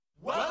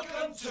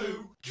Welcome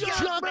to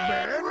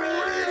Junkman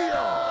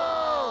Radio!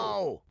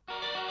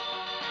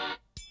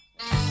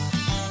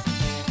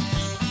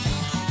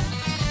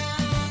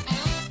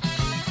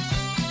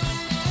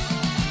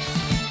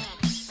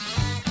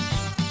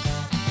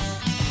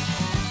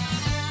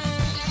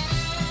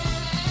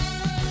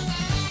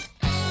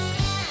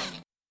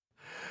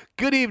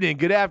 Good evening,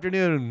 good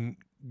afternoon,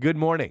 good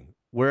morning,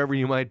 wherever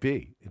you might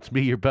be. It's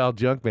me, your pal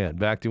Junkman,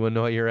 back to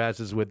annoy your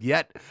asses with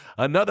yet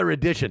another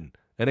edition,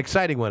 an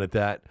exciting one at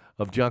that,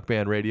 of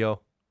Junkman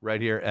Radio,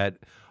 right here at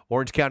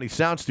Orange County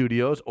Sound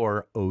Studios,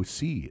 or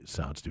OC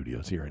Sound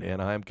Studios here in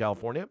Anaheim,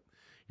 California.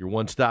 Your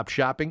one-stop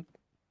shopping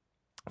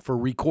for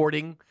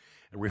recording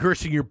and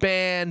rehearsing your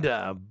band,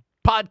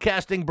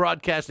 podcasting,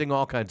 broadcasting,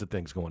 all kinds of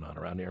things going on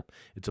around here.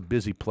 It's a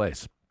busy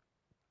place.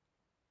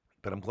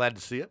 But I'm glad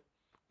to see you.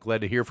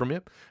 Glad to hear from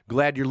you.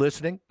 Glad you're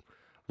listening.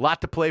 A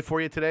lot to play for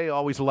you today.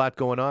 Always a lot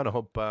going on. I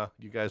hope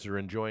you guys are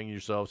enjoying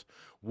yourselves,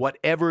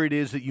 whatever it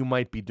is that you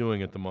might be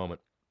doing at the moment.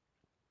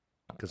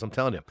 Because I'm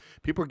telling you,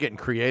 people are getting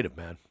creative,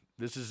 man.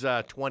 This is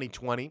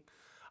 2020.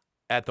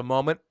 At the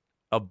moment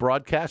of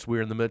broadcast,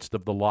 we're in the midst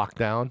of the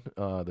lockdown,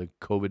 the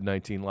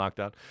COVID-19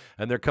 lockdown,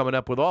 and they're coming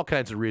up with all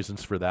kinds of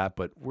reasons for that.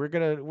 But we're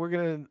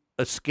gonna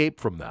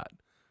escape from that.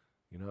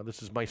 You know,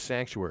 this is my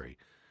sanctuary.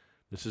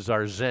 This is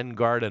our Zen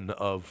garden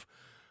of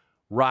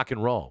rock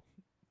and roll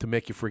to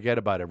make you forget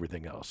about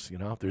everything else. You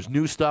know, there's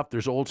new stuff,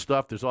 there's old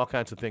stuff, there's all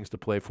kinds of things to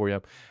play for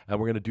you, and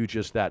we're going to do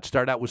just that.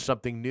 Start out with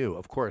something new,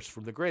 of course,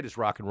 from the greatest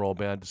rock and roll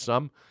band to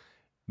some.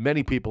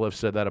 Many people have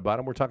said that about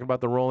them. We're talking about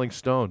the Rolling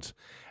Stones,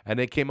 and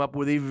they came up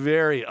with a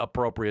very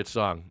appropriate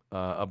song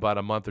about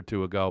a month or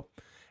two ago,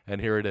 and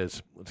here it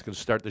is. Let's going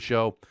to start the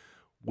show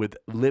with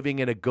Living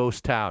in a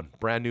Ghost Town,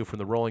 brand new from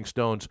the Rolling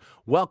Stones.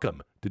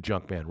 Welcome to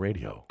Junkman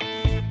Radio.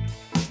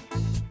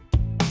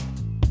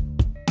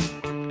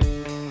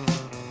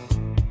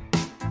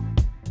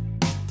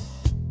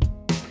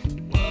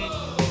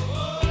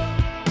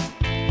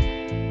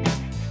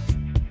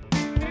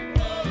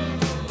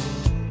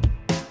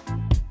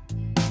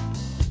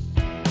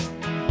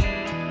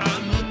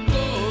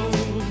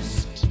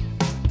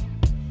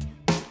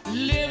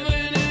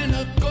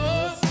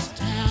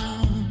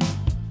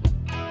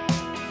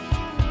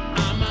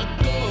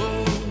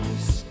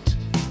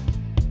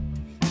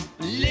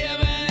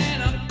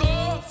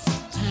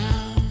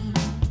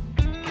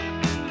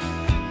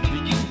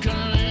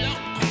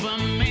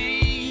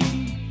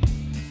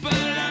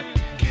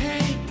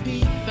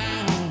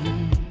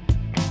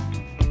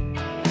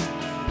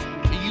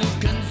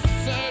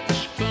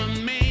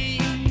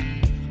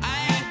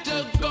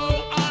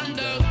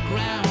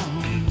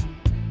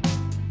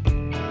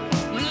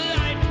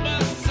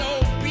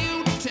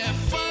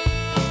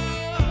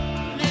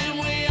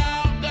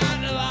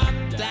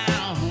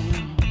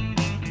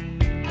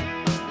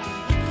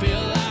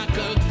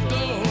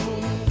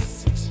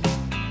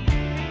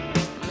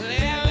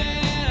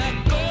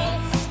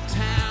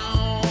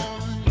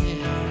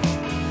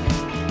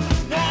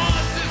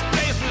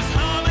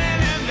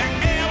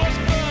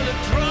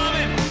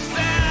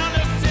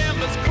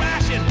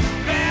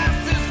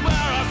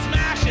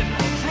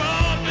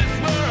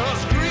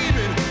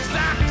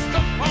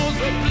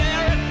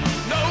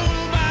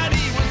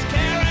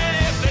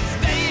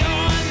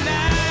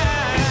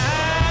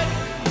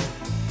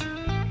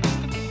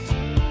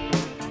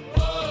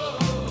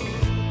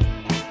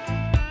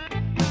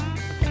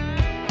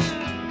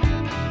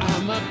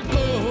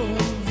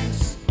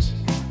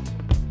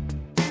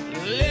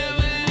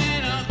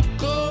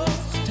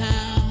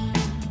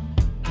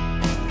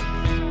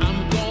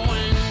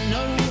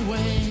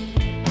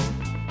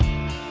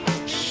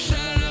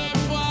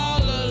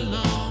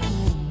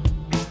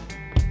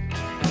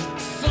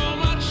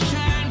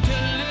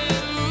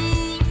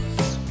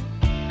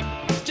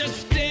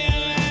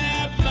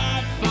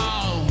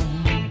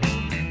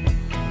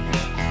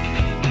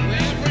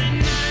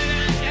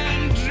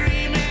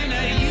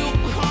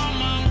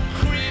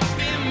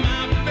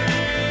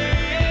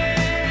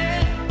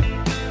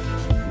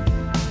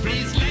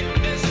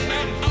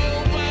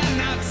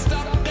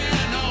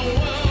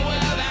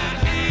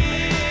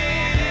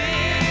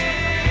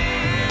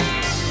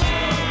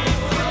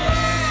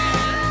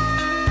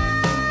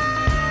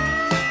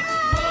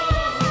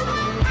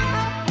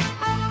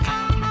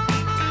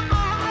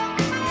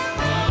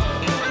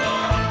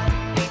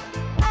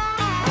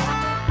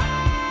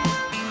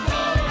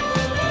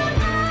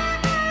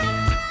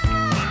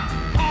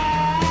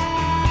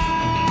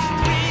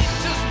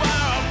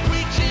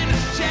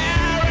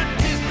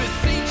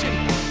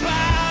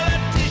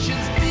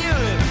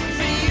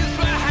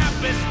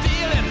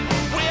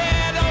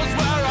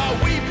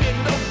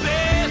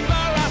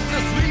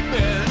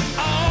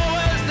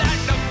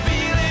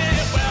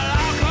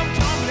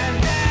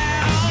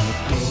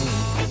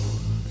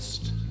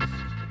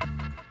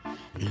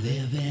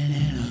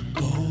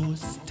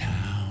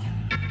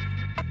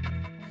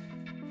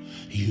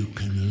 You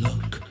can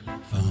look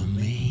for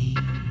me,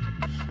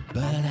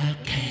 but I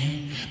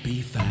can't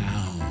be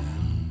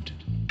found.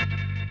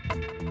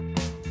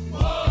 Whoa,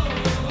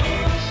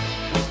 whoa.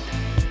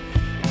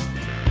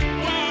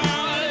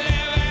 While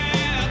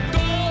living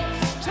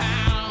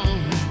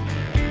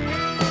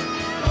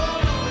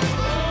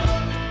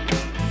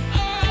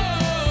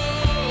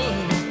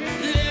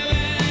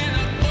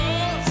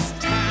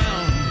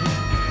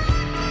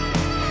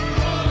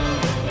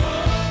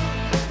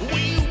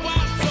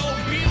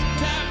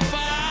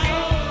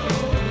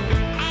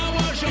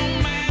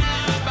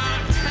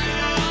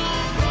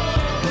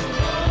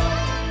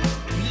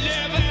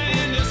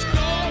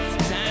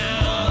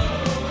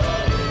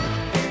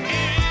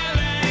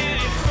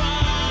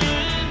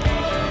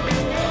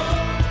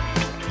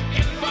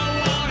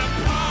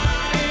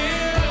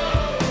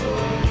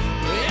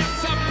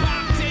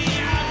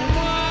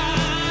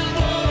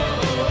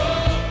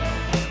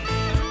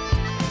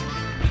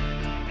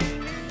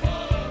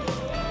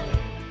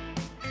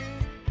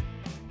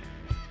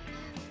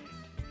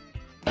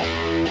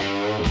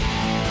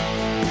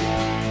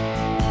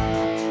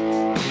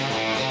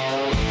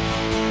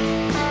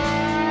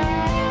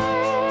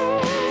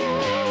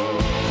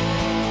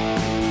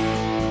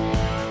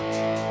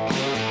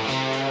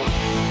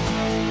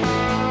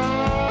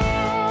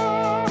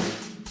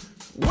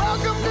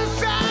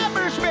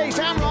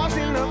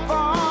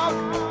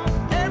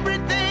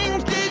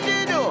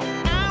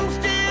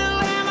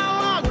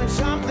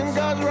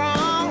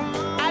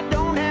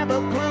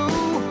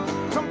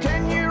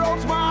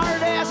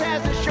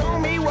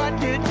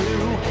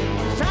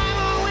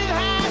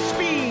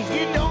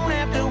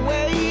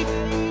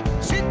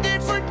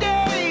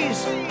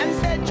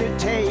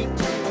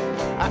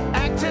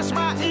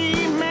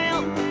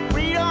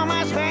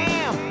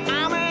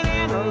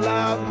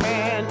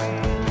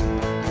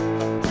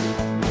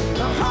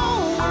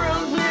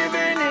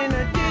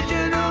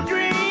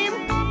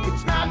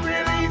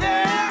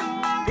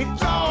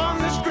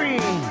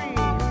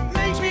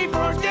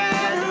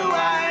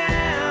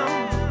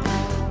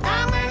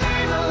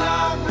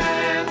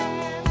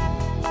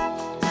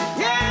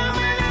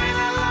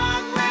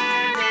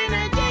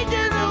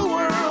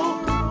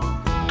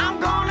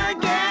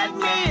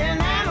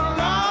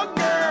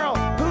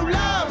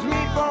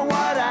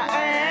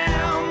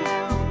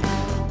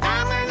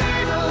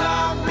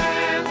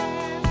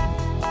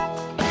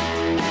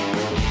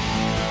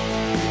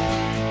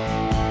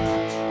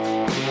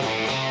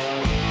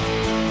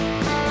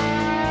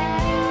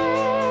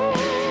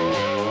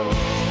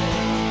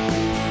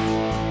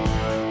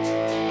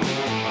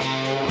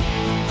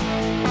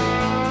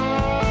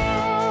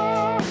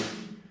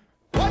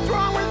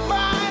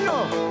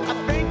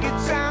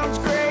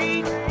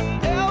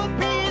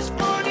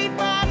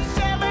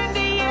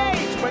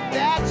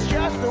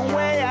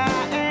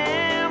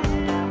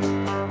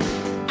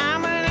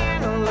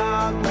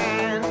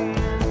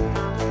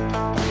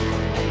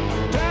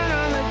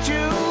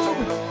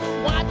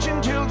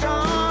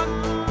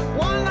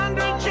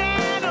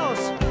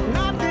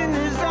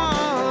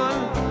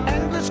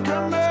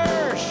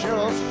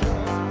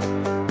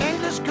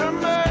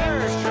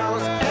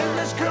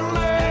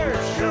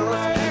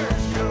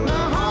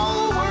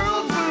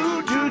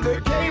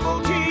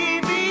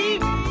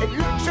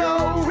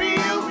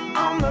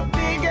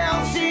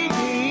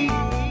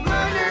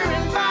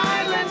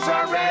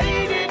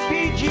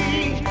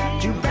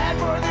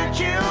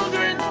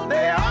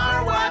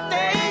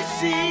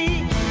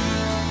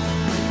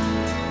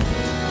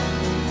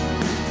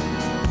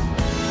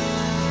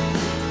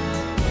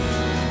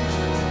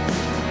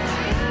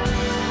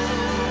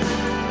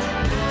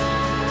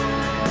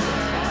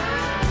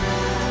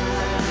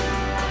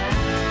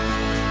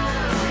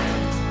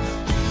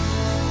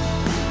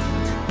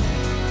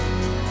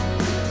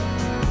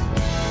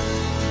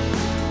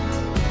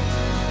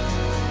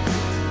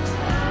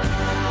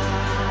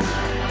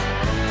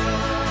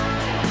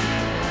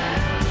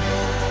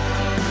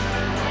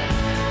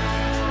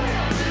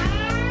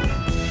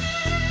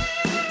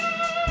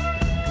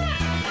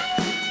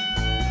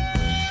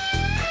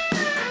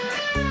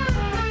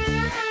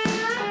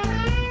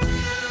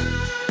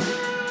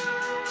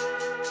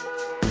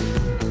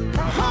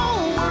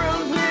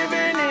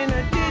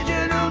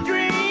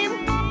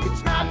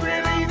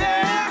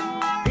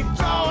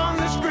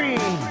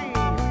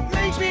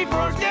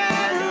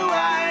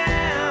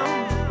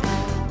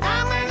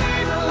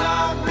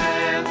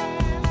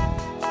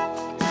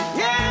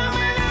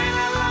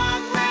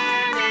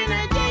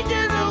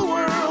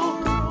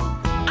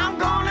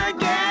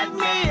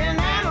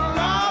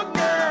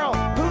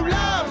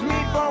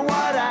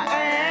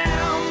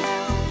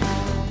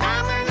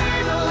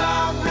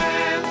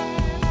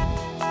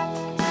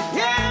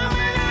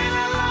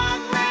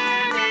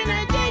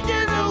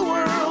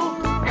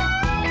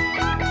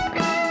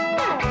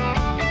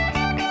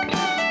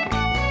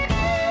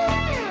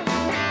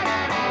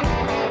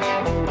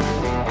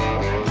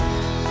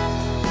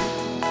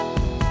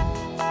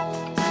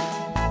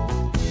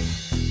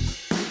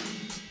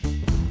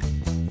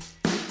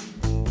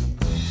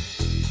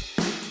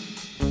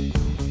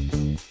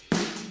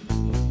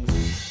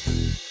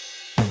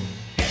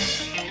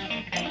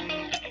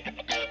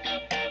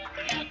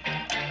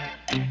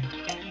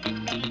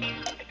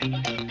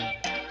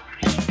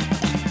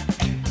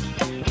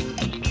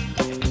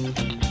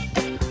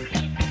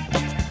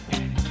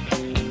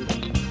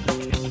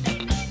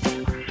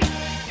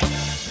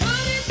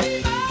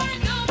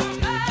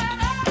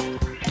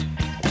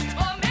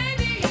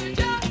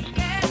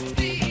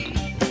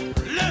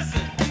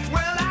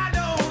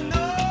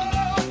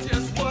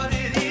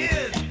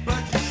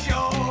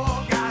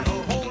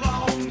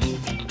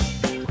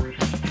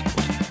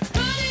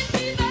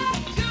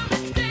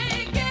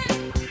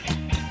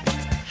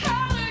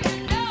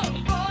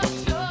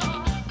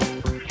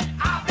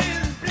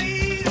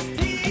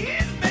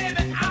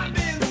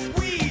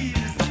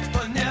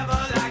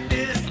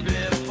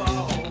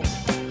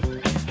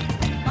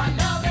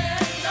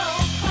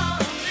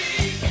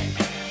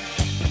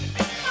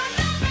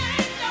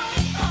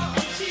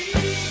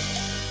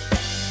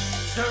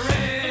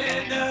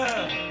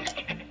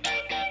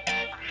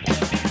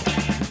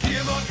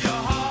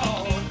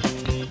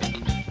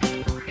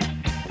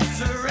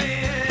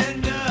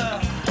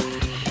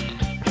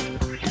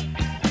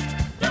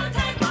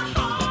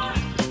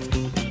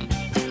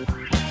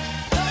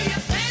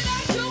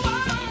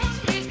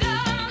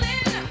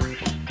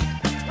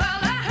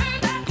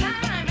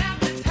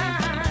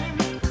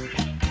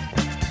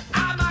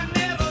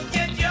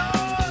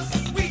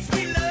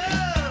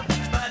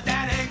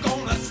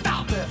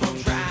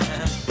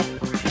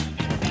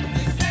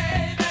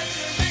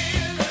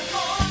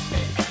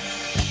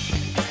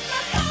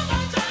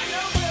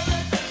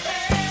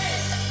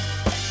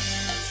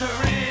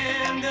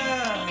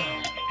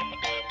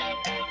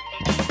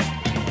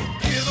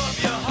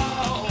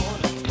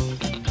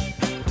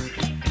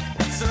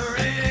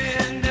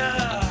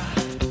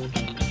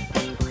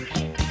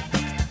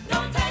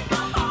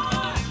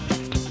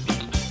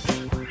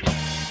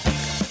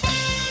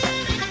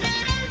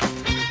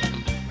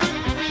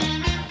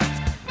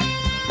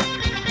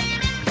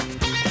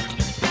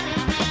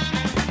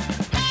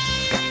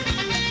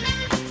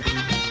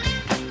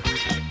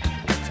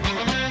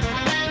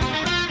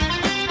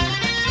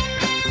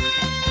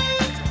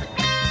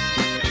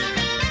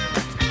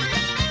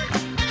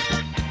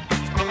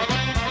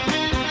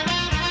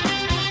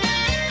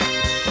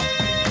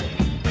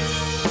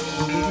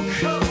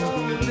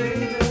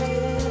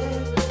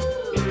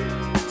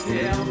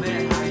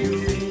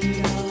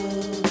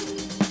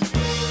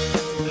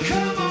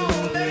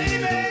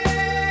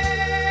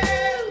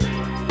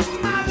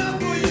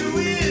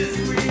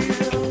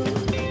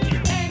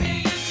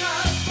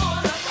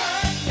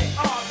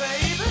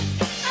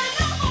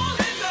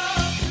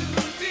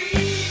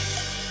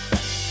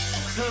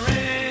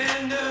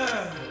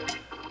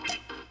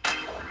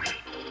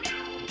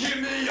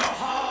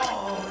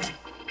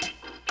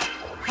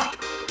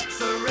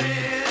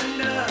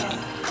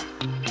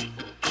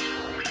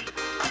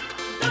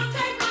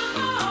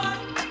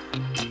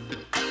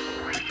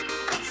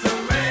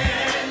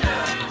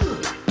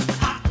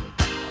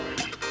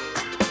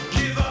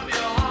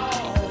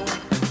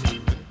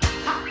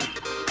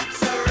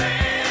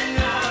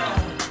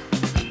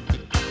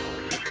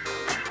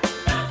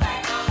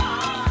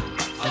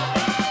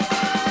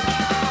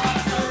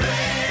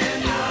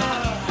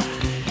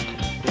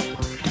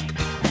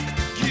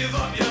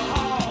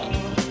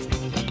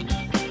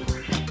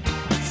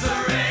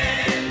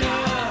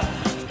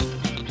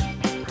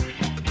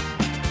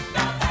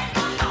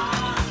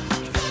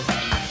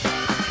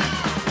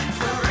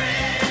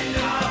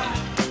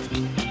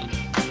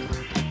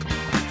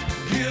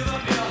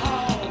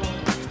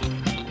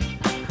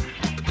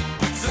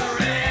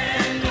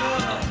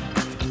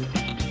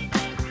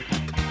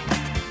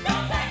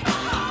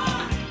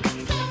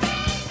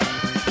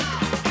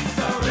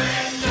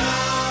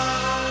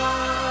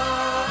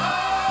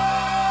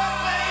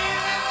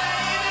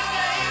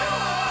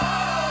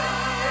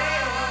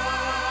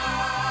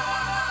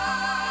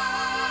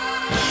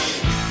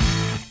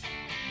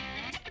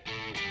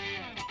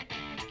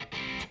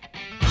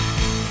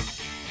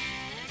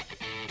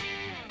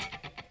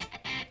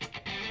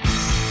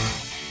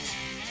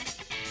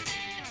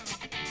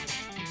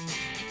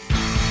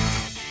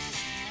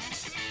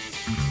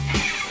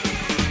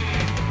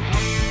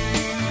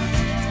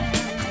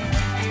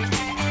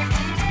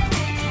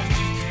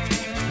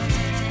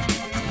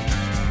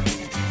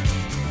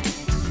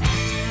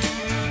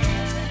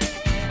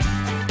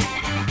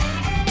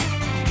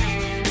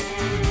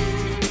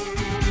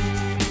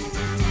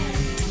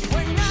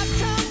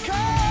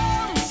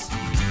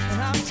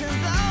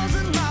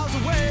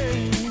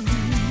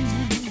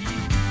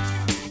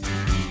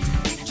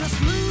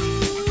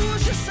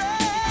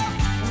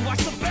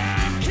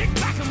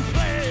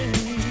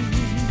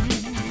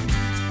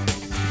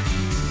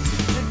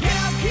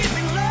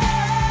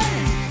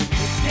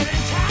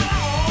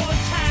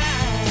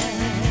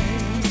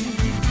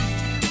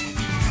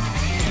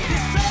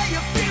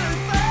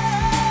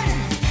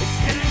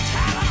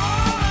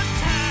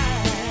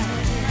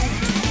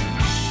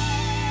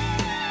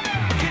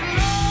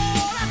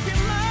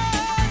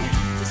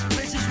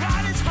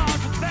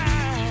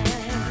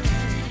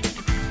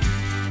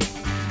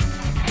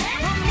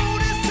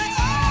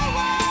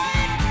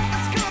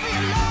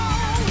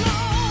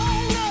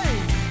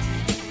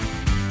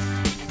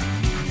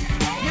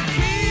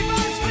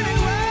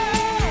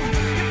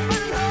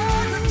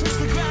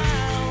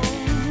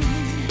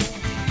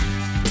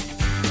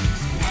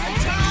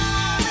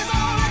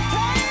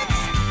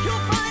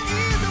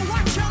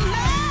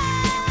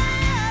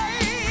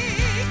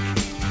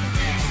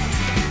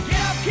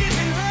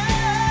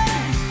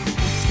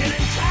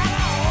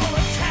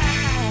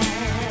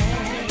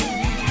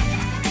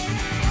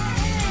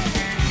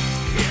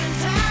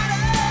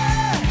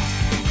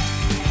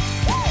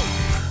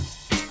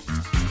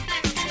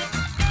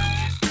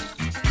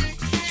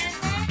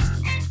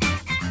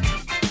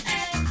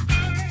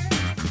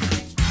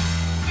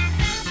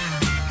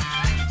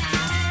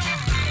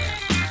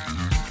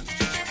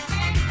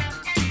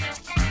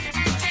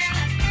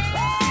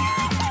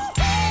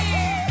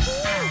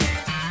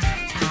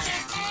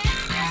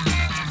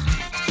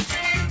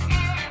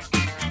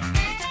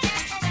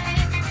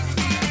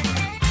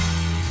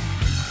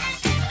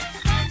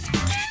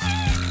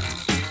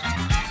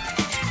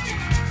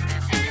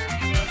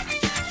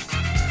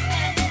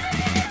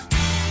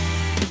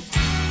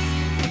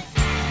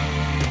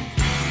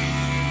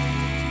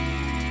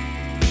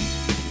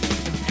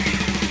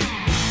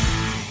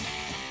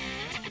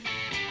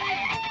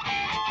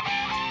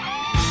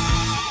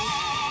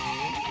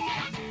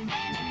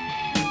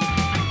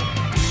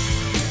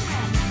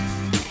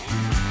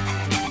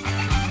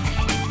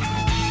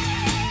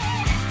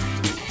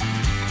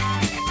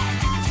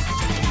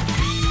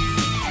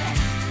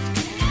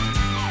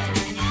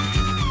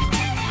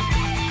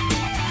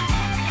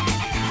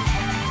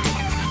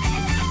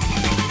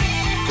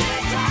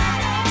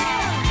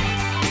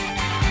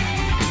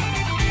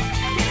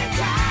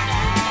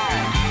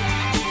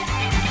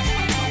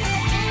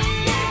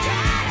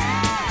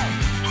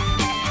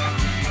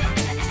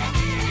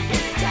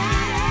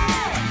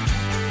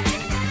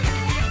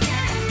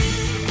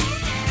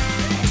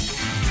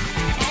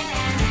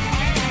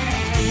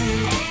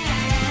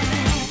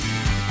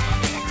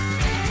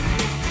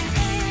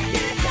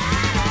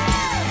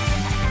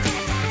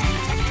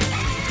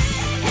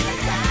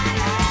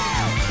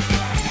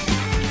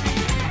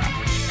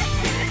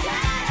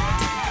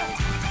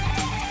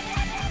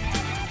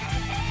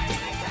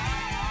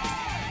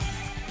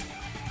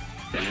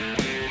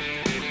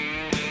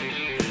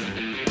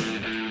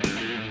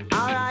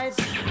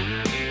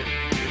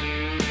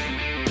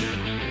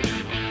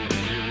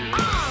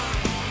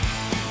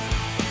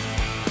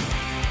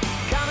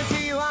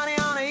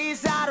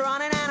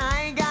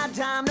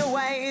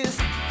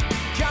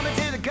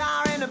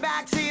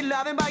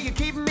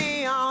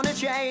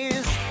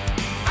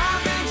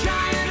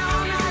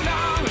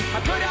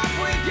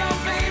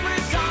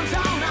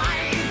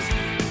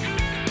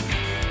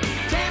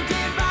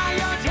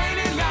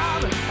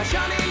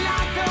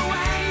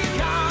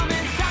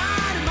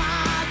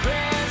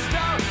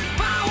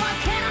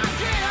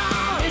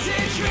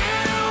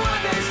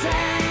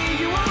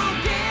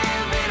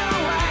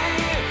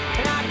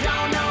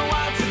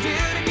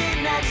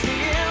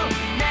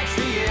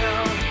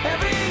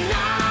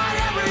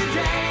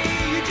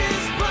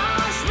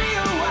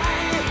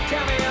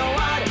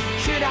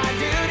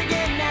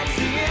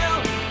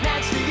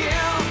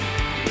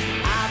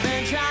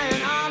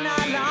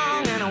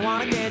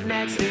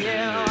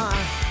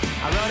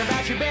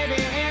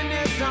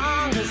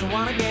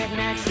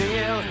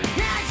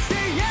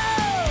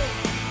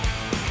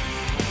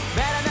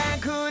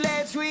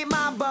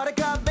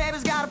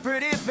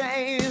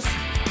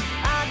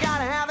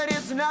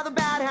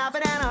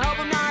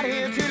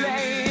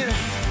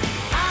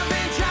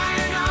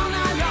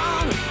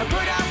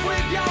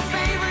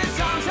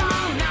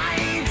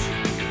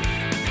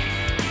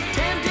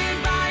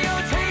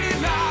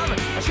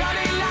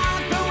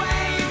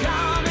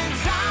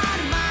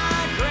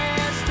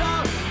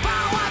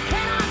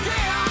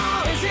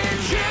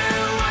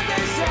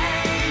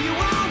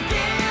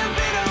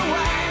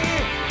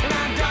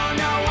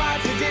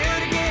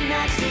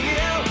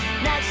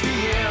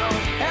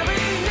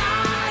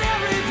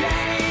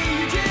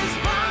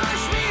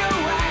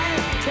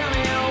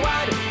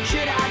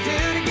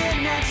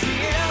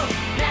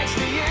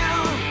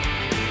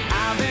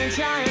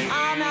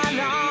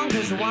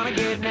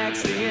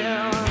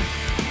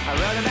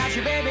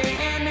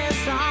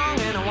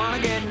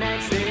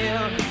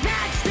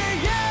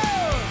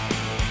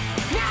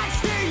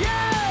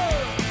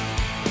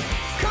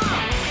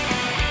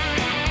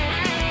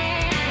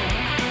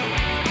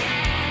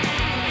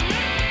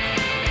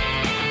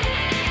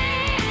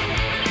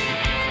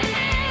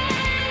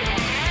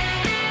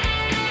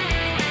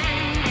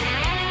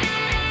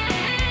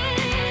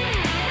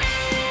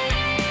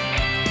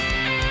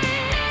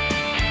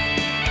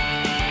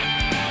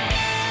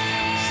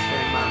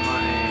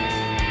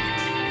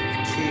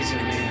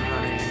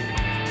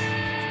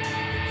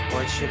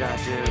What should I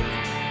do?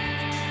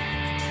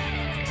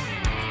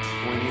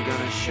 When you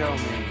gonna show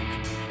me?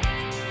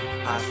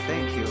 I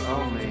think you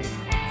owe me.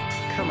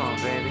 Come on,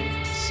 baby,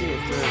 see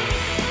it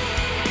through.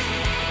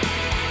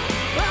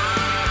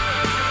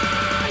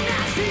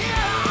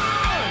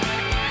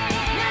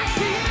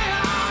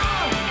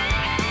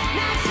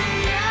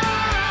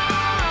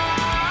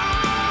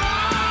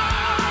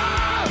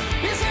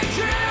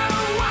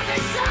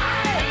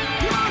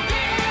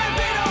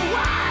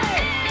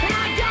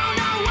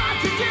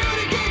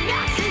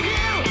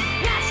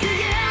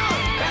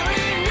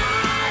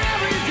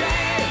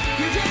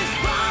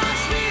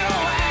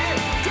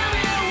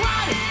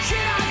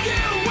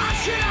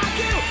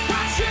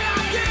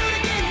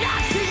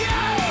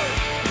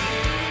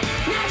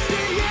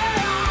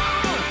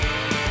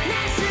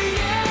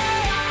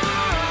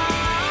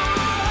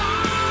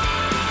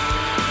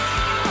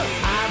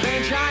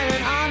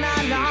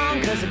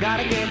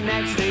 Gotta get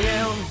next to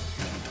you.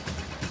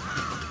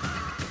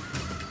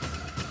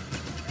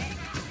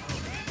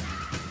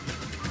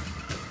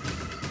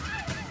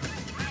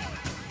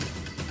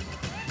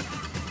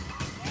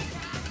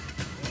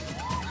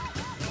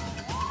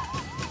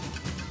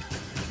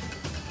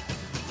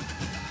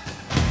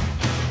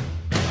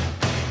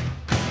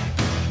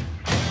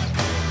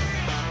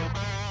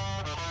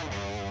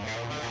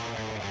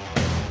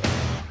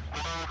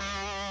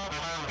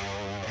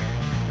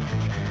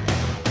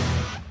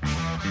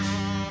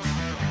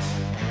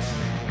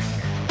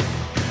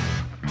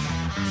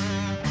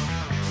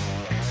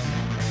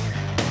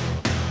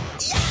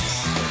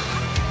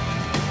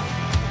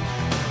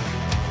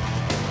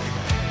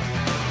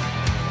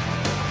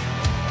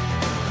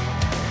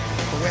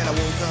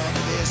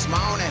 This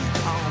morning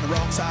on the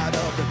wrong side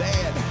of the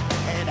bed,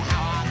 and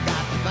how I got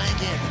to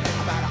thinking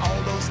about all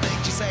those things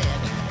you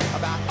said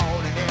about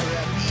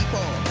ordinary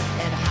people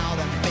and how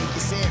they make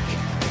you sick.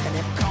 And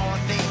if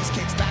calling names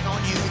kicks back on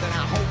you, then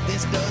I hope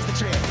this does the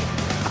trick.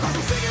 Cause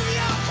I'm sick of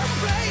you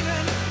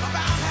complaining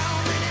about how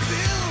many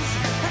bills,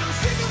 and I'm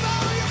sick of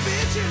all your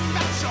bitching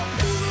about your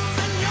poodles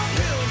and your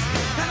pills,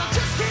 and I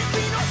just can't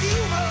see no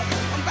humor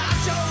about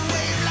your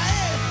way of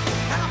life.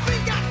 And I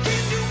think I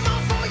can do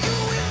more for you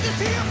in this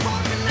here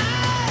fucking life.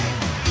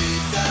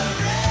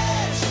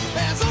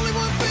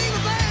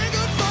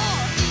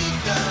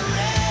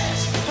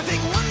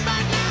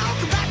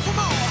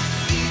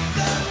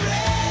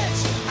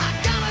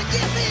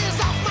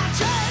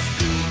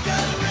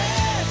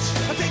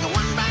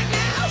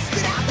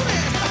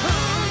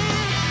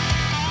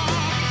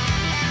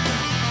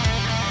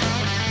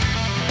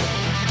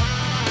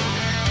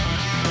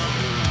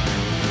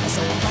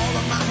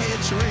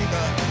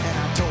 And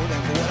I told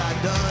him what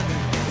I'd done.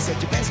 He said,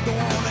 you best go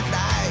on and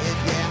diet.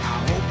 Yeah, I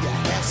hope you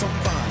have some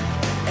fun.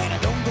 And I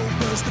don't go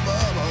burst the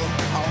bubble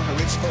on the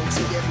rich folks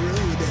who get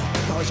rude,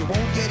 cause you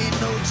won't get in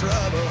no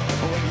trouble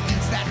when you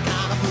eat that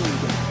kind of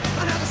food.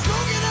 And now they're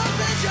smoking up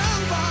their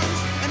junk bongs,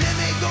 and then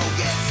they go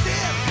get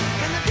stiff,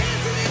 and they're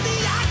dancing in the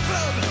yacht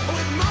club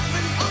with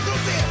Muffin Uncle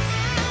Biff.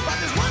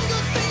 But there's one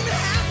good thing that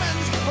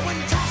happens when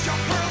you toss your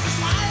pearls to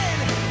slide.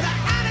 That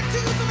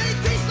attitude may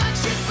taste like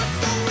shit, but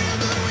go real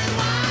good with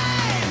wine.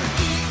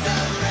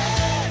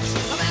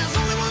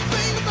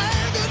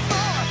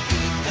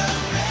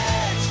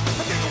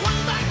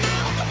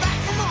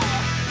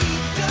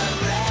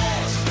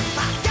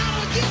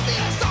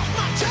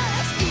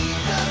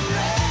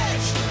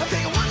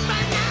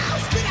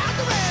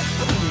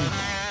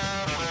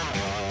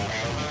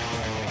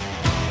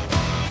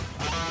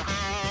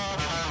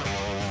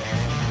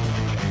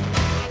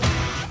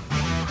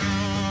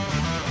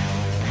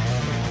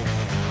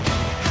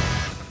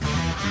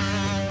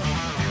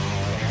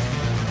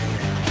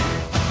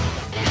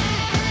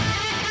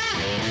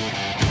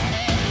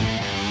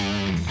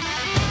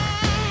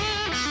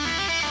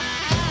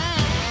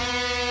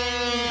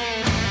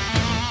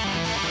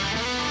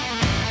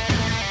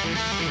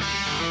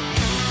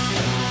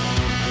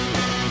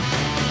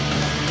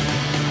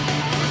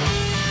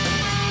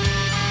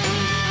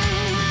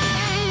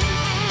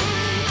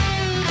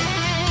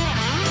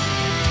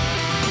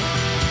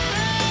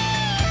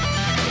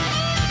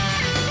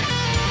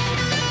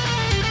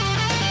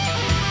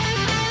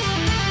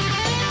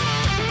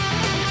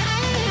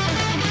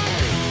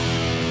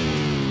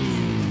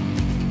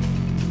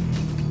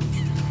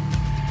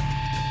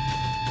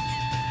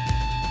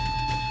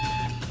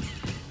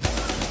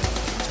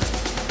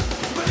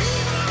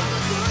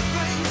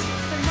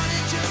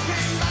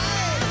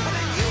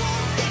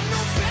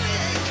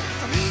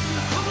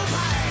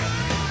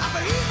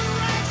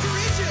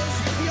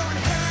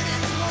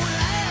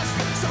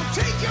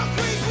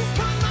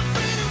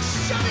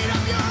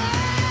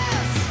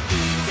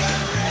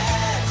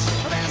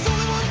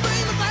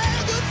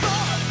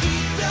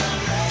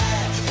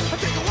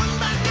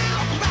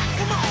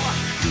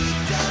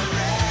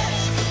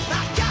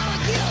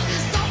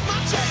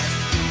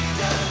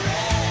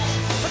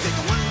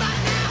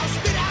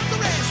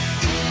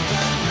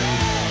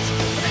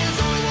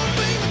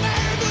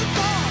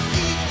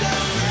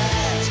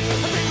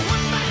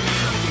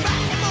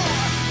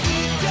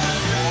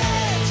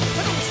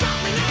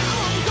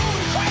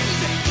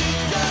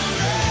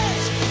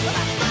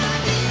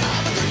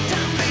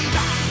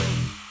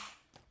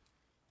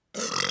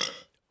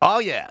 Oh,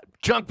 yeah.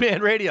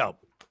 Junkman Radio.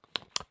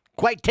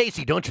 Quite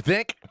tasty, don't you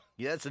think?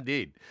 Yes,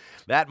 indeed.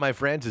 That, my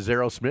friends, is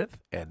Aerosmith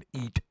and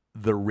Eat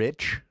the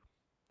Rich.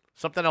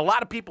 Something a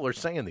lot of people are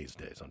saying these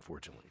days,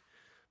 unfortunately.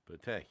 But,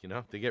 hey,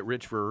 they get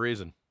rich for a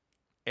reason.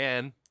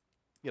 And,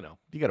 you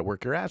got to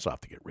work your ass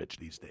off to get rich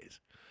these days.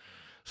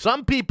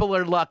 Some people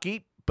are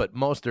lucky, but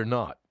most are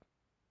not.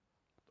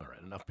 All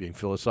right, enough being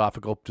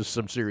philosophical. Just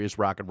some serious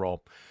rock and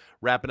roll.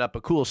 Wrapping up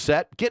a cool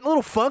set. Getting a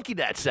little funky,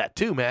 that set,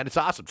 too, man. It's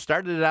awesome.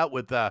 Started it out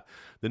with the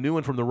new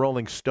one from the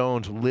Rolling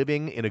Stones,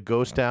 Living in a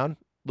Ghost Town.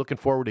 Looking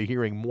forward to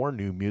hearing more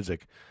new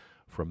music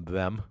from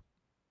them.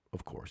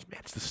 Of course.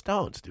 Man, it's the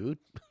Stones, dude.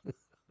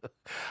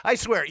 I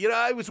swear,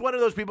 I was one of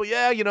those people,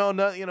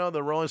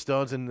 the Rolling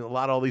Stones and a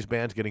lot of all these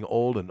bands getting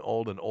old and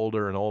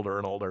older and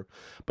older.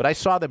 But I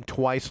saw them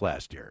twice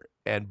last year,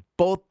 and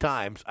both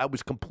times I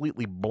was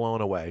completely blown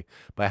away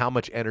by how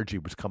much energy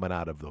was coming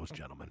out of those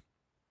gentlemen.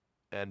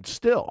 And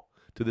still,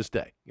 to this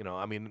day,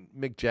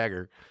 Mick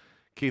Jagger,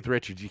 Keith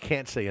Richards, you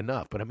can't say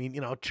enough. But,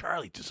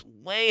 Charlie just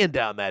laying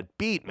down that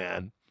beat,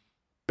 man.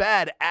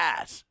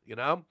 Badass,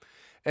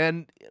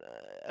 And,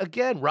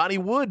 again, Ronnie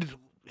Wood,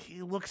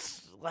 he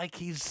looks like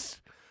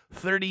he's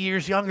 30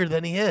 years younger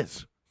than he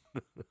is.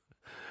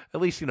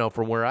 At least,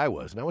 from where I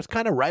was. And I was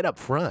kind of right up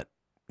front,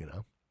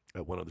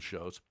 at one of the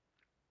shows.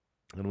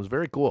 And it was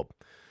very cool.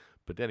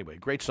 But anyway,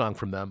 great song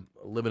from them,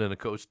 Living in a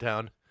Coast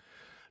Town.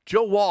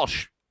 Joe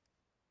Walsh,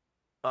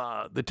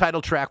 the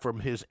title track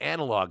from his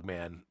Analog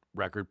Man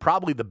record,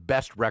 probably the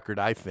best record,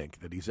 I think,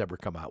 that he's ever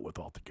come out with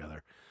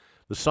altogether.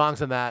 The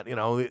songs in that,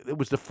 it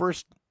was the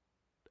first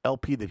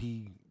LP that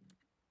he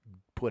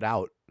put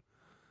out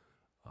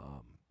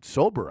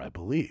sober, I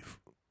believe.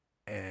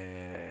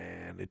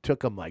 And it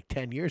took him like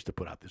 10 years to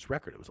put out this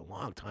record. It was a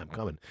long time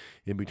coming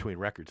in between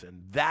records.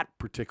 And that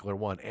particular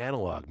one,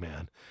 Analog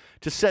Man,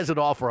 just says it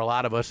all for a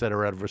lot of us that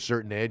are of a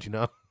certain age,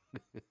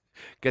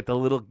 Get the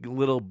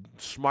little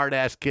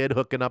smart-ass kid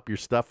hooking up your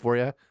stuff for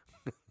you.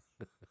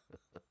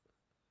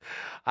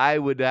 I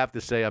would have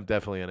to say I'm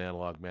definitely an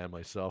Analog Man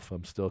myself.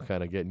 I'm still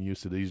kind of getting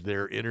used to these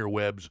there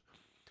interwebs.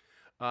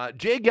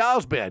 Jay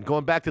Giles Band,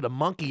 going back to the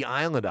Monkey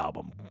Island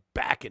album,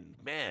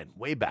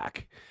 way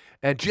back.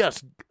 And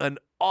just an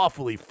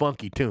awfully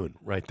funky tune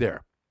right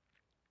there.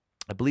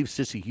 I believe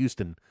Sissy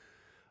Houston,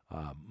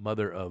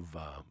 mother of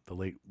the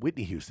late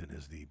Whitney Houston,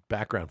 is the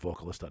background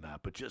vocalist on that.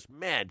 But just,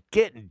 man,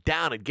 getting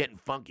down and getting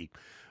funky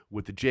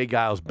with the Jay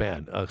Giles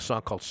Band, a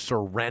song called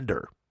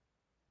Surrender.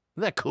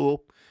 Isn't that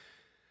cool?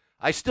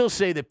 I still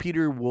say that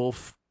Peter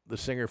Wolf, the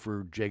singer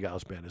for Jay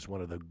Giles Band, is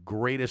one of the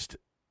greatest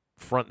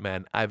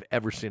frontmen I've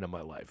ever seen in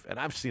my life. And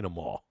I've seen them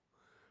all.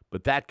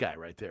 But that guy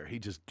right there, he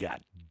just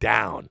got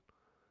down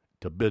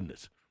to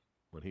business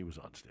when he was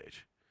on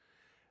stage.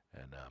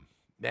 And,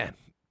 man,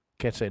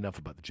 can't say enough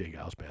about the Jay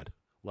Giles Band.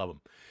 Love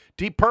them.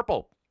 Deep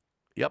Purple,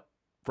 yep,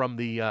 from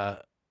the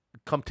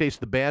Come Taste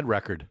the Band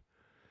record.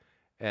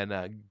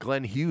 And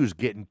Glenn Hughes,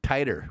 Getting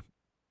Tighter.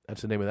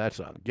 That's the name of that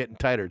song, Getting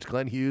Tighter. It's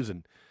Glenn Hughes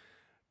and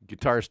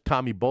guitarist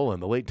Tommy Bolin,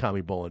 the late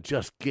Tommy Bolin,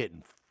 just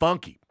getting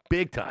funky,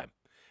 big time.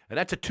 And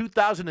that's a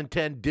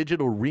 2010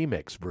 digital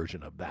remix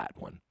version of that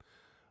one.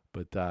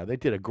 But they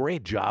did a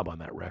great job on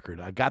that record.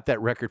 I got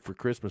that record for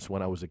Christmas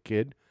when I was a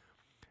kid.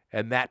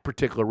 And that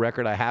particular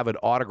record, I have it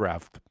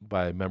autographed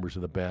by members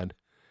of the band,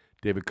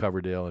 David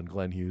Coverdale and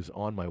Glenn Hughes,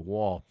 on my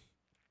wall.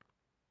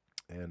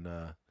 And,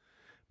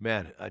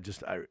 man,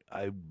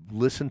 I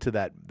listened to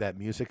that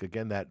music.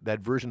 Again, that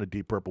version of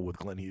Deep Purple with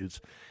Glenn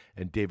Hughes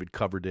and David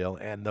Coverdale.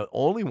 And the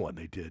only one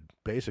they did,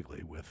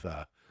 basically, with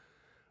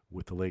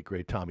the late,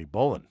 great Tommy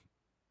Bolin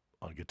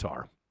on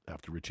guitar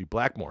after Ritchie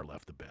Blackmore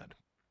left the band.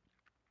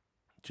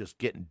 Just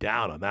getting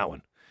down on that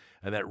one.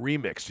 And that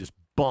remix just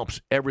bumps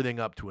everything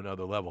up to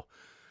another level.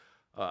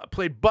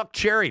 Played Buck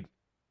Cherry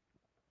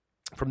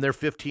from their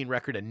 15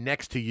 record and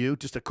Next to You.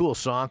 Just a cool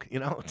song.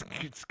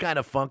 It's kind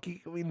of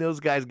funky. I mean, those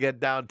guys get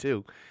down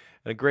too.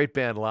 And a great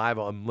band live.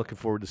 I'm looking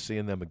forward to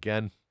seeing them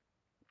again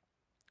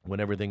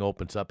when everything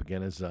opens up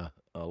again, as a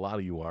lot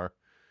of you are.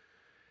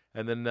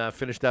 And then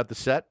finished out the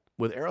set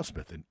with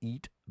Aerosmith and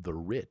Eat the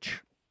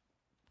Rich.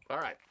 All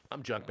right.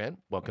 I'm Junkman.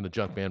 Welcome to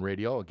Junkman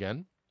Radio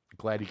again.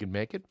 Glad you can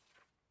make it.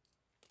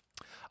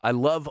 I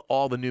love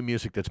all the new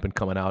music that's been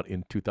coming out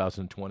in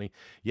 2020.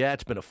 Yeah,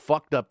 it's been a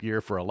fucked up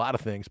year for a lot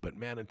of things, but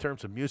man, in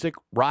terms of music,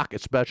 rock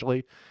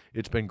especially,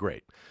 it's been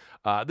great.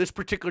 This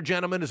particular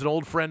gentleman is an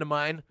old friend of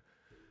mine.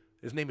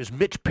 His name is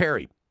Mitch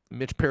Perry.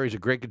 Mitch Perry's a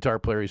great guitar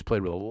player. He's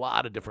played with a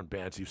lot of different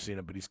bands. You've seen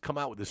him, but he's come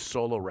out with this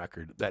solo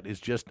record that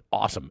is just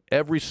awesome.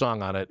 Every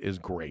song on it is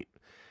great.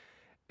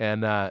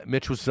 And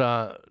Mitch was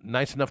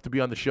nice enough to be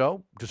on the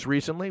show just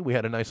recently. We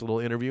had a nice little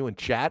interview and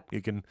chat.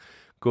 You can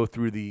go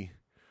through the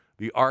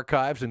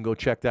archives and go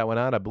check that one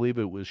out. I believe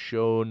it was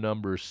show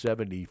number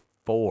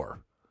 74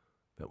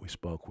 that we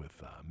spoke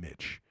with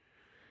Mitch.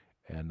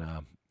 And,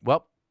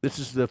 well, this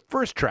is the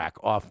first track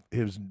off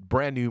his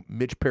brand new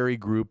Mitch Perry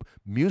Group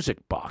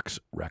Music Box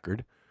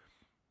record.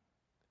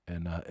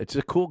 And it's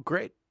a cool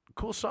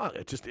song.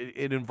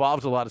 It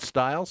involves a lot of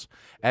styles,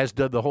 as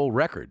did the whole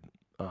record.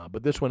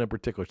 But this one in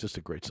particular is just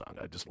a great song.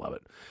 I just love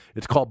it.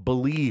 It's called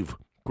Believe.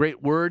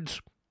 Great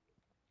words.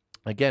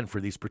 Again, for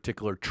these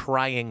particular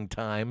trying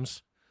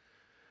times,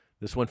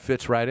 this one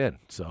fits right in.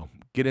 So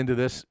get into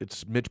this.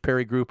 It's Mitch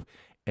Perry Group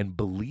and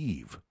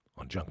Believe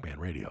on Junkman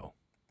Radio.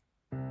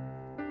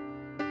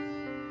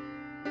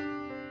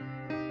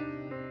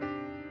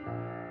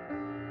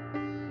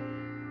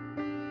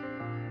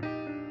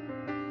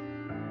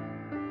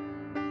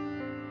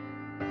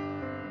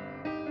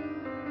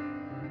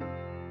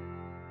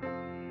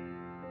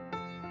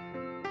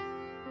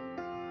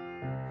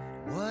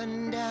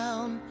 One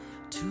down,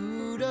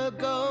 two to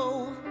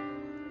go.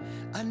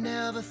 I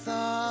never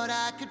thought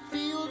I could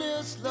feel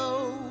this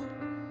low.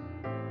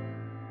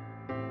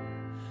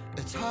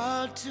 It's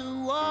hard to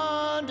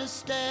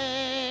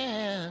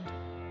understand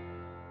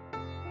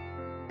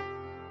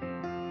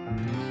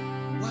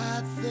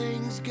why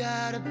things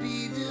gotta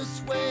be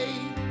this way.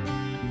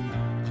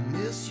 I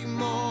miss you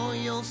more,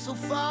 you're so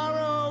far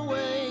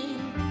away.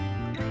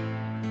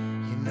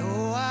 You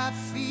know I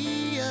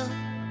feel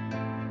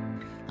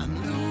I'm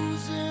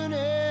losing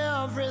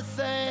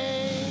everything.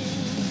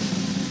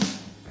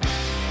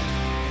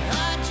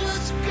 I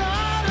just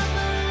gotta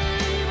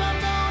believe I'm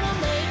gonna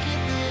make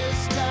it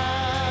this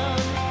time.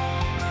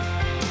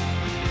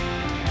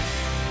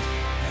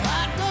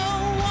 I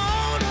don't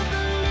wanna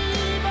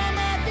believe I'm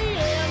at the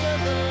end of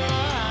the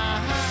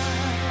line.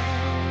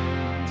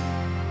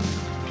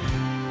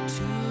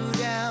 2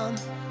 down,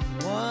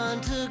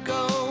 1 to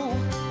go.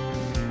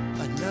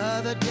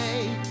 Another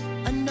day,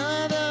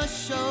 another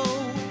show.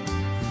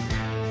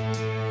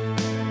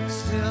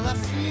 Still I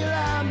feel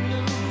I'm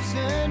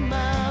losing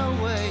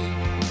my way.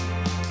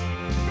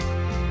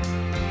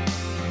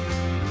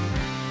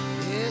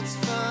 It's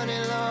funny,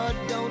 Lord,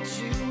 don't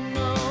you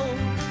know?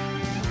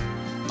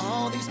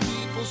 All these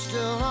people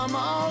still, I'm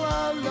all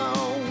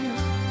alone.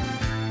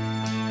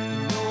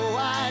 No,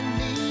 I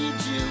need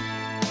you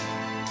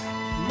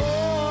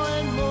more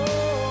and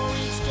more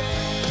each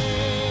day.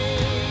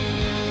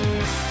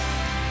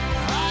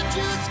 I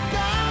just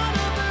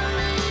gotta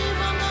believe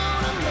I'm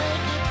gonna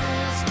make it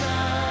this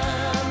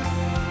time.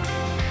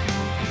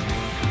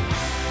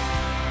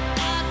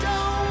 I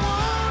don't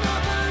wanna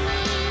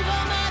believe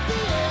I'm at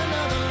the end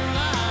of the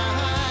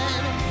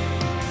line.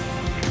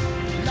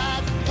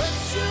 Life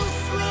puts you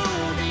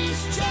through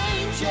these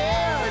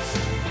changes.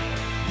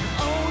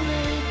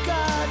 Only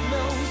God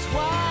knows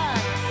why.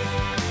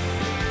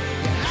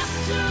 You have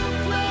to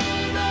play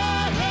the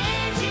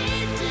hand He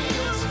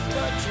deals,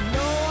 but you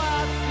know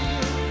I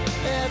feel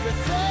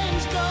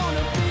everything's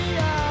gonna be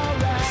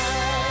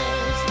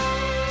alright.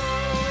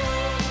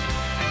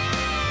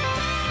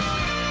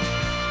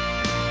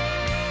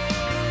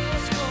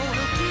 It's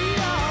gonna be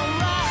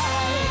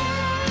alright.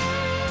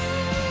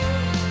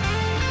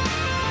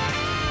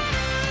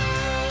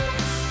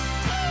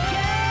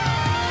 Yeah,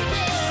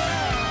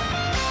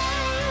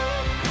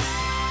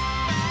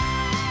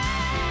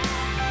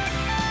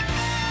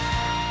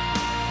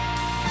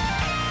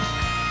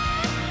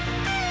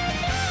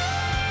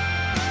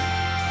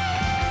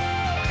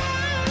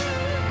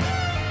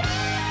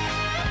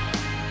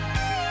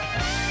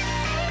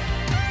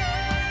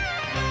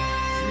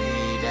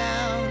 Three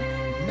down,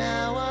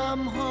 now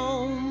I'm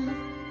home.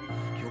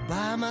 You're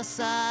by my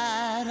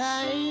side,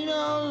 I ain't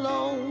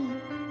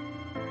alone.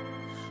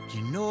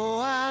 You know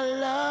I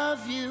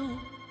love you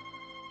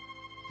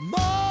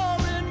more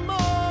and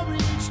more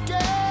each day.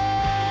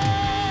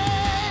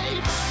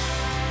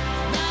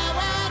 Now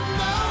I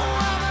know,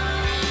 I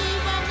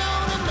believe I'm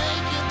gonna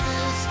make it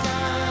this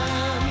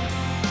time.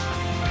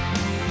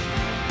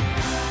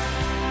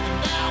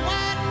 Now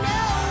I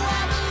know,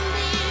 I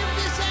believe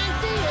this ain't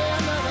the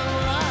end of the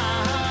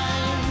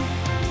line.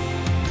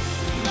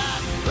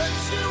 Life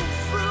puts you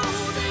through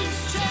these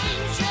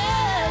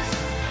changes,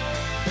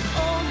 but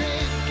only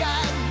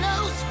God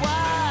knows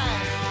why.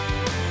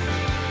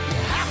 You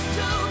have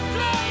to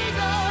play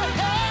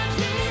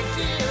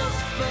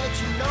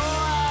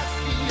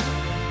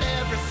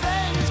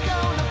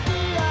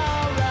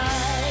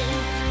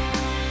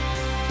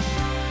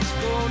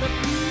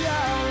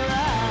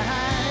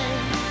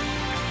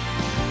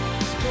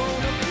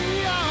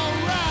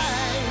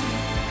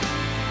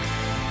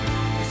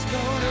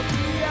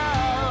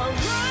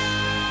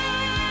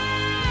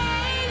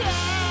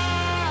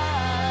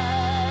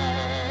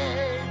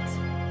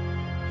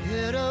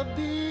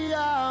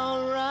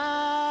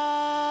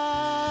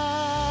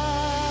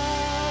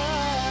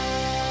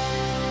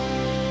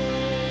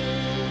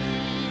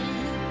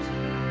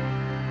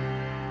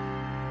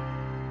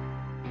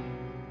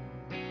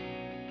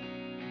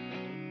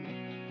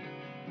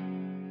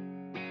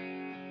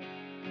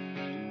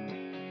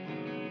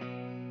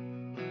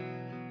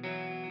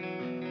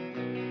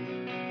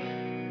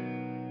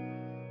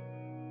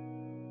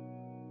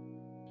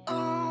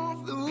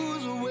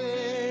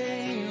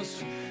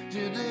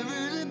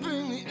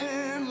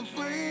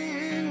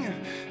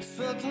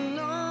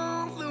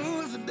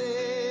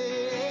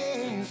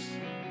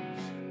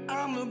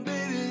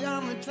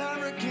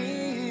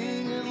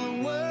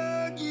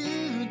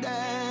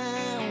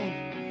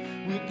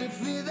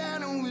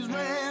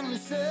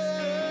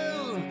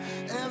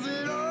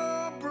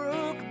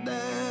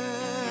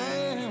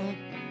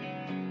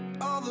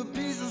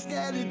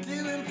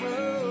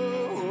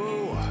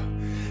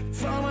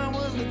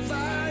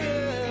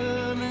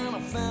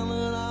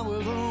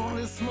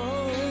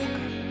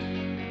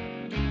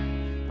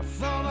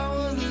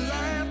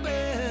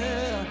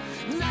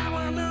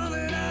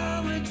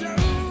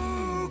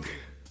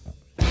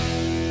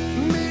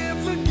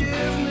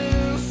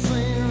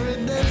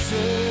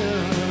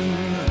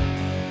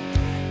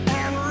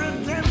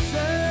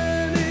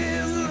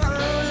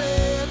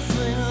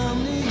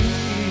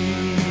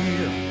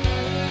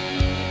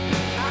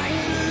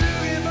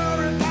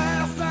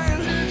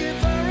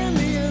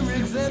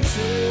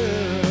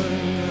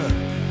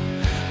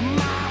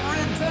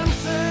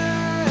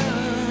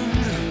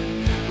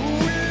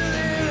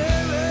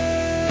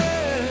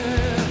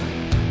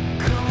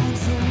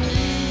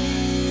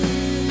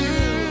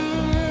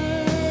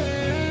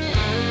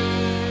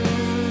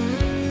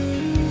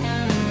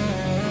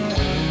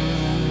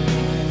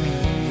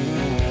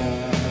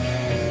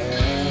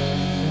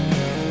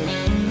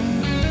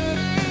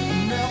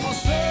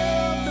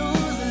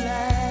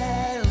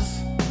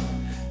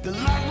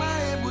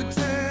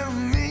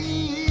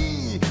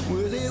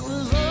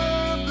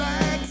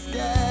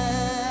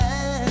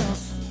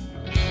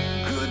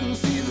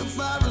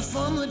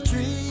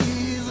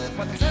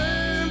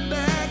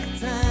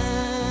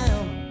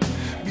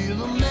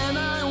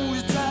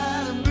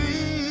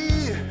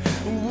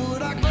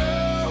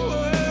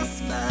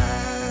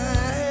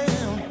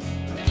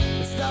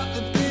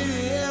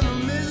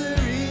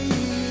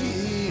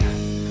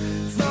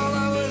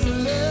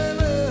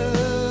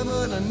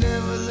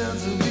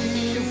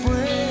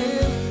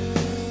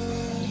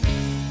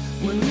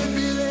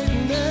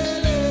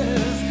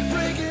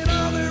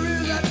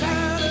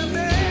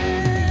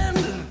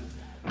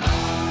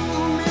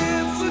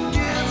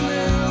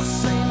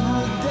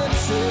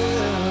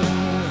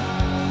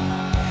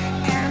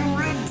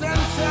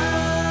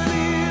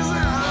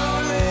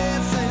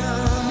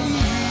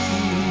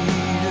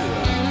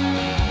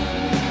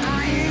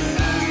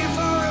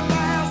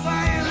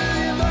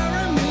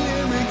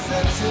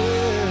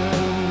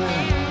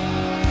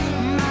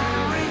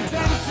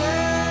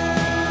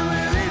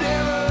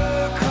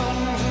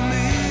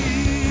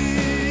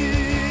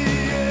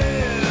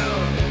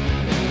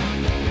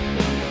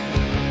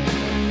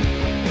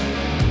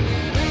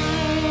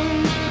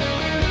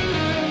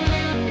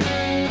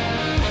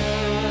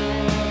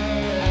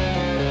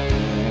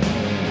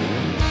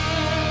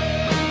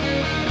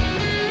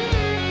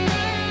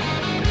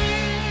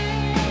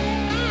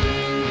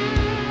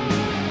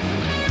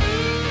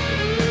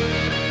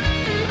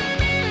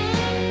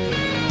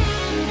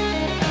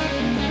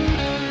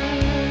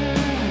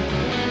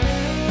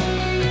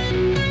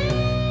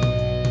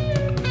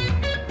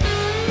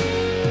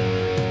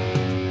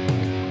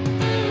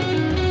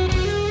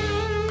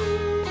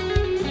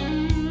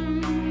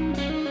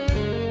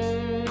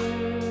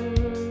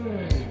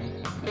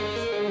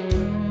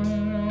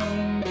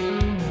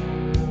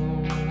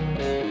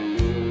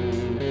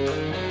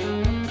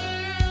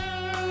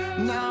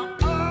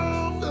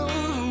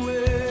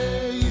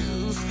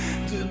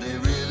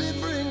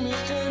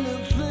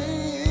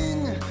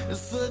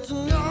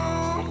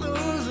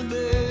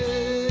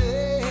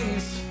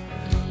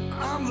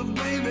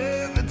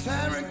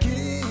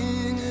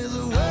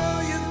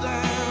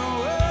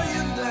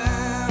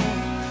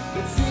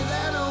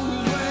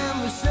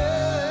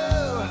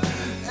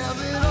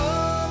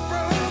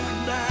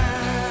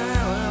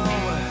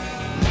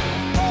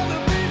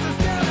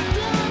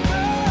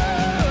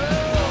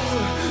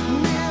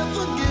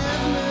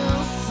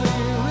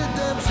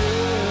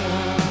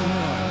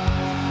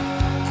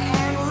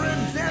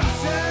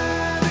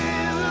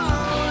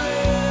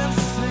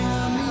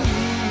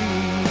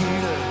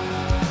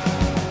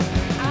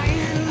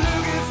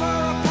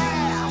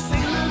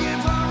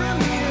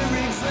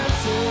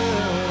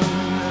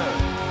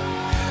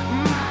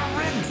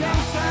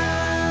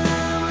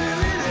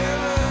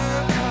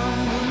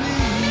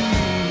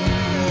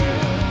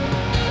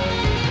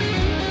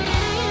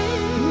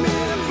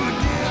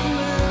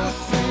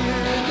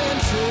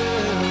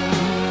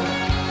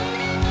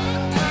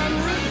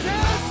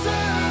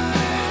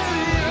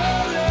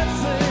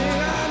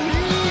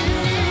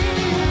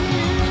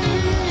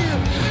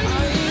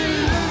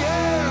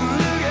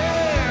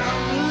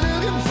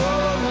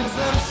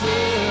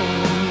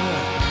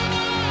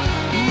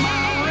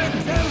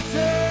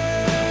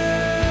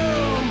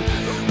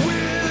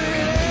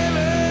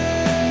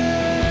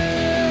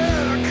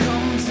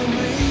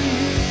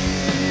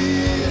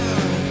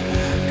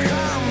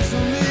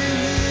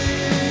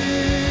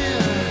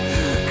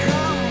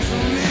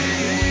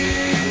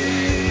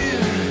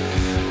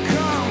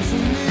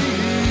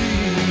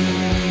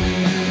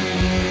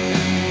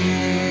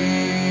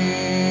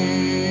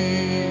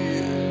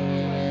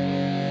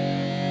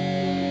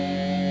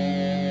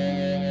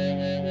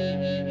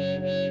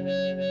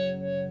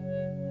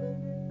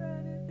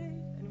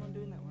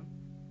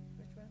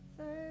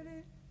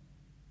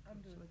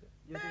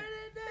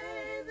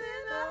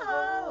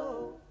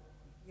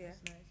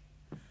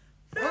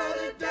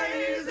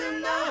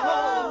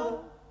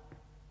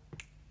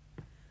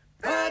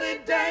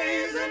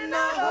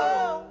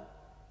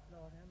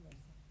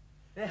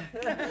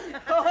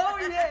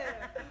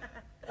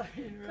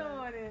Come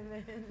on in,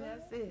 man.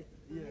 That's it.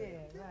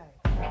 Yeah, right.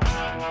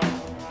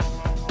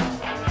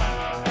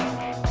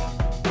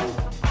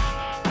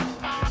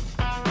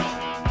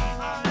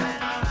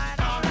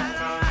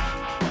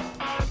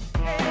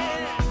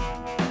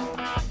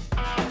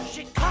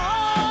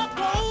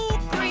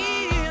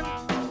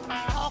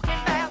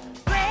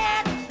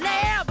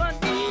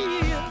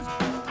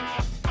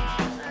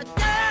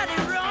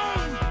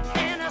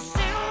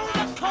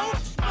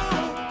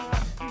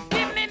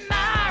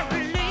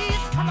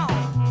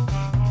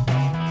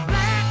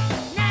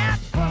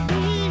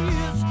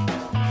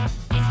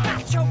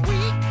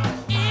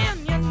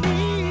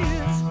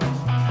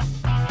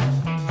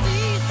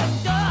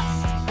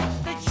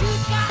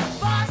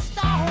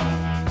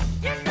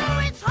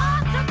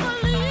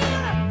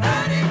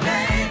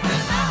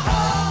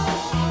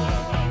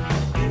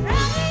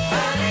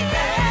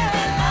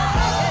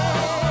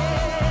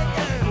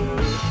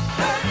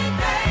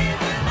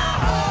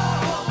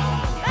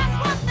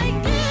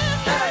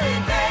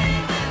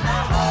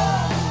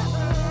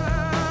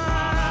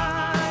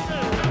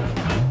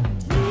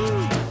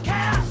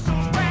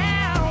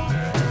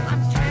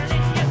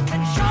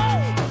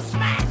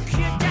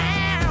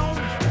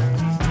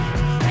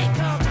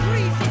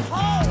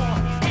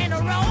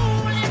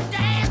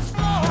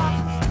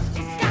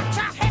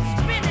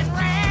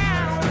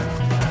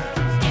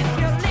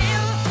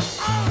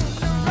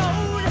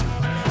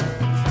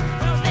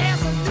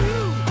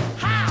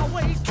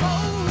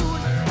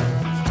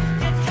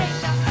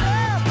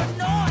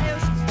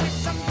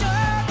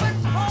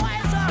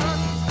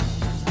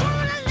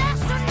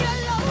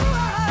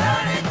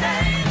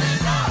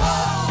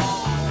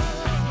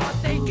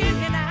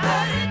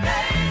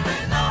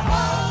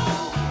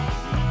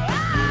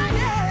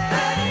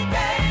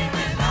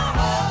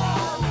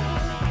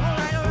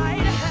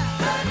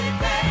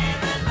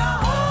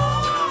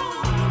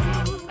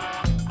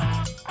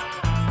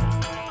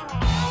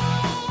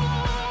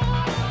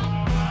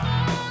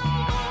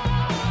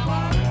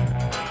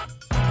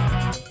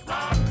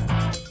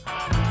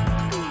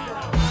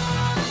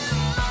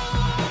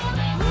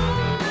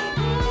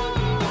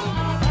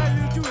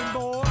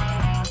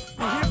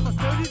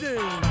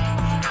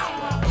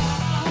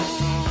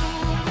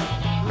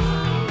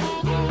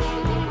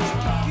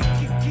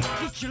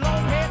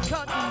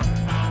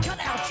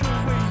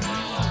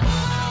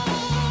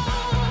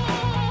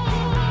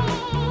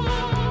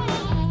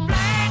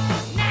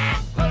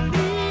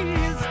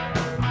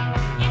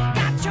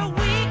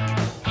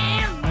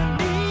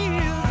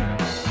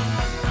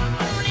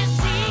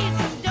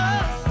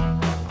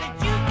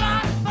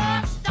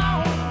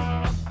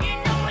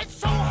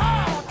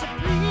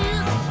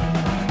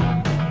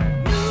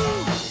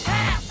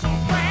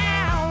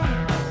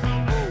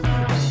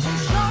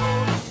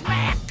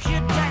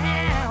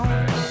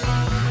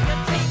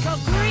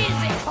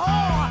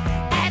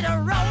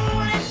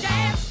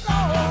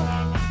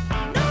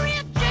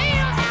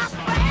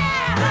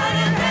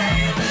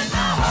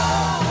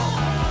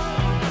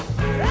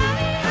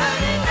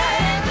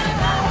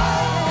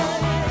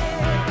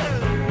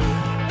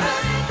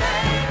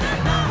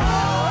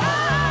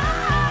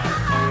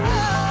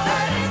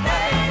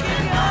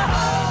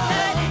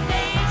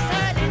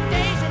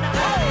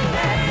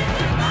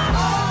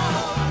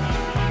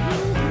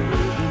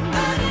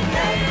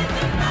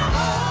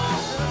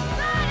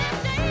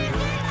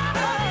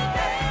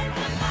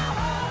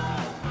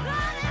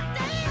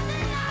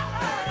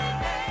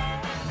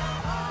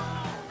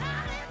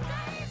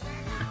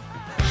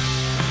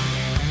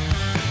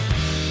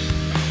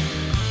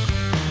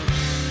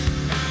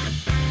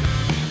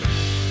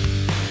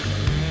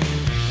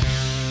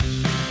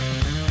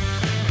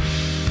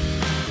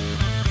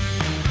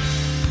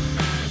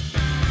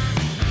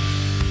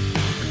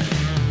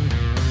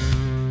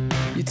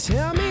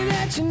 Tell me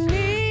that you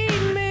need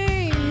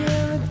me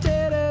in the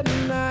dead of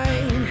the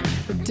night,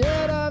 the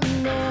dead of the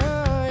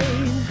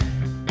night,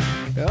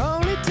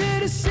 only to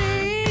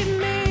deceive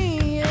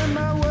me and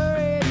my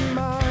worried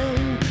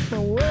mind, my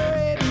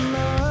worried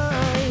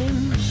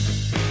mind.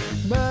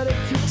 But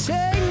if you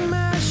take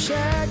my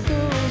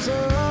shackles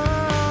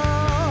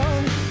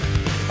off,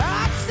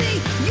 I'd see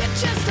you're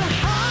just a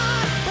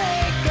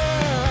heartbreaker,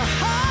 a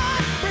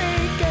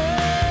heartbreaker.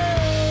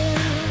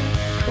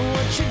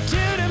 What you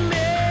do to me?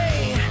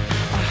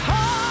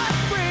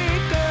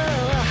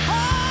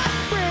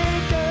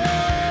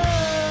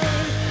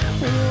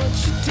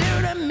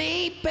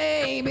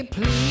 Baby,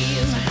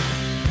 please.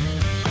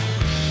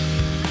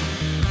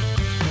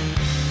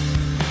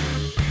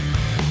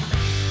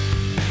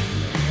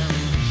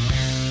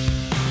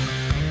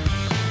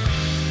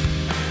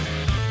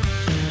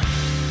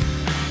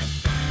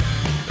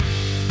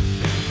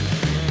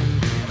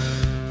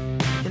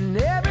 And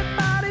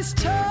everybody's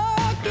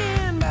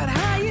talking about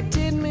how you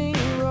did me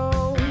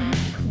wrong,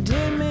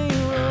 did me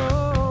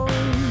wrong.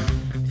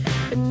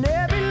 And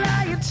every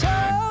lie you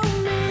told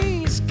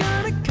me is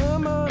gonna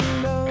come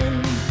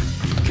undone.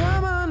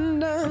 Come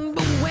undone,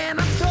 but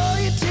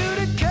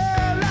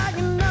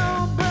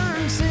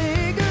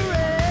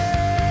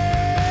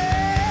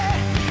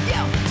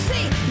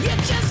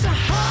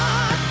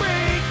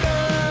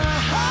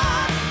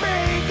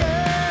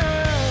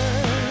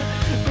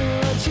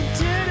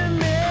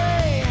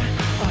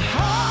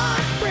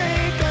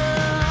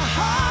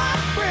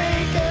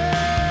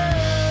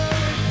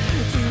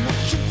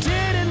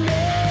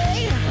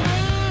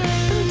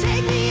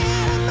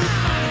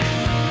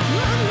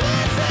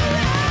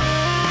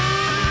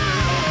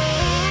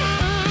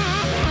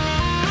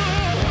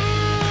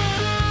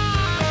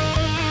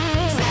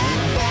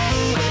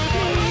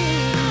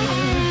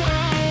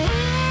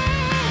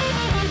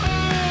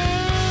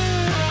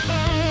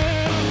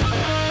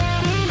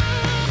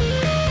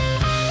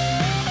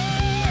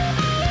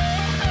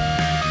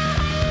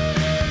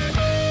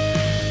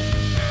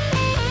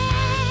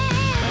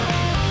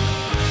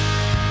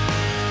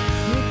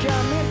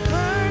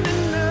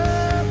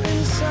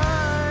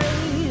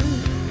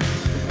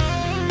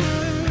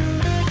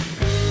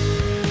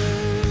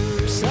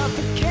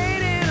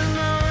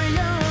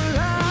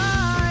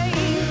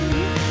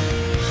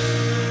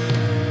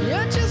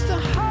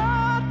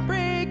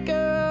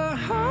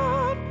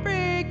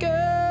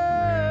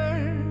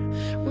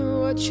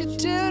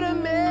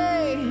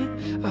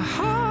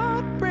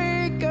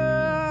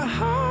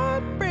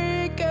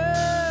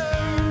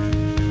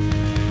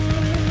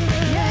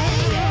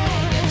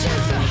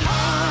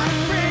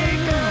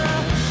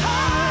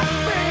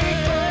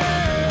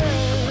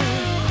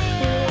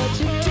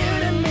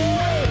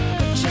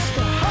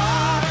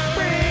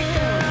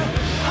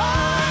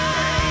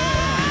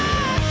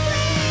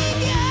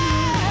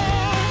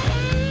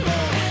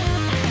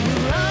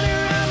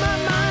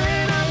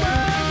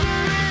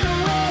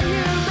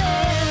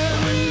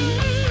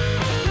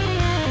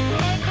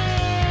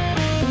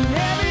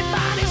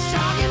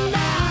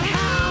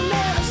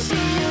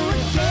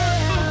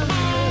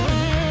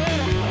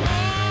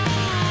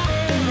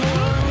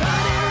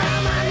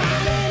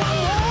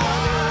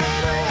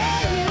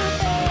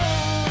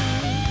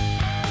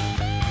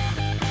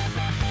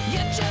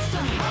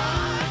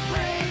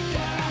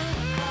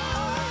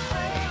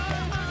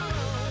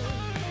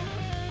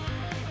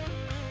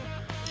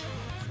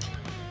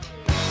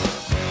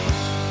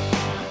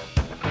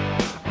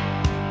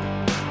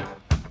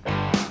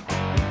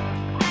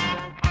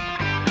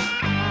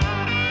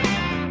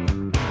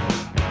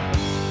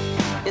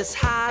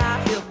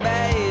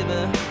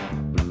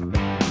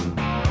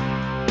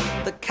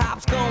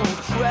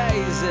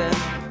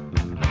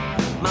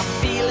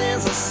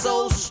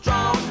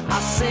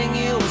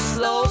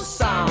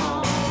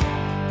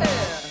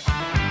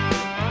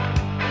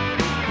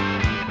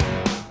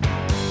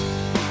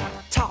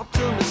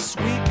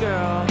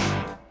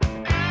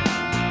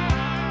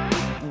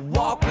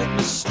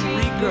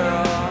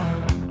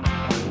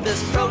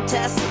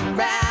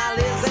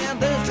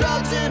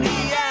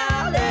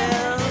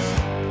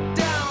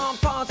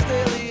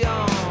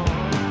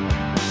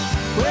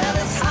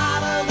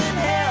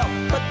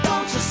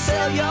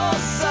your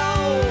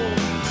soul.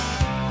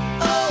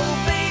 Oh,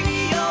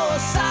 baby, you're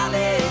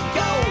solid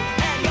gold,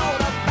 and you're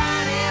the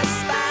finest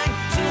thing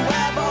to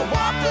ever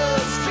walk the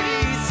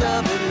streets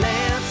of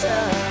Atlanta.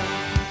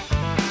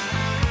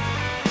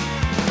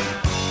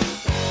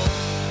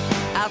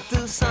 I'll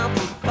do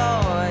something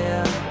for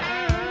you.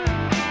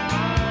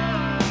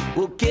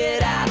 We'll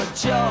get out of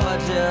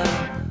Georgia.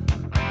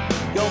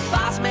 Your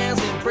boss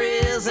man's in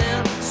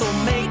prison, so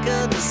make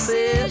a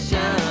decision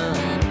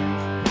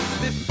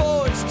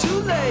before it's too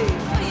late.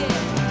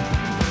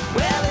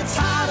 Well, it's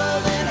harder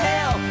than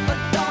hell, but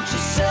don't you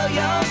sell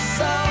your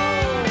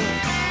soul.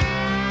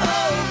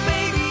 Oh,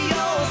 baby,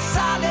 you're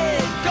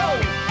solid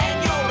gold, and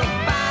you're the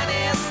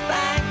finest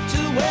thing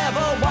to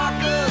ever walk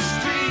the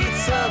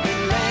streets of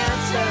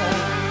Atlanta.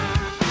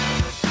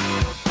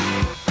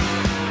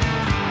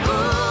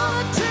 Ooh,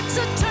 the tricks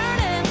are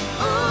turning,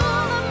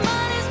 ooh, the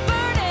money's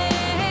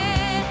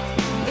burning.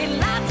 It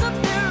lights up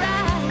their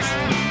eyes.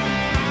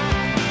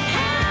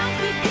 Hounds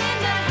begin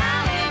to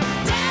howl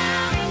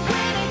down in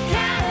Gwinnett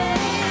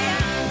County.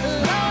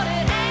 Lord,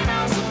 it ain't no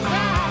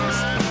surprise.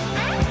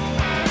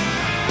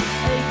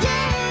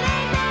 Yeah, it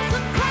ain't no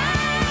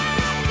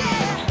surprise,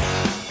 yeah.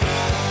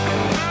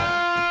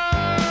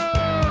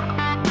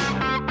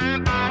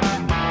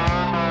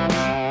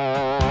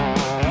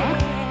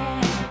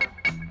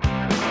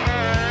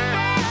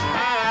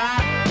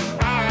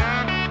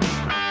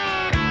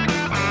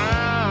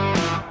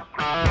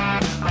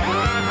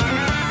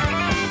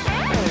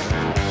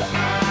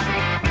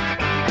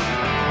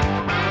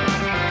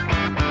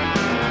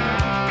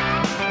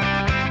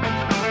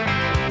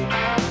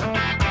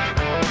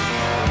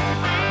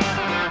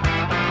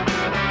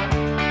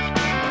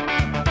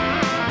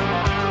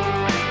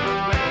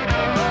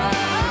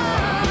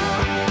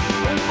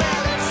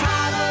 Well, it's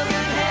harder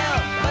than hell,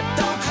 but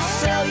don't you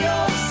sell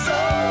your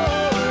soul.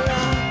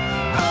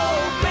 Oh,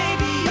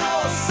 baby,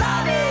 you're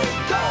solid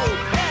gold,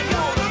 and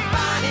you're the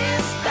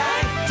finest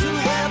thing to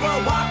ever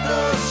walk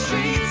the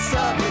streets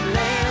of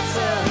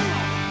Atlanta.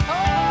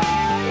 Oh,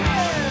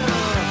 yeah.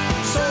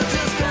 So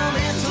just come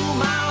into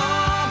my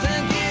arms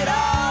and get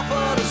off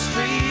of the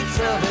streets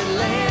of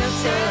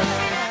Atlanta.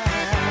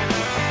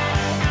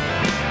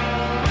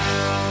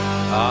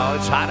 Oh,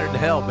 it's hotter than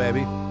hell,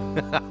 baby.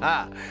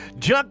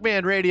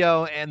 Junkman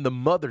Radio and the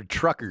Mother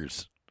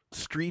Truckers,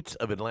 Streets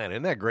of Atlanta.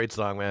 Isn't that a great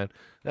song, man?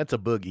 That's a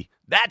boogie.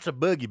 That's a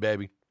boogie,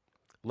 baby.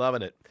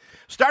 Loving it.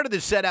 Started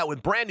this set out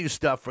with brand new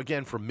stuff,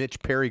 again, from Mitch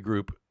Perry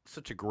Group.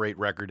 Such a great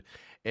record.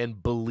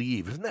 And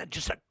Believe. Isn't that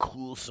just a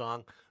cool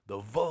song? The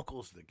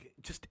vocals,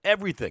 just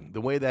everything,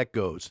 the way that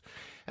goes.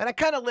 And I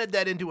kind of led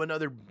that into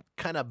another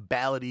kind of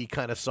ballady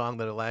kind of song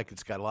that I like.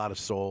 It's got a lot of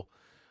soul.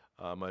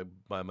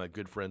 By my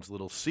good friends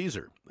Little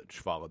Caesar, which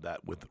followed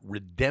that with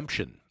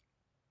Redemption,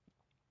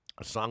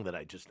 a song that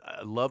I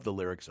love the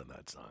lyrics on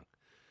that song.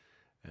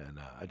 And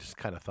I just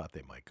kind of thought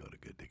they might go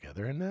good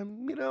together. And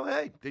then,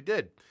 hey, they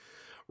did.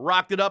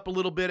 Rocked it up a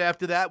little bit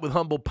after that with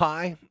Humble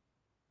Pie,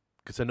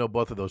 because I know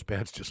both of those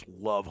bands just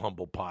love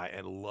Humble Pie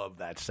and love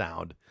that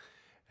sound.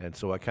 And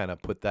so I kind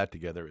of put that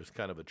together as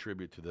kind of a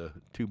tribute to the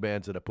two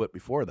bands that I put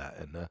before that.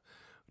 And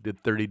did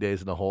 30 Days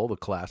in the Hole, the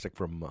classic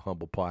from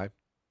Humble Pie.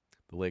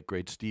 The late,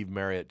 great Steve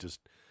Marriott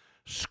just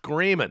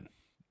screaming.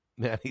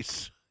 Man,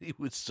 he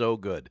was so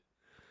good.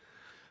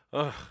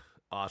 Oh,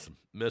 awesome.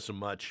 Miss him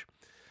much.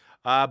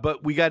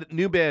 But we got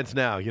new bands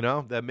now,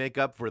 that make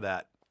up for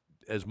that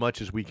as much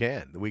as we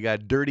can. We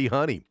got Dirty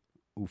Honey,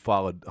 who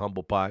followed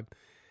Humble Pie,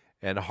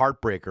 and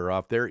Heartbreaker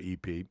off their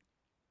EP.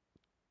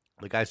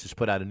 The guys just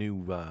put out a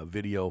new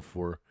video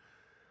for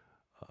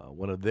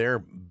one of their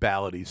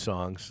ballady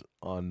songs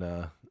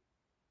on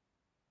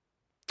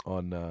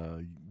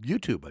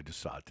YouTube. I just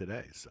saw it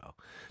today. So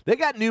they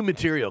got new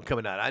material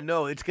coming out. I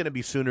know it's going to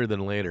be sooner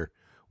than later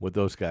with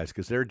those guys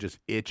because they're just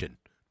itching.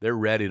 They're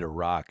ready to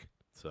rock.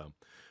 So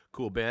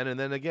cool band. And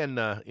then again,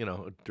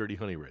 Dirty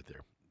Honey right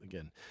there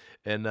again.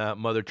 And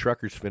Mother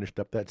Truckers finished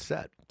up that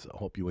set. So I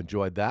hope you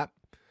enjoyed that.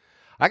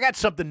 I got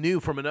something new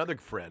from another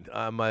friend,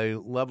 my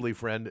lovely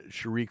friend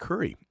Cherie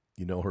Curry.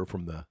 You know her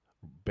from the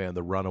band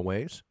The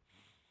Runaways.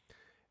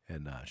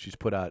 And she's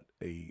put out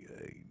a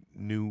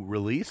new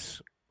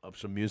release of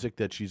some music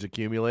that she's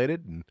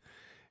accumulated, and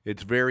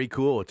it's very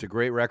cool. It's a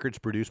great record. It's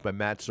produced by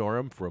Matt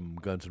Sorum from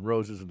Guns N'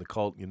 Roses and The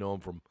Cult. You know him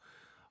from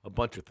a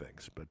bunch of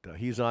things, but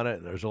he's on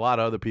it. There's a lot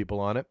of other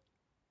people on it,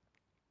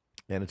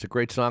 and it's a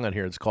great song on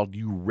here. It's called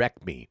You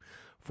Wreck Me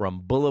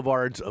from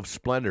Boulevards of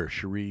Splendor,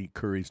 Cherie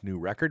Curry's new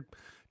record.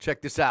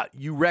 Check this out.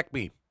 You Wreck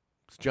Me.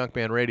 It's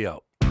Junkman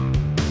Radio.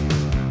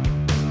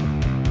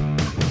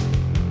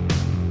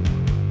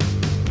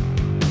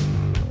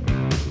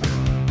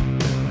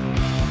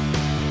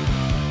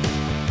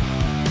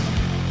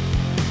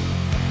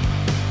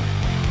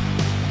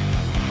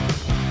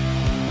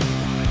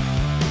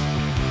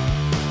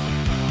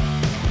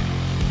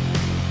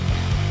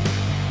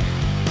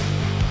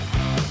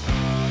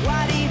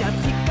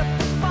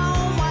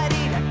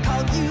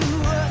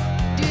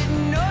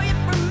 Didn't know you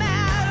from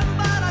Adam,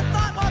 but I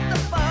thought, what the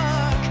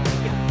fuck?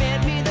 You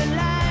fed me the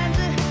lie.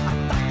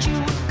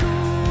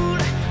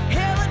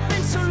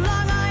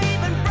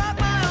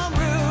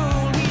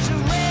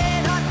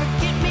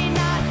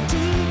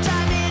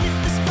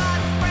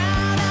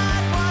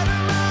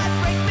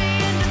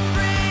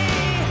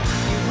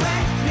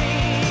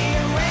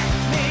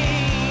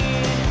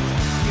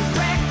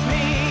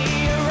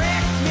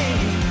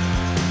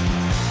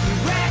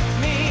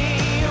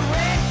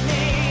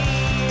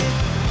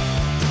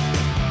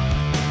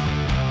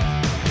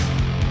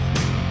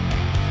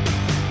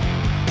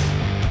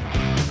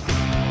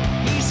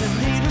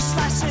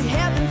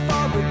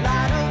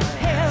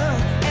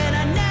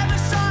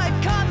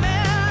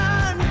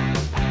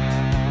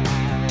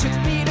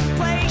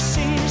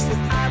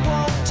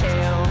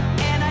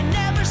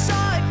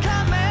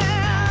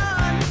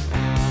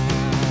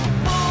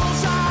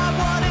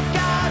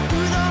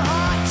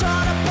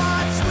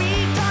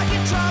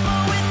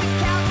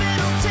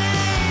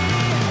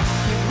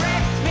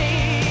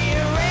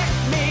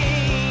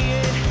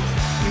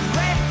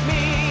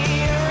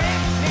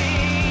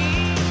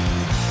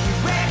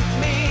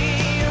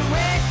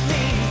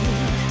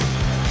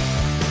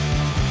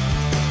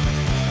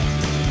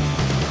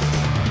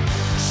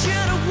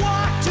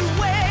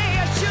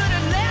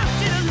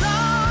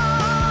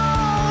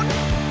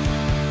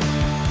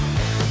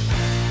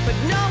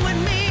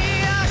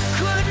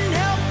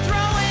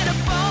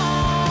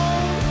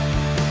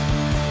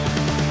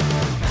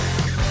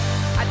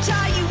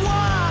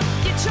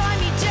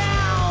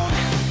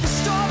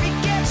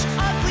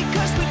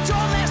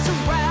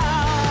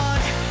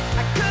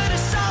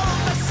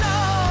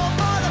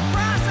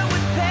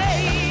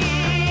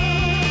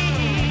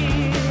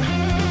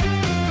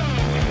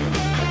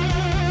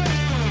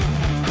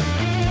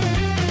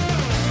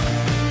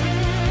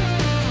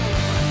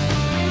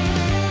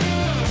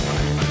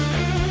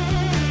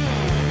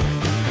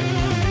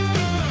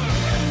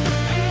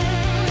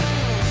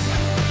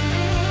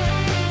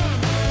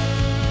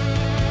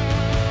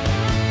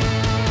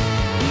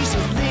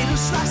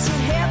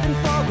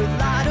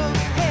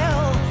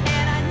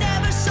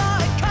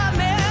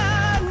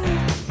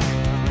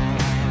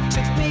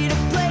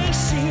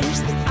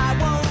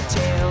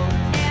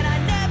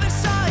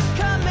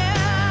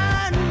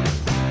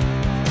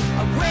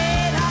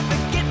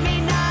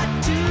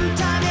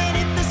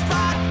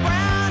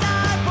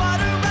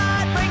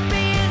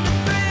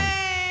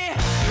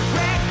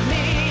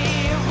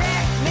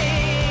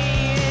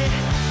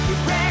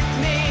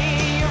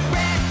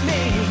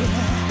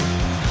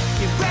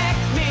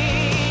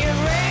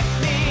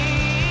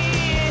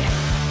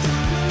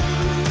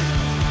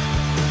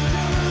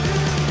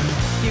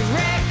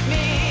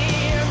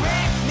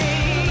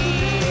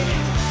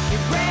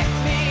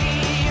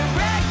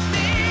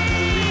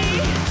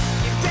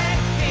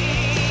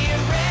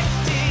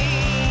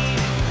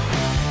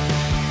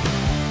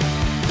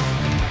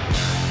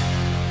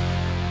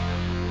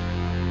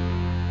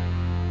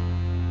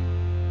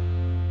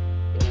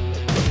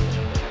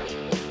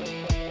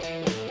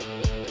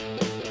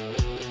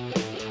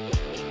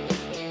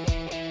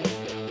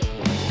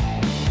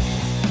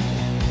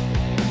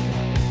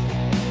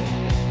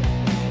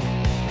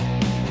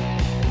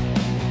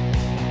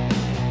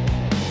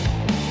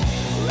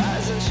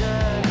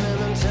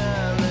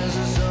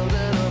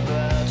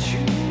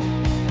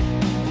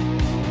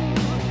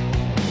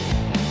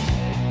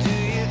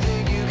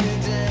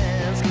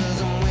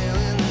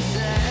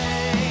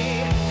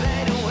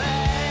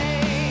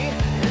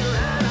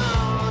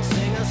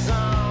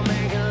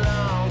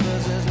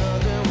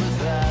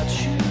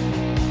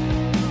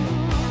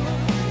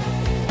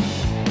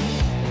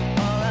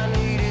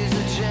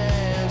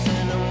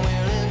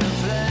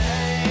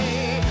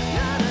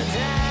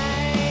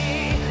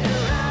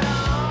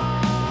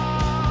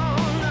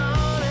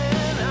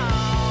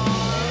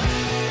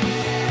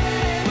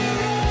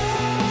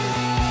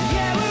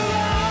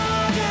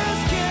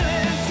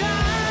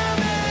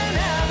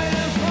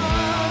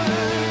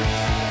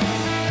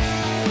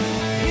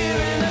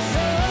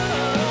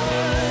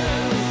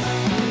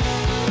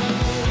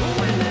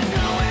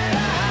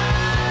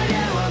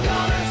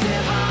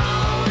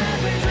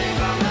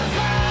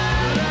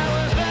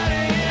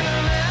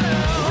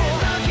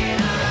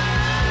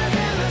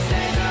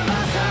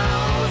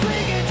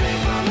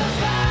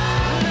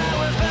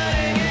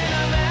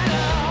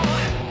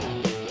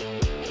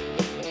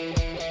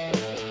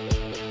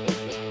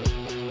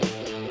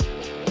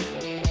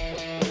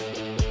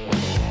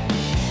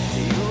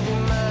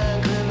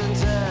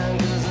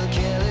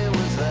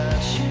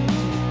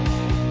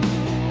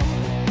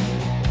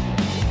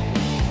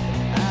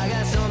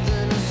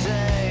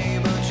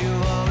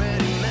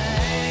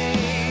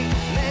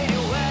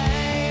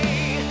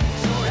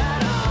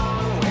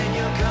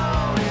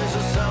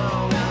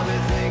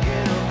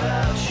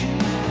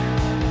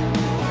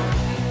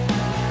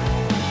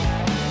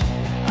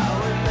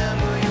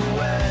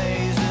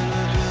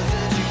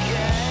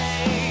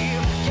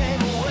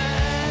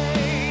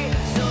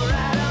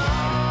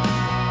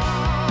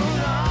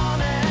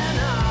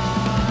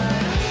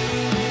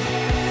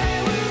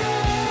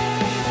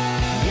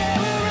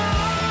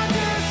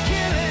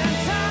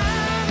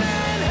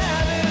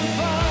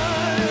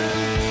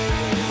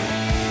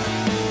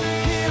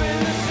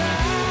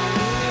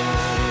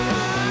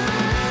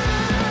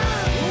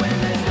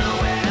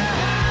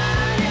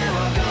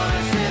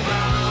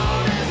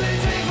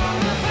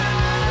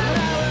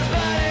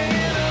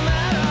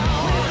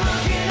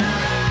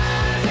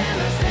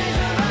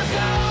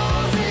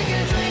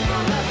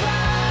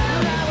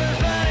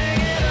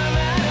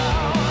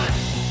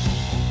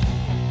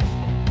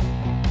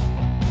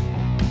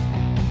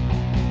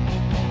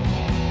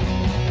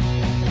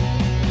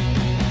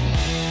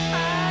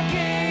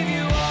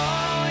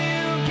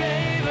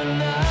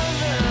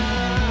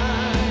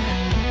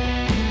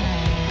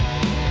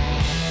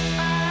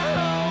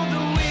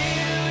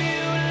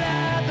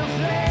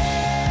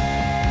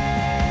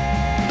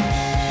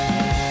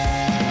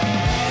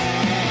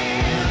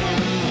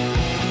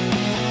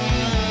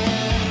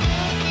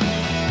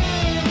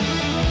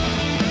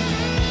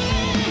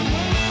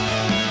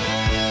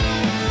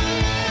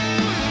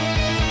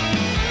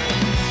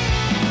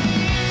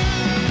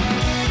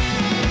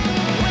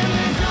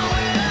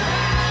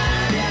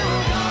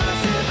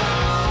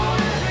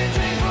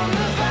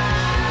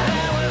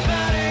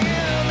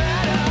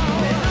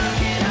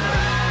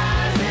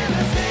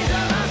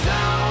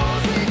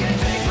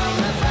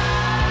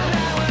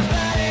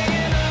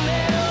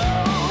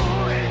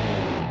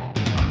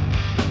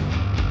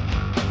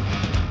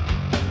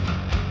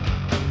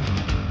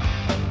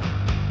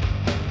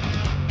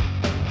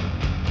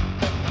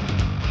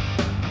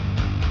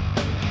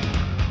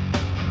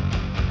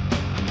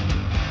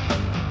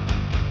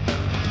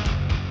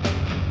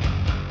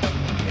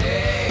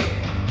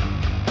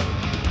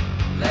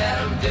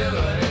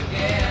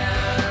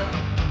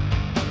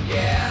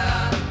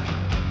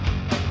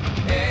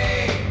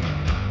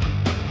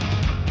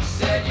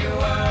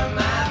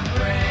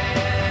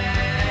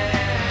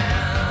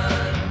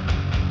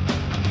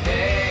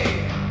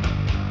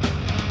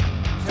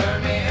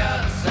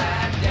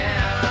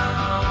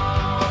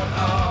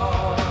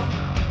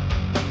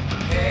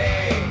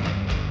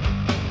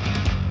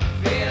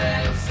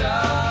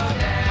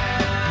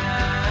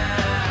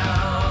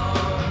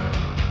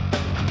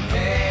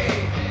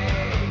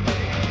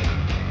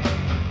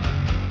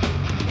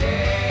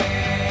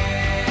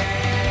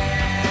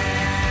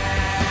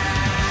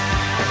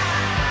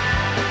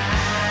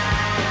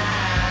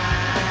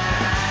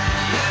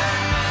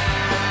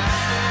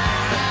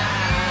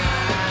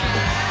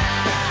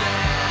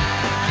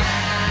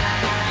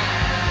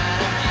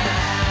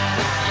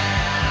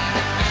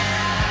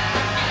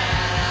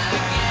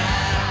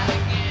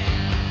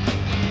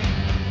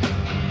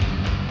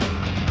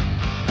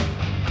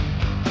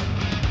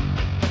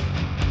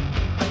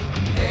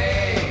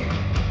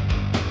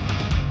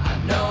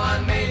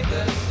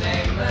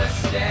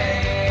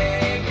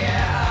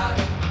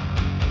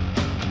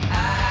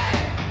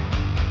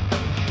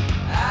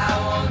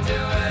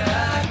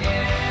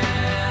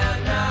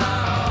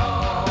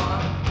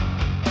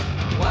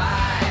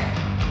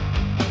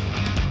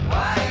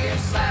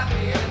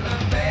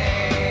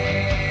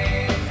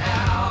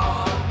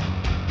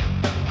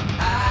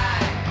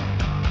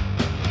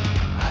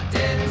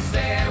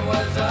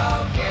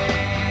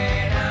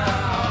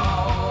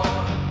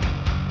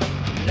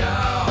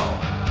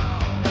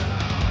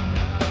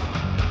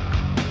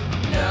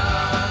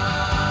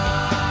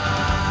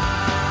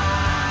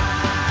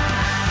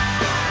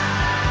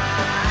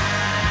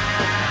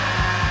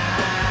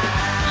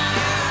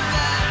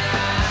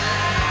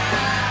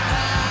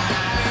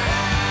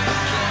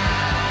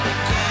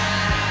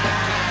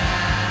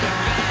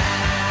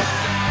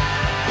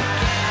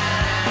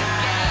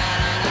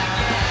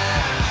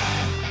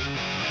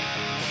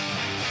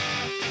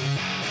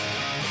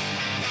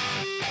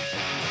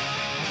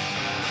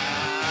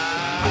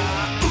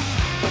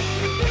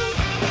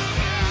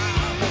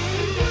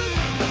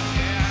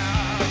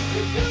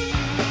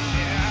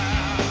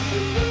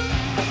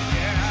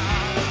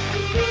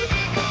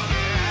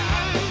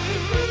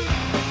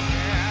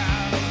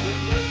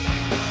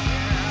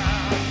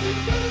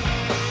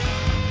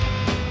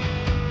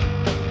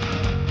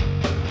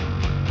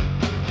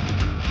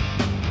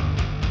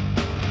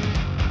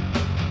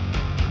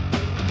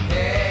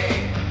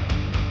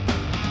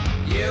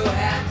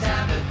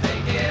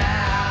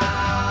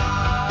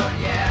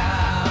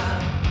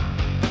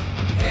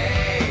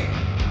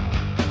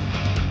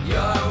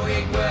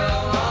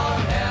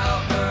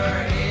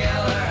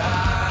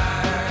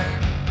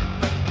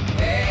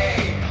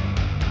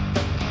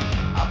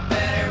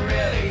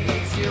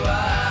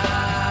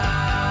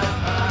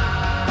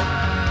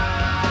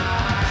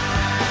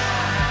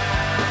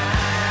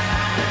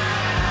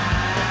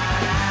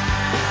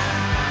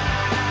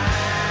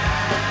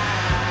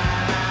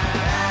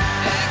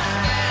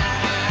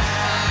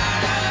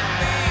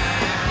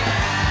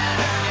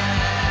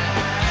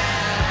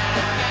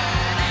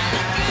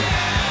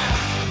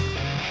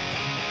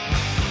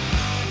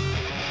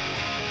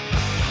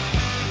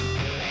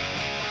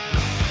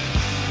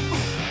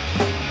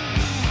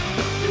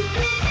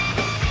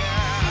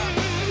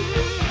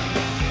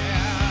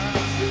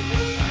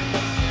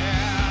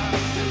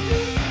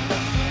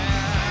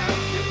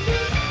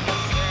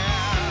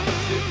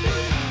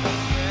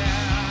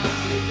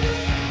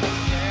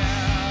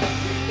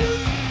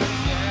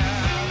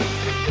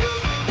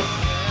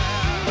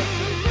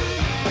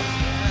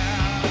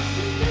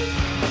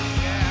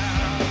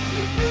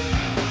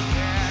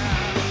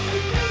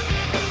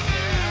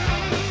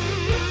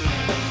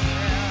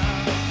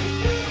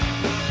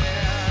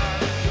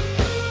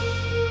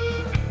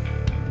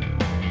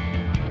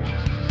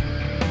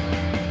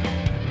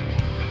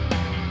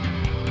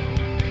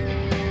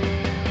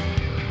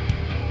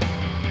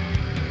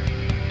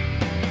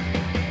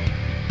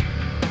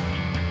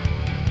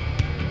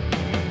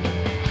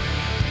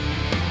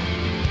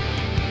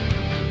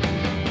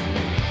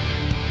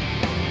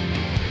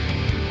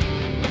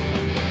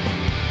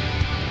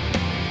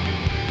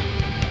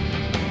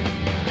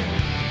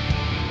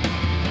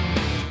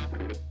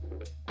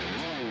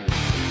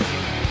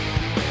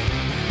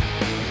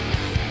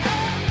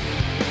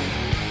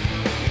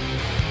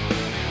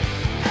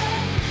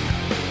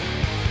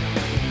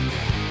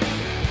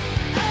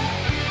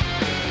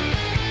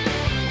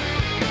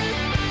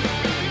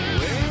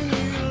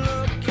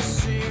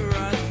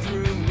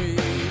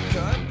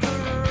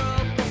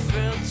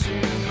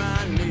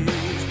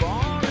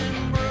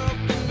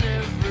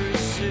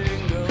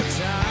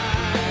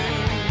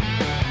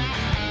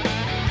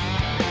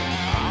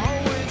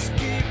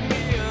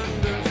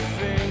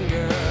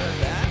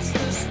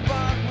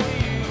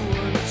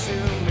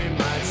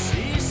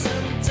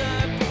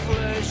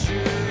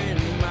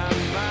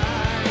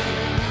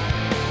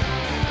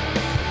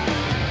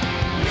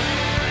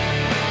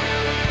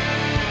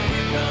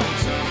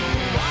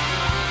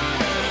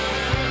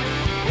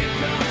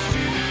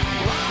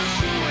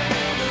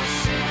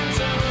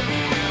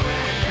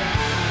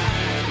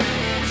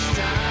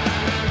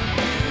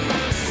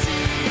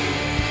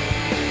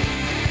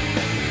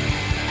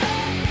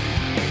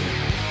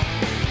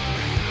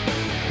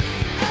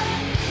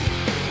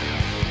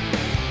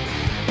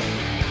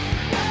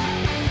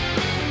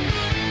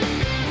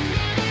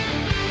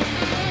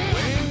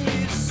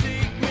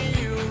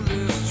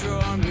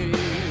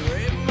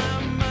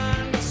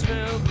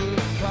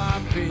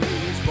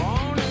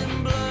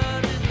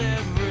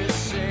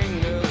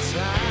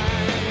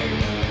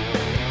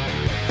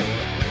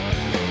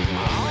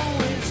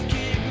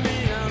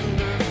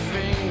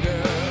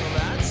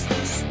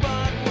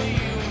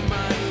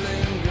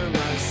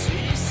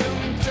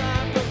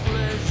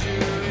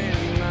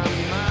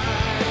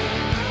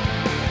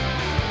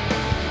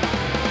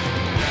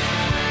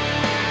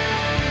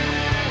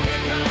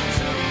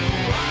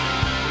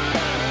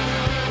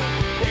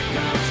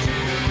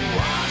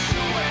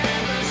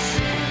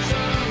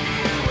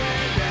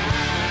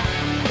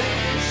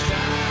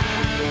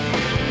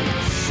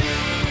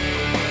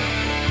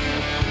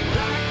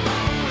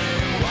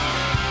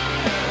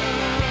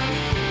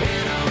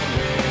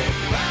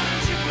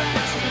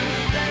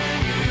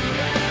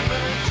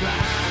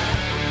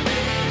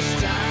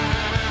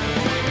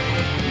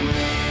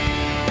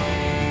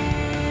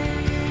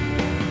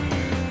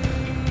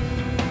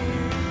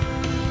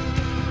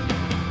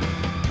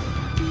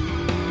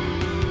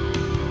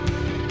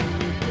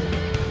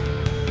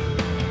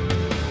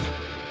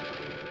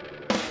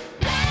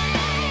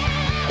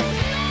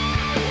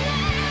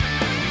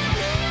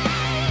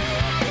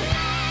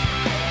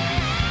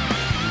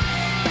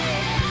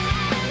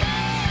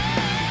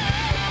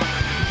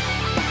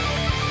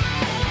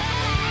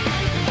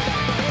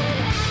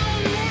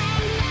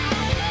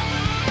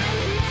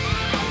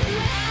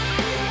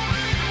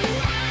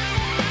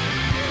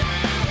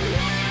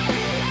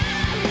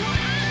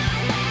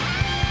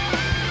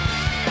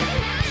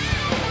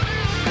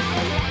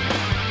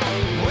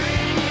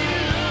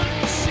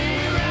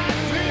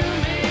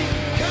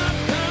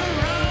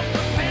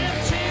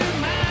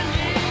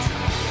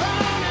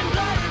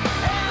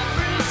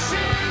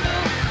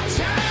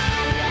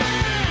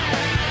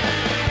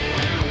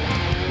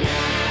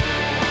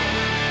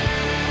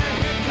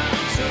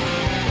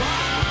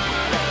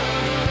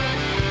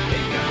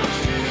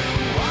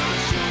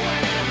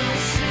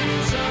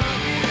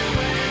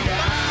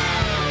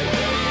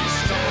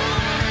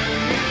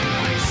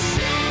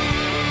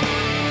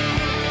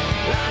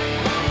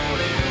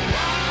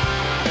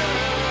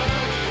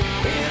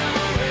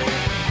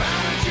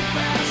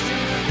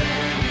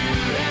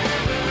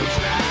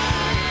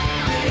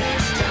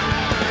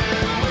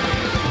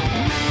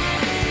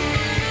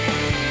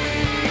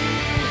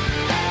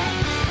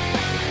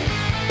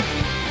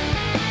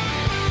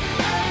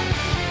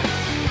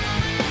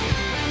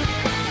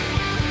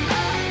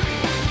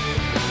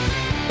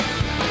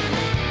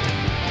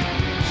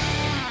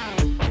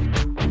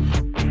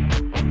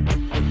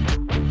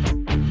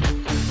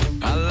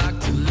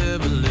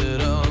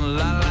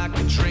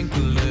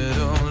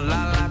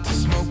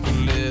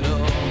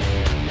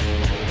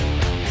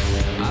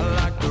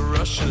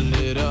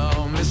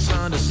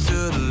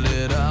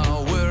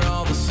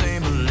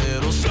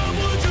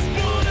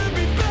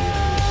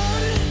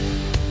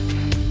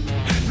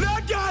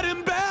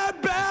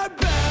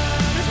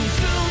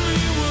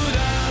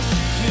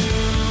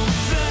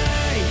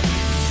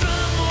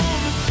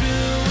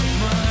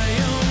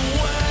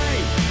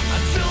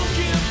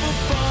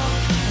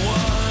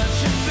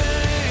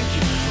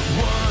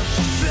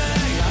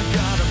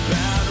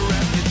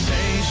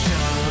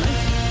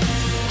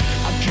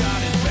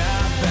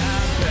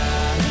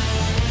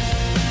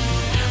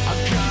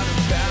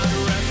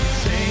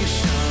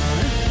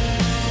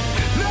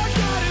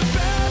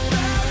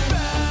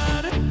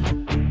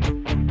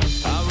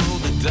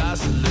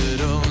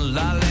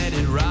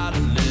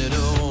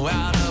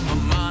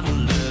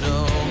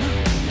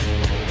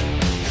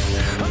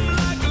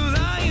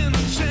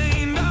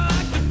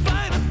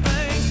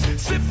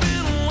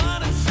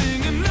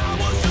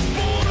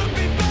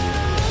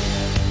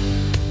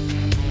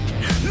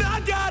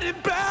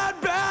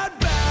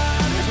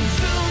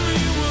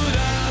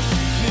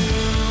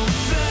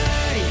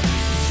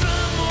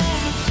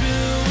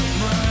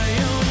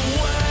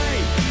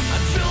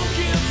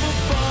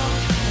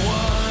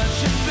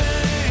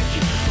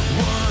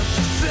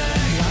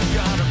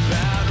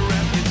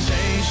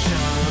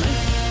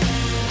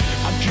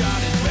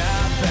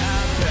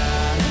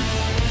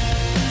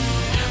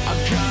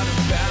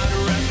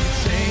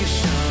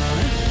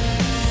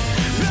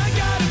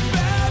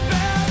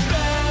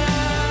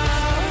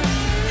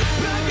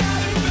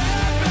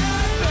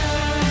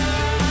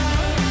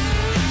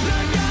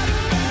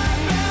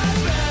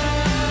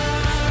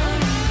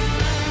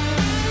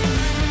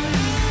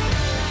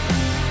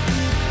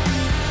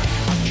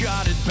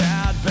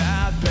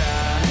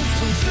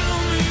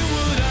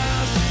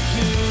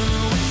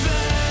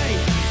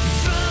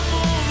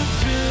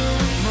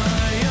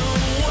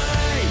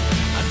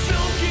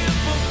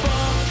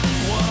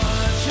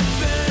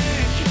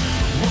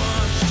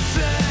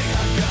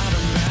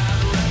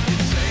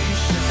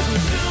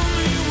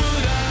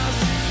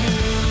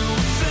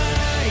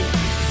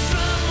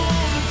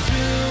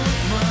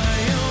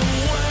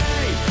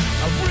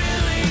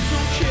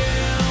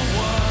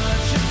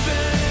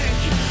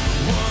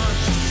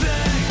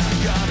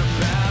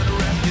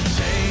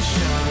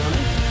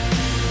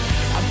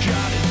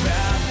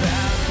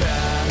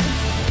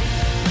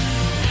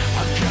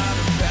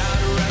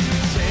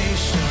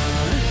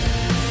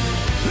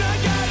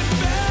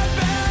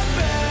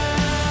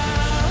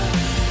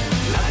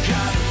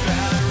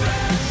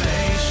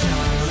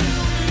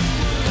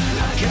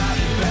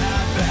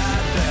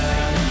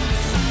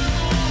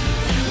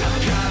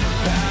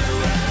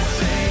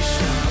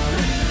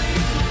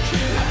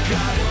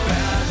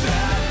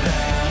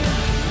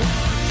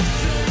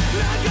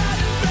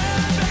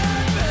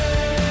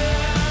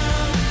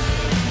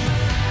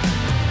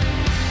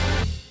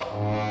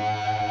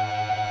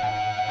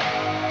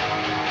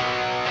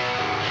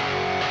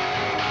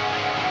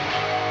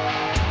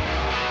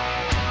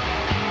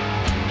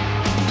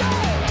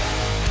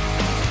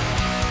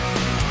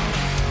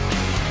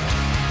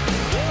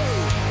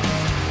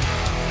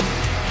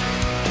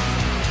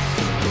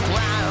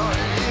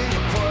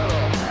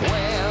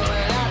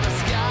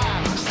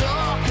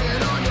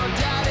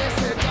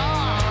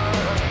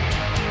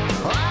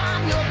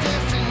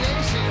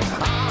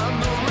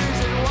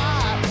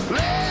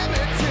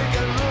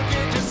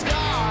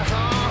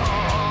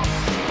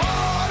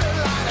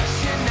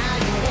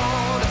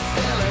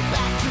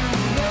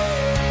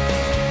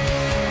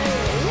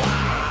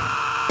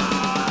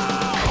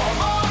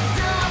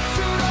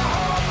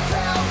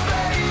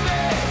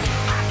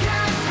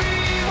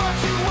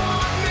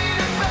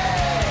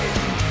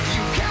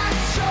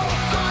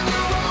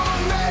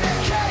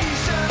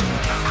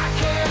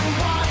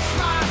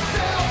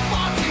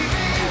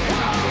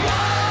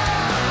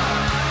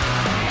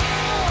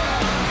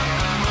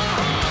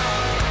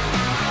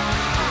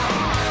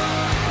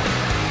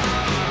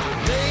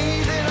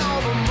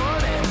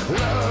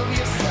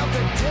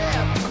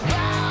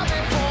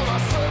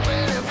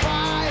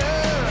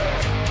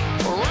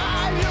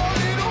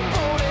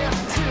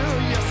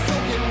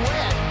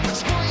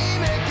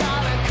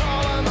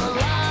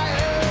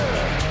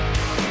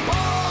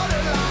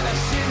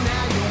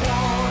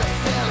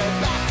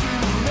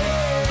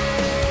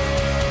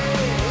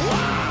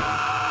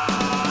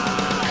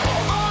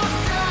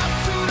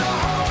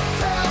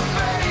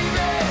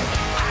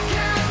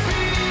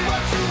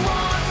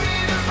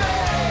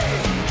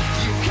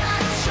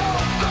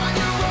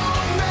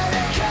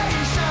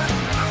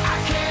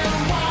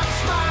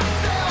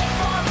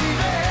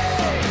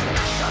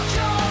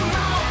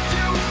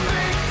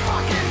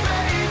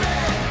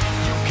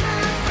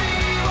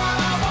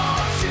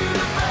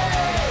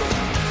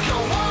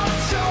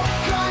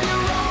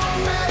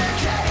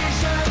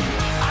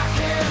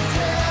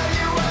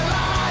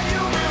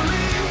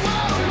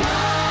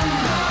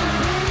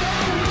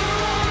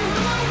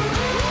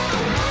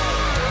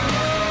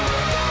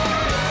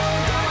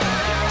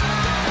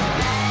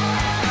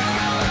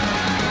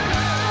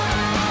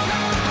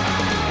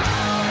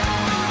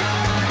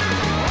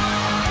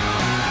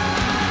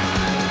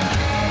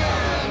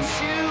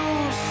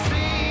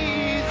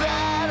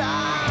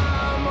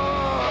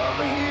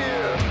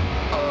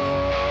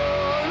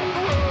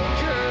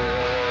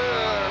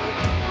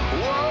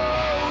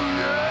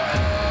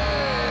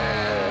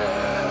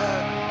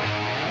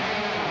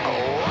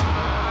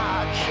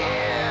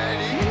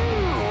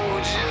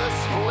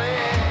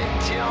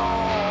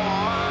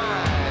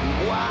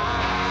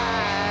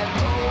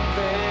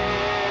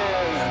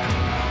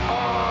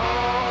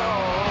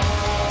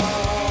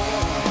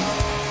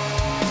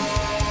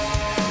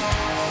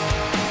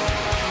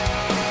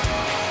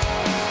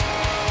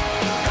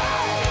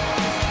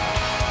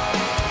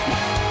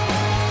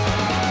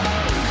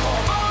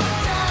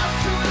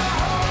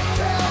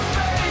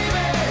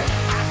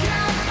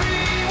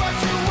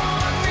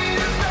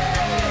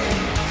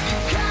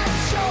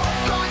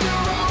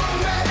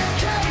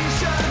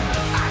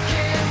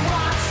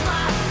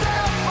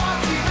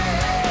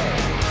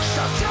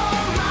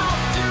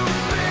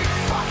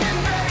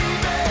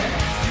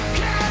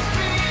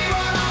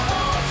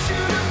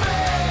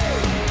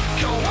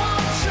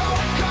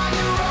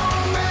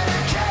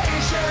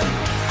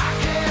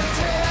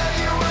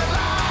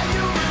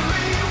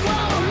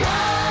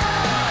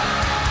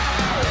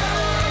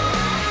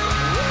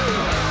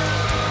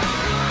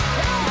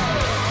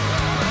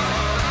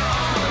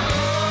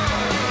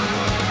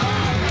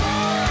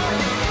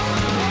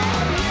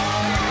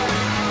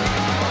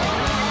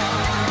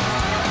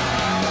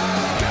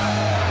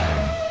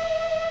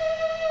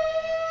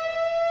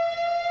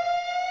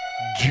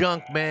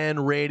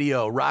 Junkman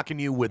Radio, rocking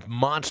you with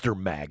Monster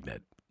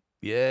Magnet.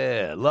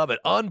 Yeah, love it.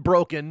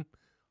 Unbroken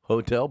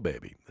Hotel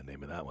Baby, the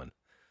name of that one.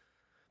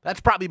 That's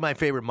probably my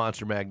favorite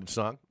Monster Magnet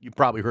song. You've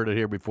probably heard it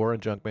here before on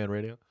Junkman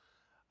Radio.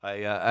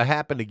 I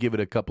happen to give it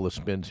a couple of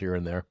spins here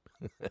and there,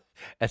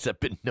 as I've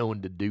been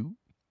known to do.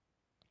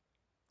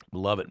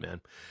 Love it,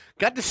 man.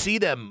 Got to see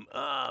them,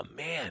 a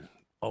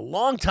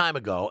long time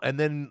ago, and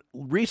then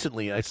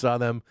recently I saw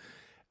them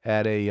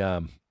at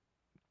a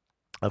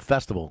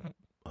festival,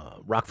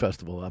 rock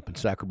festival up in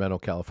Sacramento,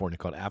 California,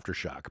 called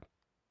Aftershock.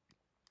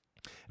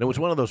 And it was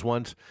one of those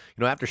ones,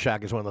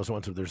 Aftershock is one of those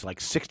ones where there's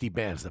like 60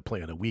 bands that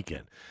play on a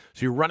weekend.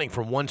 So you're running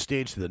from one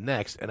stage to the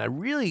next, and I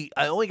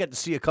only got to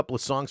see a couple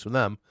of songs from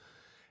them,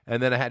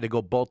 and then I had to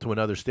go bolt to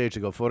another stage to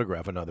go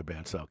photograph another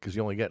band, so because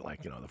you only get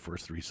the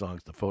first 3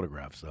 songs to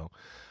photograph, so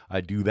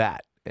I do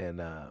that.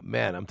 And,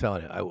 man, I'm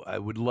telling you, I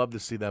would love to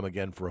see them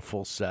again for a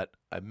full set.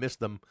 I missed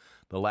them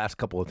the last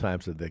couple of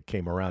times that they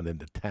came around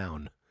into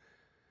town.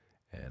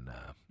 And,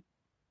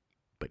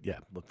 but, yeah,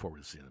 look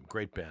forward to seeing them.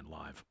 Great band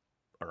live.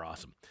 Are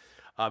awesome.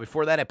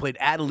 Before that, I played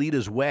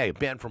Adelita's Way, a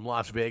band from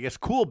Las Vegas.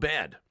 Cool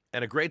band.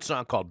 And a great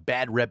song called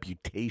Bad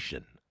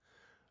Reputation.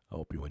 I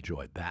hope you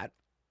enjoyed that.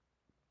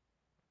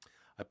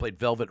 I played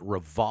Velvet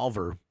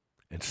Revolver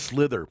and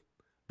Slither,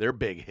 their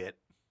big hit.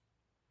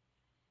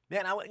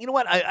 Man, you know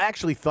what? I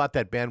actually thought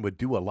that band would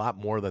do a lot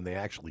more than they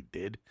actually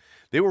did.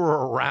 They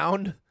were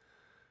around,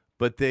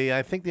 but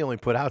I think they only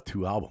put out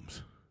 2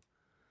 albums.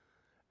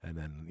 And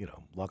then,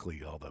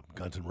 luckily all the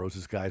Guns N'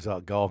 Roses guys all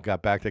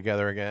got back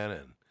together again.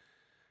 And,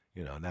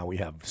 now we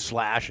have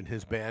Slash and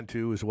his band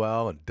too as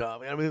well. And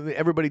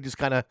everybody just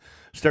kind of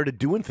started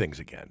doing things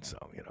again. So,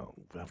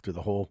 after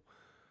the whole,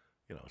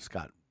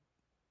 Scott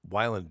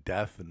Weiland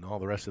death and all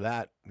the rest of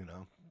that,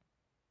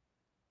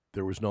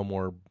 there was no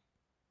more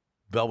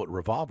Velvet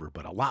Revolver,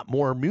 but a lot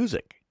more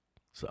music.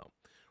 So,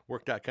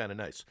 worked out kind of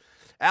nice.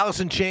 Alice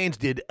in Chains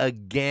did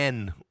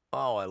Again.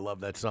 Oh, I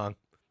love that song.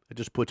 It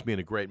just puts me in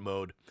a great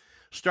mode.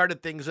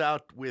 Started things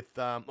out with,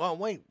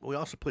 we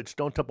also played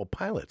Stone Temple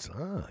Pilots.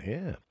 Ah,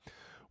 yeah.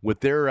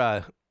 With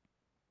their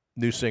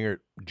new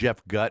singer,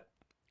 Jeff Gutt,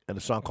 and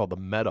a song called The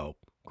Meadow.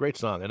 Great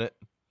song, isn't it?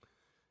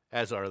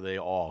 As are they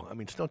all. I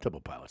mean, Stone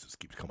Temple Pilots just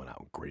keeps coming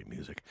out with great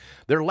music.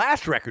 Their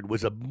last record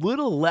was a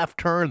little left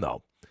turn,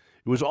 though.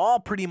 It was all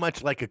pretty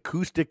much like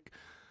acoustic,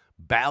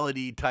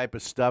 ballady type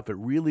of stuff. It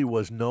really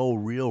was no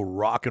real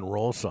rock and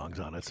roll songs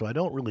on it, so I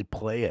don't really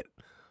play it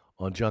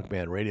on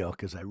Junkman Radio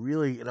because I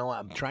really,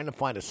 I'm trying to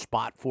find a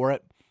spot for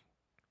it,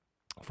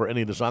 for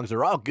any of the songs.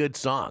 They're all good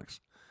songs,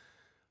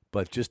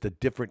 but just a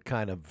different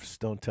kind of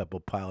Stone Temple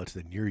Pilots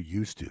than you're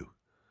used to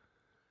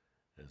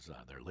is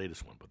their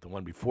latest one. But the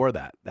one before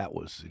that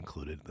was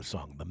included in the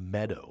song The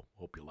Meadow.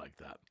 Hope you like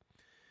that.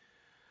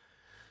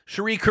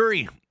 Cherie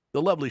Curry,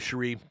 the lovely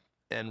Cherie,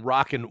 and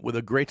rocking with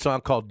a great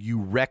song called You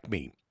Wreck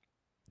Me.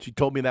 She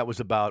told me that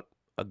was about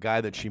a guy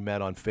that she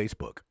met on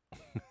Facebook.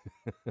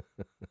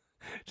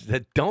 She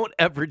said, don't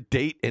ever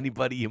date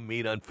anybody you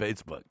meet on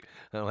Facebook.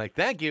 And I'm like,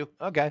 thank you.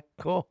 Okay,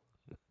 cool.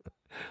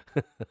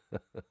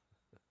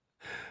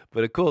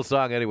 But a cool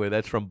song anyway.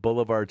 That's from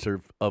Boulevards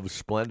of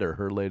Splendor,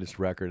 her latest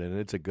record, and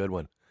it's a good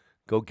one.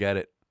 Go get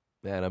it.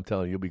 Man, I'm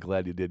telling you, you'll be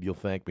glad you did. You'll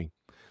thank me.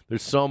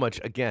 There's so much,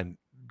 again,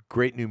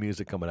 great new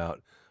music coming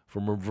out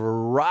from a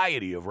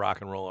variety of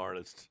rock and roll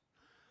artists.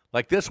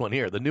 Like this one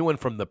here, the new one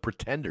from The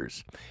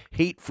Pretenders,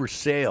 Hate for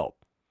Sale.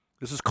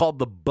 This is called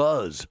The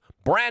Buzz.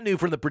 Brand new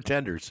from The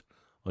Pretenders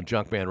on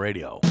Junkman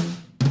Radio.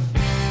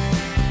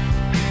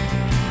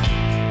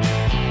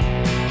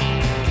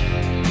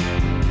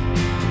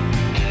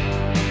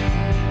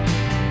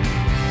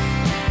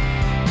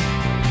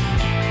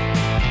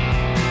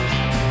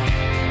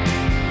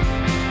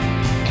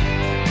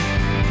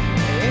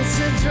 It's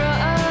a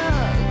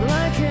drug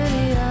like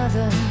any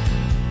other,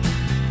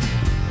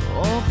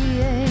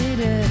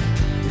 opiated,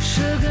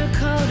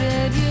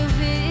 sugar-coated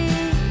UV.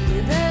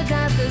 They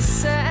got the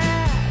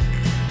sack,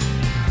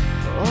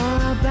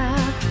 all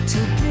about to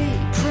be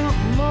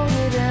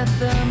promoted at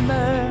the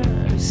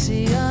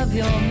mercy of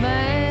your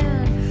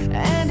man,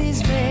 and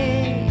he's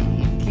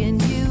making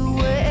you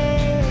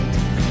wait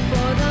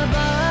for the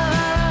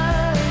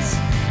buzz.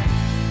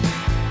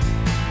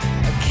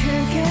 I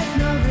can't get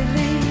no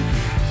relief.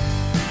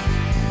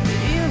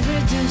 You've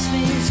reduced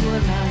me to a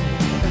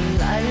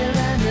liar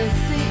and a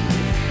thief.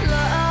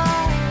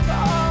 Love,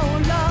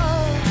 oh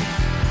love,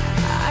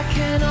 I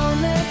can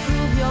only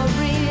prove you're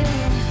real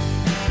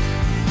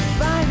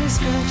by the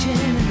scorching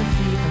and the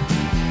fever.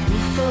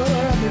 For a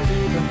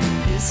believer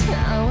is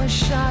how a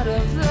shot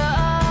of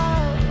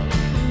love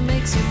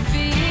makes you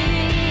feel.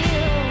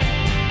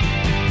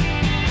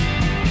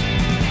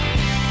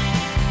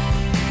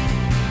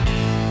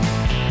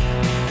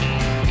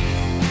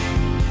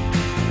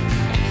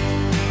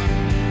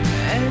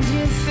 And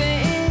you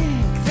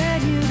think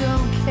that you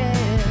don't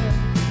care,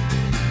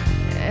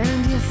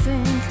 and you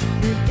think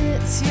that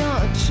it's your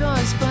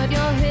choice, but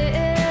you're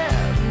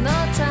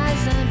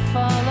hypnotized and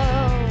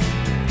follow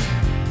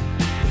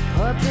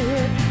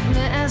puppet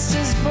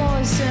master's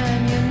voice,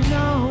 and you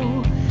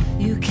know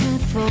you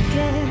can't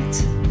forget.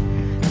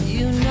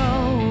 You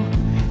know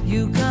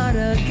you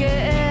gotta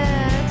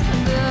get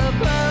the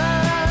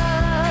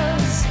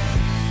buzz.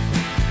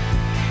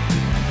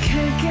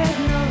 Can't get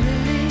no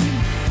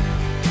relief.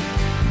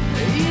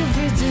 You've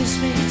reduced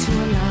me to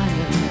a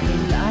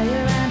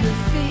liar and a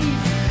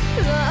thief.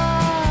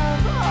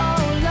 Love,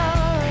 oh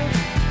love,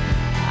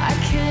 I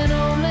can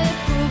only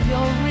prove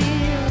you're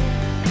real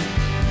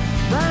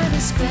by the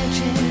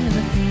scratching and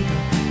the fever.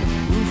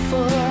 Root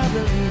for a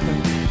believer.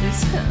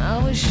 It's how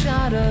a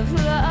shot of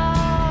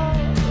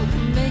love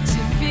makes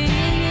you feel.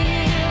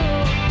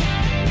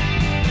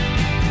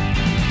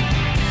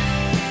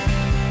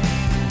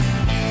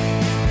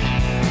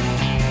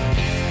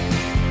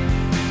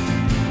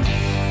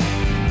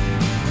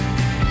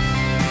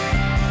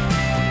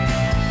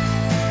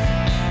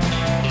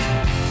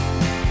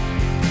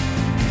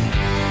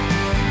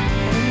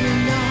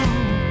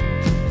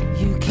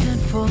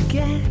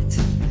 Forget,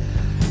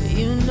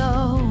 you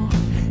know,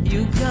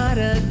 you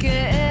gotta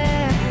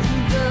get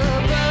the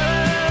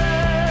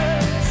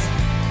buzz.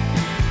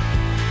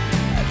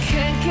 I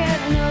can't get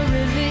no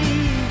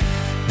relief.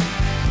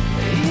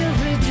 You've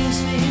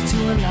reduced me to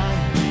a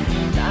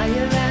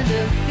liar and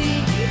a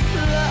thief.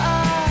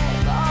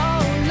 Love,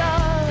 oh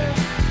love,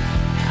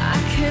 I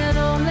can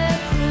only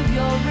prove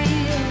you're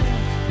real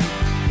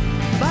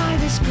by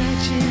the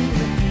scratching,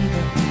 the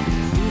fever,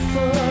 proof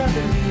for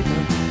the believer.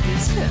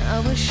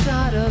 How a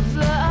shot of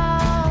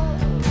love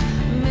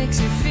makes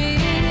you feel.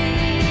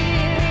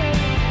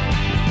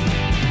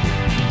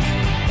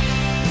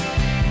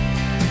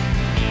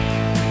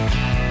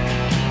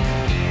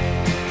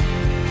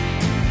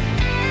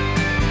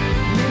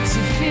 Makes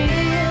you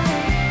feel.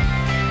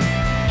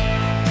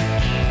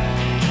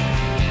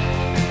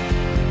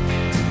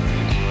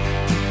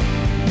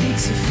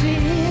 Makes you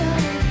feel.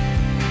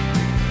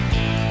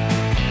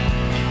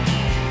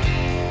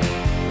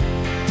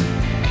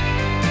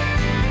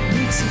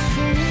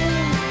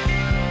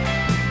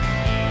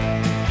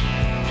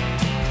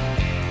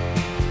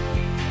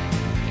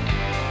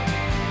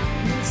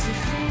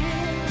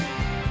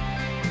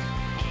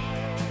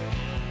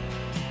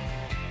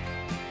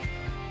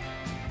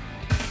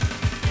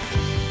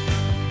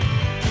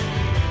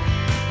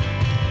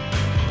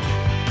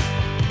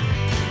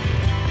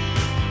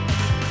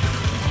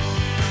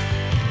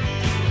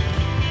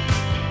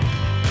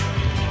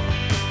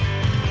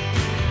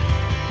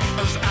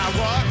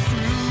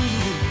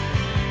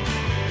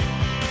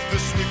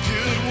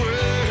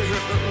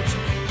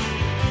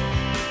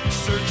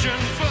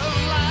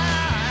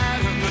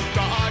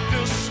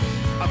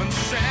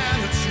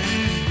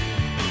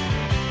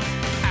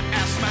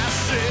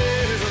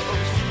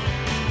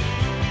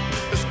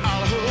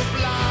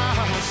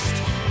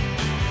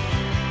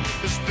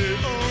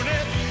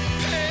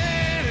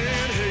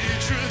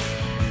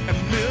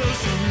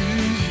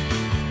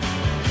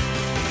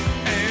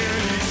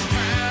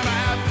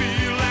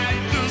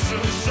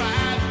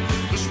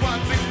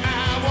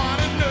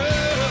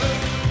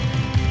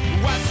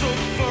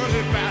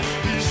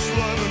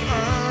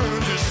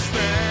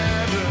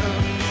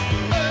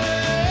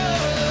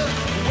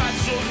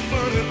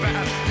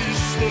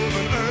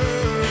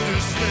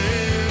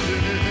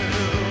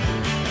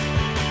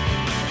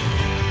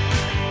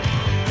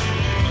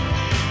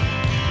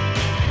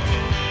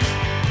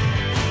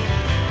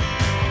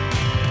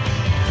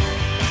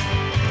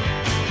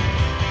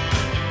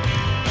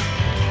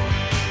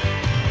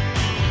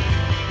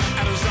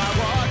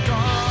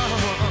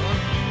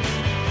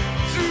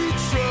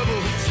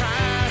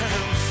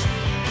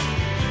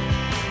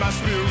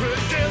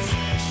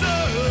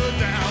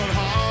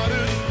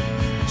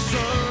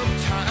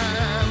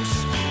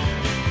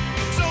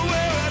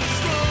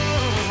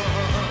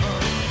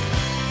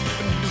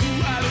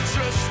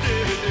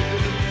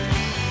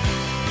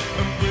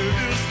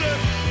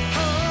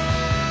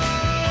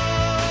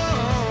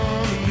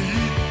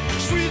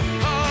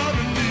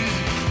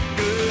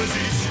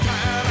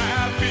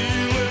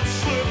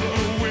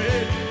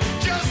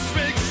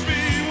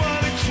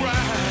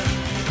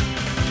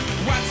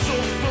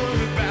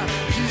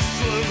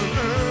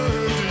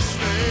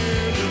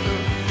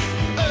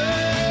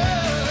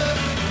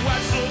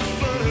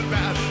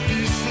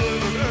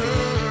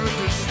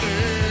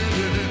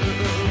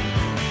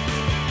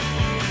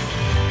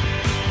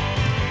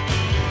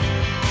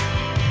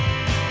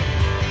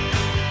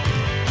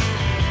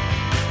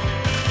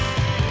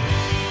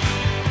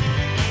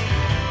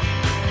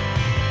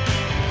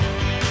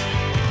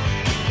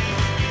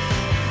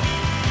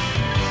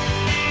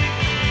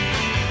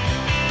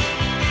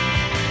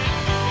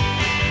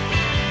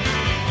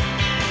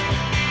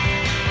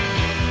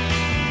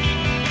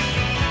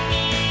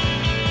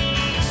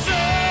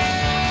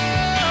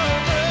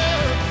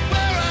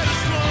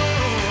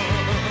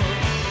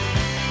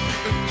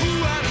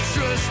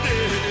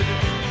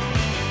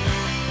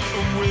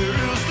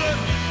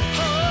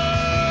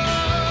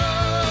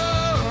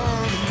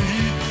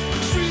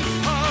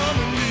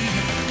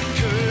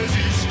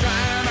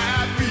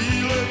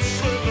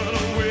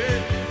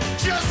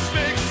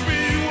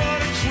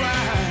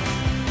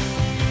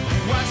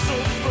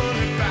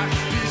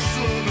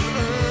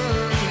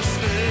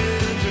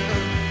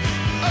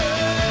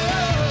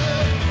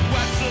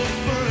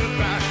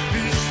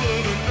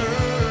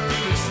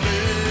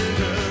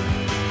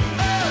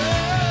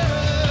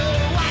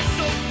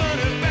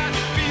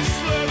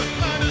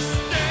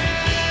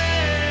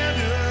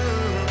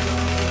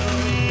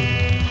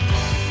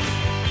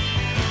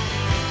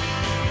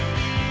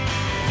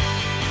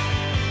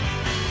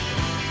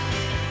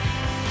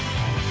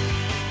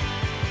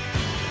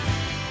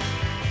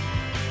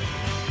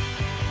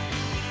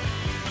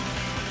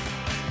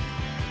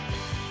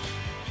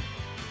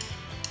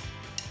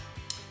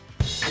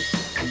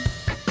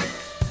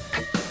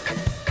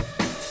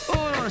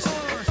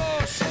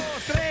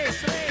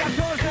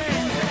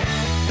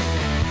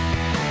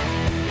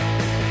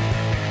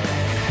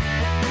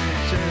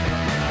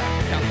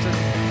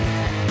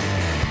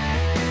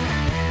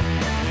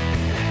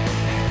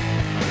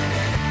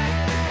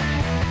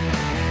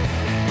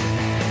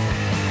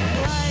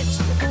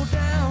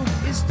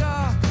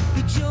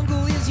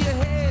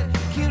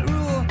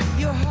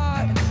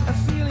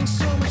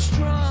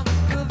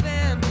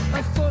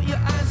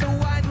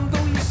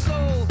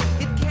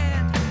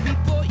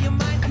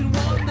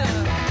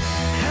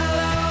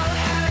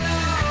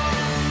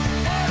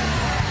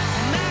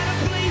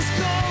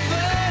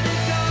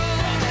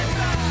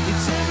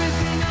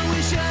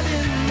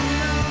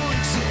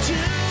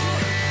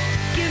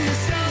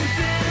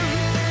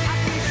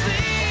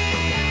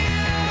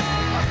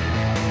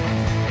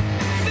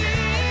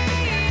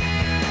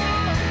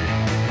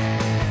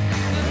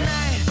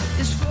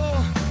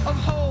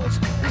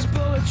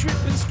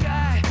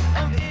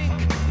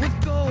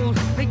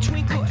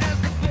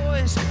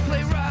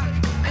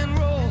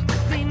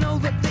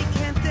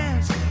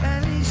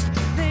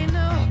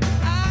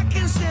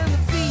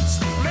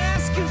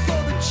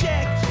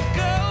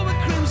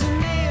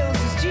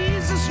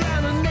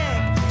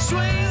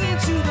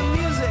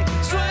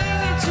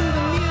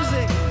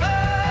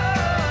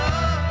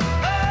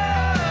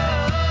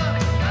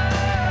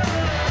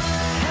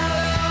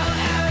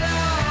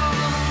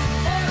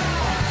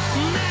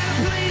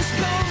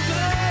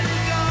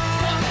 cold-blooded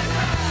gold.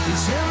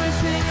 It's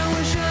everything I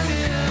wish I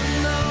didn't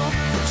know.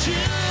 But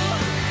you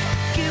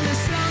give me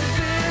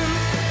something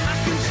I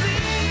can feel.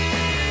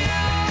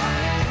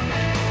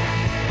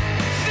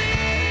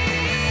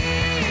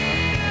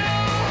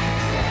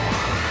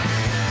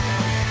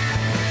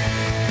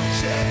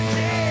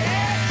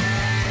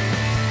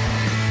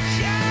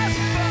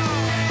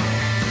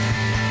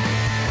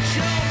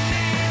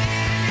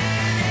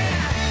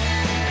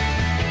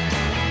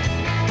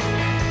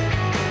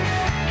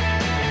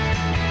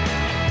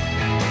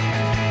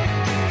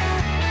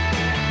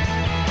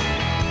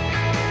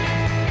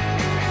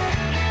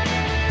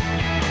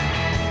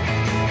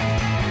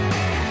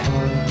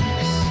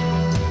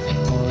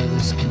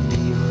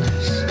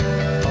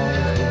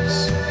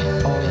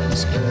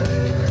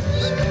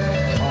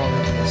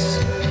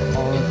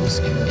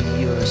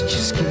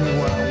 Just give me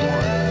what I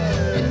want,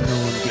 and no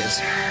one gets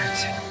hurt.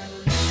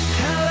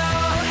 Hello,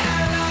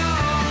 hello.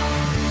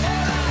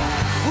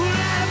 We're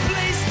at a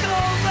place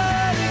called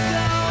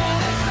Vertigo.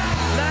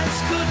 Lights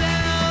go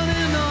down,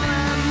 and all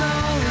I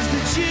know is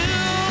that you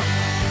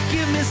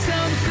give me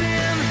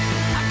something.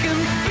 I can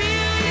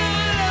feel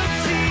your love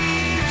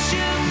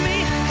teaching me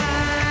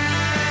how.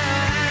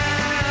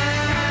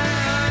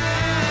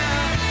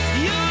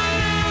 Your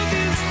love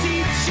is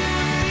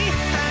teaching me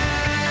how.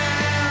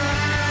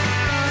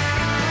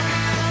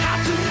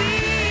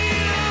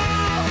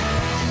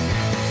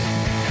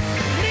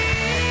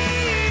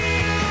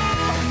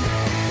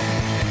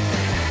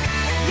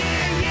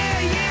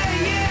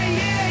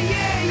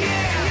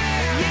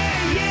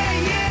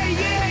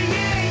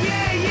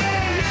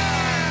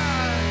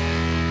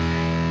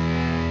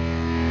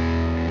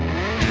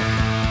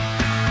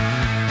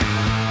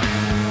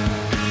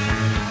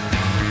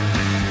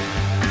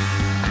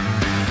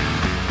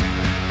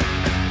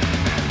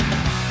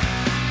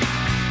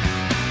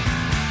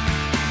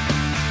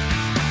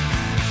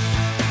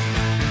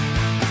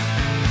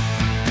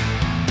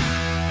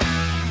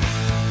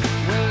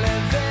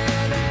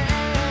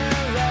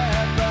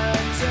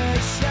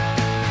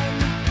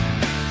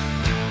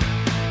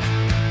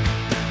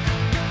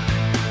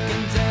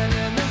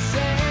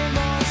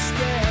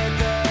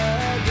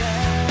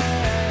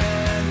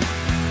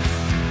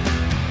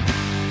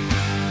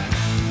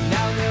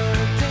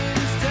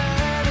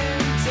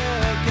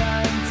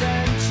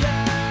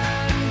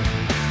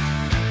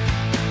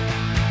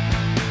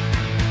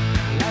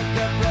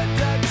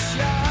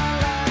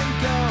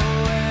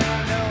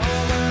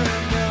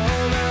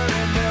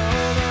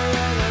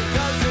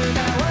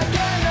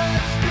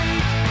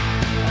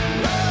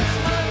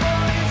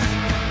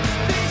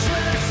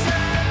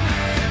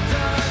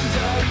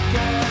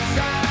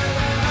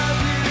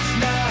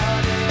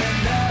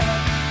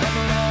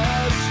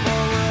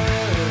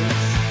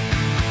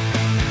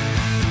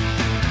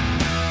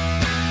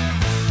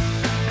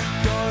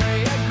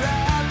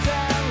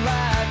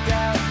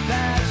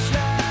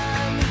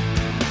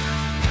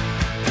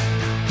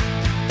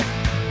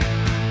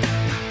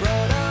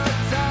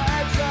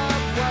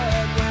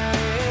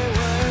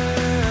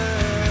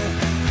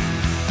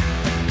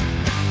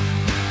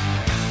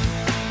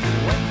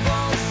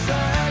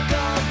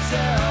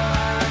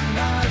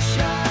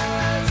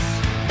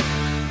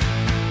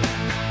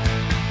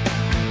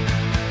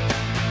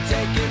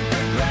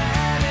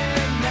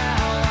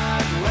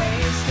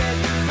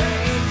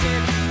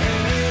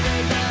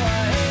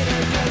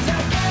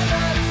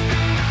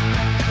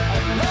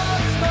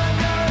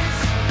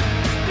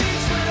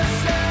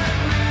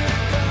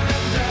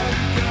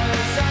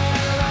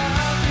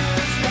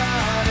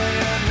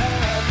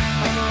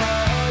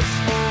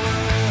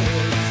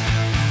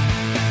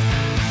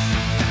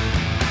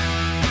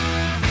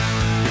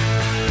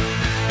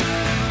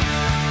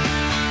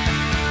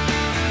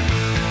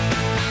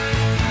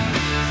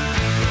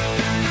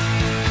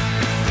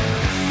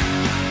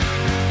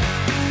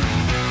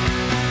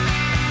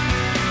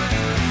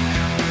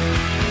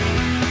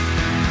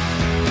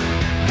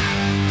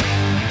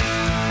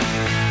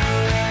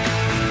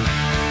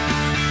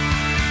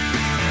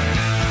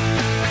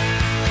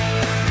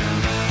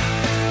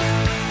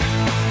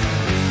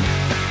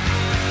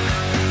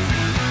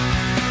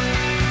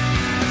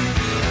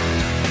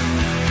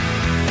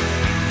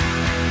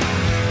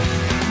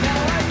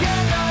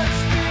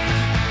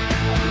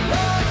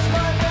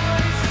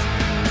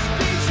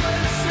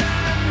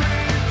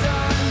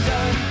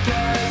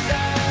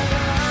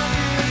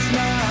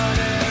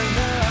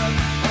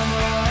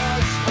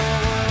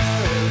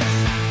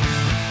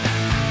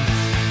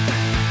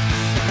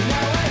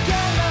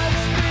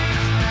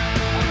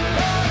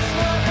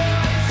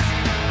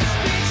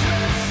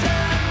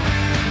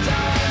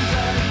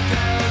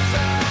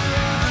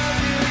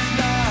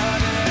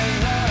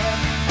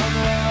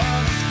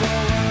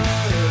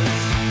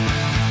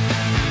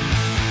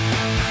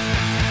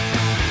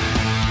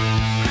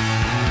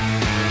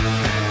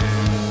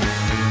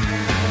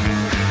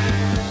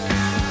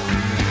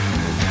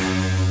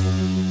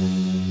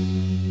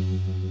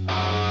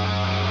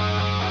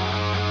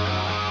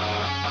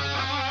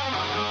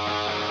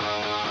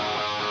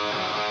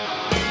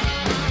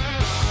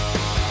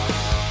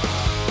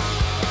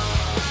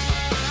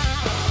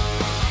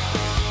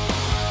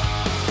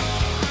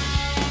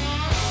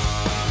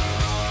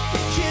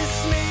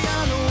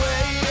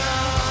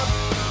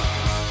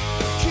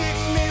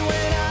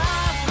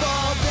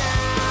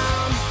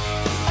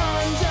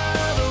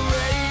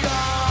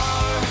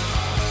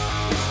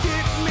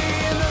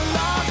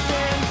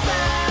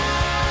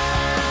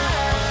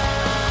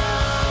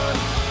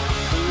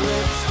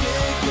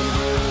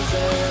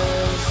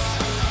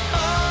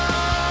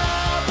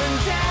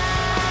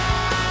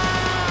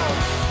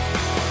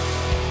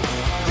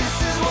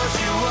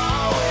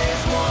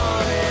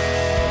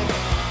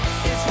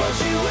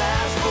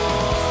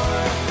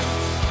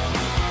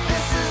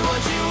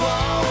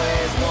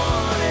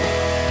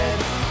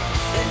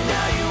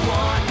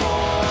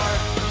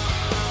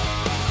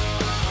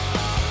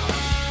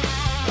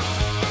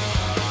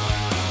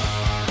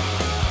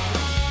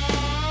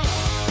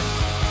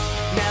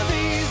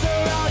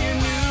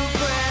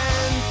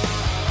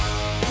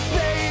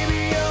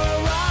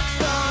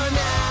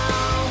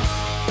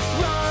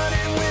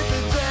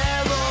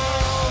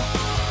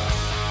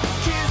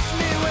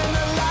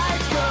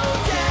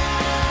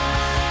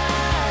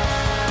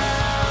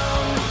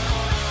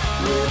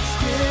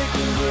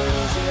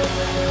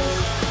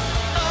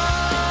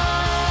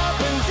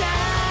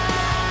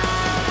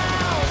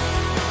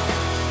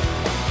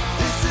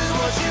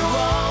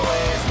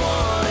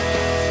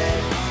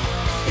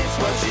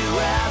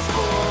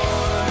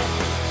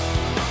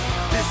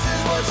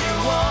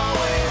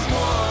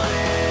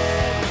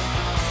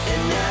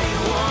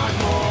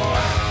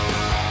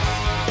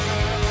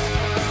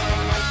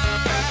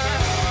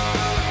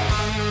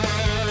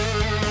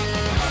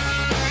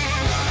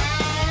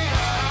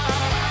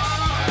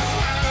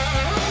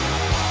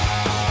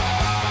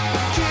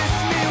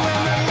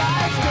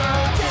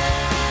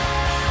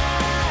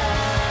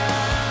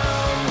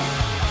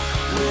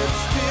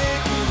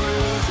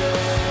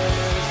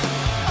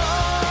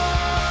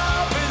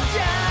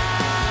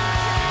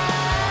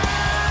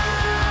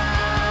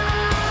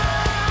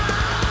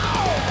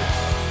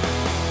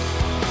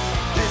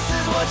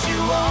 what you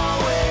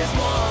always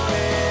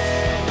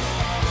wanted.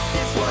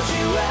 It's what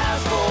you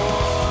asked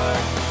for.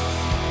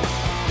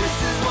 This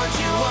is what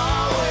you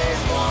always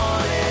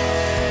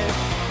wanted.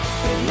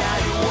 And now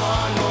you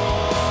want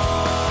more.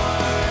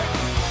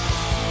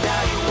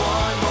 Now you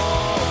want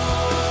more.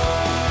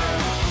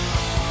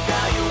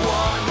 Now you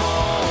want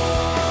more.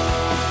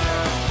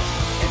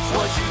 It's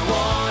what you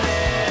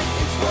wanted.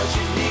 It's what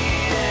you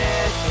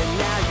needed. And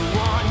now you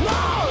want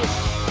more.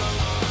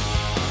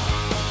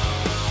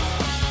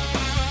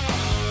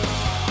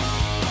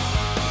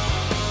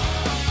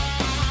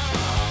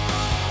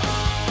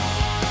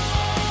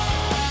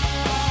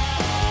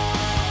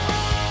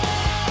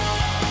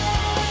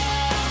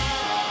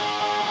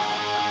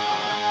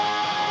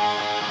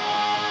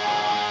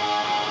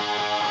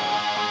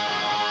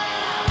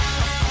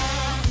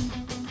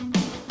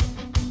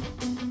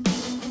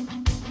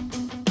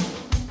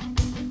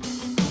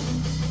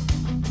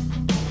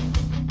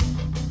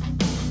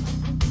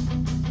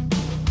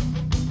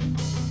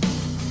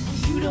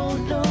 You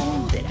don't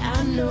know that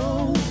I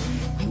know.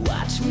 You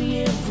watch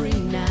me every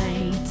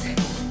night,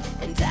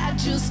 and I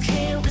just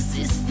can't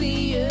resist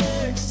the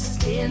urge to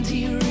stand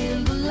here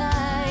in the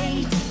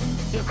light.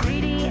 Your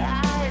greedy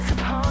eyes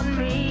upon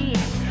me,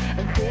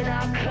 and then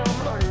I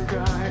come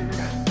undone.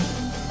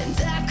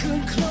 And I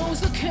could close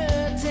the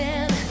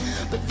curtain,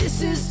 but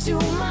this is too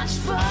much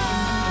fun.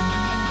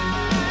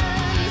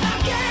 I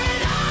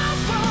get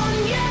off on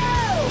you,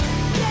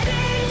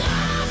 getting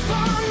off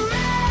on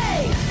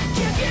me.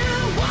 Give you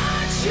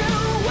what you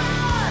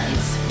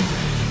want,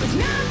 but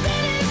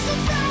nothing is so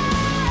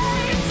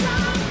right.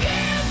 Some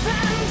give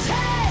and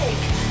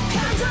take,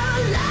 kind of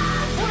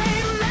life we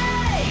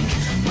make.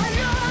 When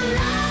your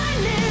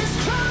line is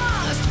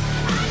crossed,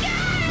 I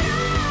get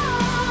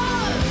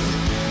off.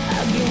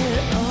 I get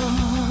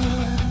off.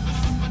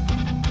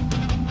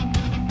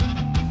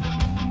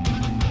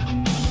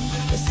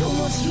 There's so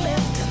much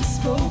left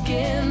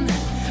unspoken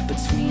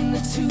between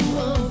the two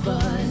of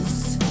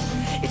us.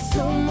 It's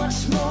so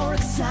much more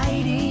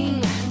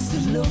exciting to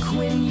look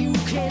when you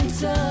can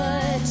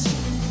touch.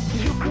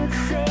 You could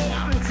say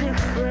I'm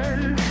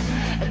different,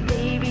 and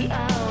maybe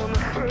I'm a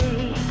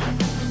freak,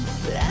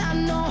 but I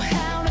know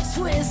how to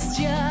twist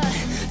you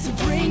to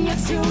bring you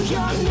to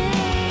your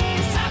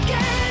knees. I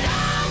get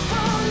off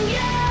on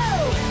you,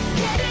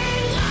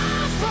 getting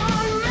off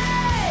on me.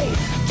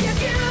 Give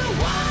you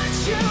what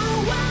you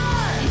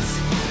want,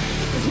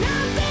 but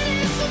nothing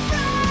is so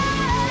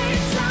right.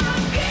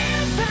 Some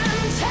give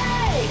and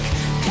take,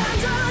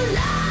 kind of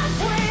life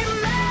we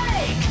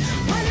make.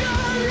 When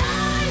your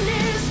line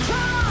is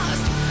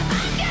crossed,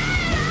 I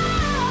get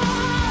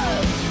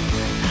off.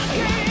 I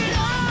get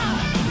off.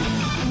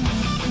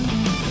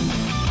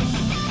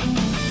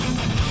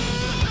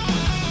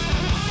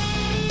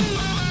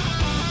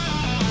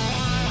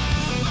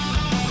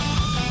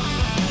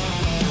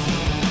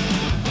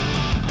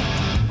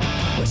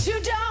 What you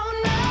don't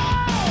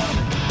know,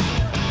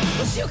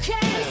 what you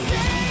can't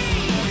see,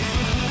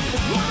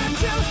 is what I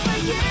do for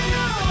you,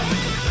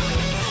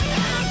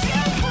 I do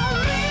for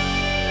me.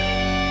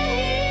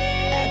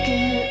 I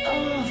get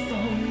off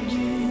on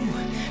you,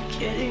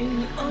 getting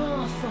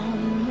off on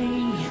me.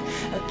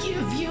 I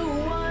give you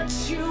what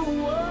you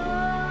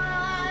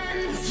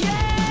want,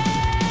 yeah.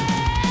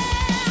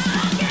 I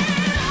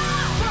get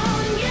off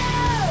on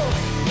you,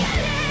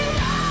 getting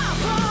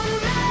off on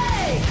me.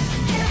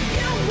 Give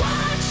you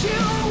what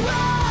you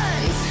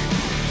want,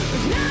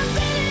 but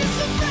nothing is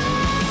so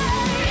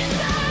right.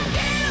 I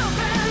give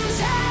and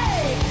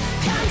take,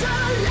 kind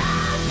of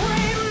life we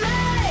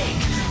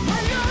make.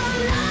 When your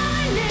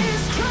line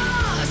is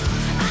crossed,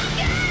 I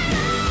get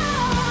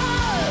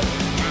off.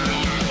 I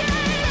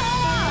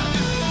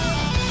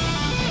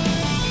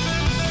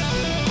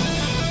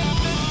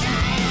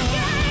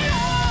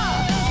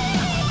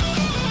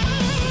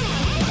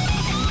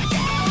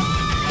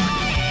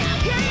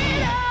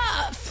get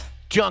off.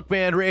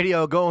 Junkman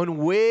Radio going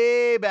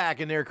way back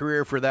in their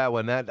career for that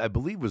one. That, I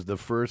believe, was the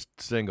first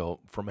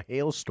single from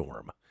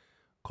Hailstorm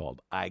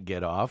called I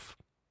Get Off.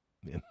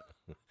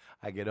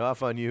 I get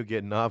off on you,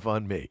 getting off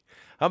on me.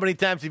 How many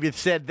times have you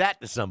said that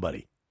to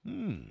somebody?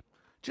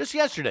 Just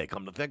yesterday,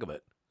 come to think of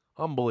it.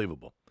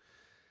 Unbelievable.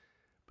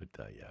 But,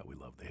 yeah, we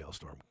love the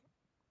Hailstorm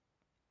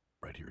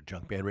right here at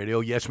Junkman Radio.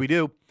 Yes, we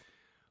do.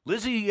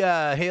 Lizzie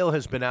Hale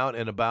has been out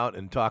and about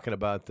and talking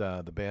about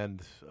the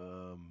band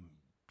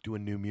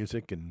doing new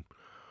music and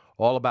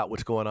all about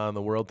what's going on in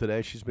the world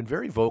today. She's been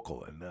very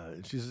vocal,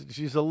 and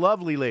she's a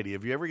lovely lady.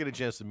 If you ever get a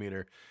chance to meet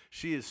her,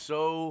 she is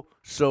so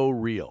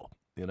real.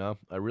 You know,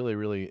 I really,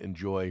 really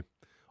enjoy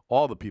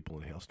all the people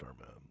in Hailstorm.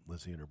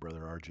 Lizzie and her brother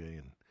RJ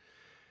and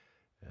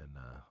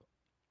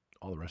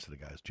all the rest of the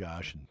guys,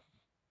 Josh and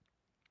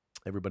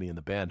everybody in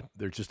the band.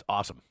 They're just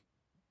awesome.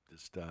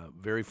 Just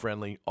very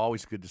friendly.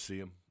 Always good to see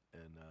them,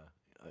 and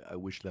I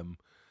wish them,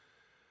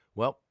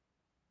 well,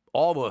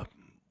 all the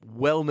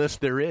wellness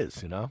there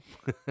is, you know.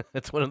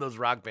 It's one of those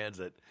rock bands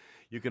that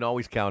you can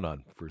always count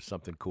on for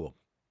something cool.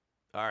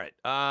 All right.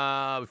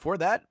 Before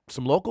that,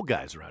 some local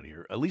guys around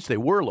here. At least they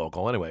were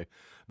local anyway.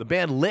 The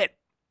band Lit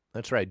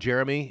That's right.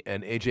 Jeremy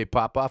and AJ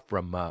Popoff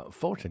from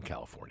Fullerton,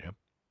 California.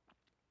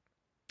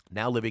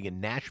 Now living in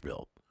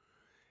Nashville.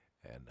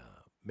 And,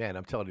 man,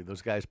 I'm telling you,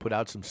 those guys put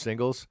out some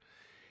singles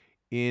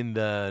in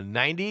the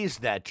 90s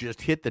that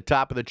just hit the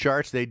top of the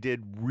charts. They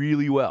did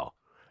really well.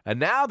 And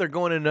now they're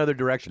going in another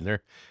direction.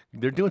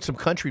 They're doing some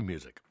country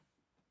music,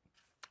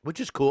 which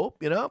is cool,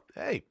 you know.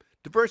 Hey,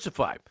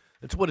 diversify.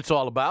 That's what it's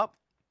all about.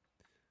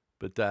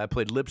 But I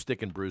played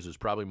Lipstick and Bruises,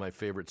 probably my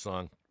favorite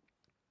song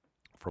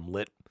from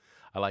Lit.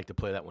 I like to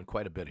play that one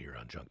quite a bit here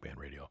on Junkman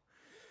Radio.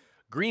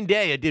 Green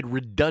Day, I did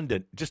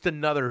Redundant. Just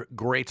another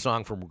great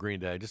song from Green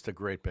Day. Just a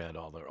great band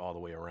all the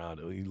way around.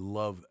 We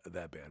love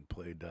that band.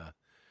 Played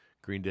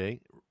Green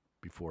Day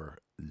before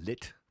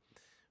Lit.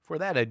 For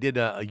that, I did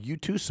a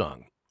U2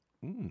 song.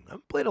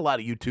 I've played a lot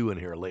of U2 in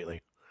here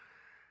lately.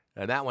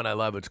 And that one I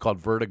love. It's called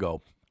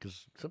Vertigo.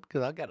 Because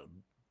I got a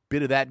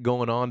bit of that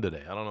going on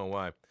today. I don't know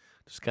why.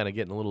 Just kind of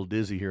getting a little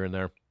dizzy here and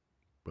there.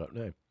 But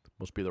hey,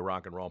 must be the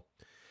rock and roll.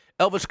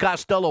 Elvis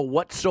Costello,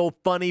 what's so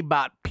funny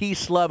about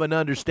peace, love, and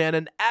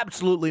understanding?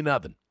 Absolutely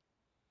nothing.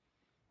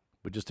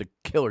 But just a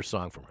killer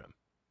song from him.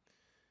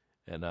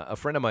 And a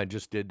friend of mine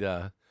just did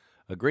a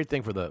great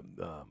thing for the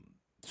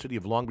city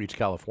of Long Beach,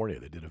 California.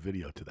 They did a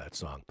video to that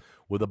song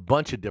with a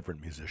bunch of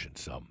different musicians.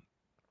 So,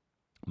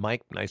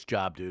 Mike, nice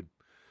job, dude.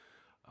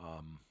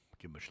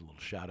 Give him a little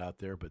shout out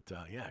there. But,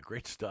 yeah,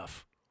 great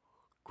stuff.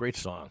 Great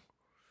song.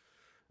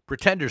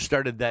 Pretenders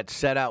started that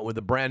set out with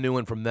a brand new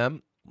one from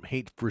them.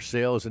 Hate for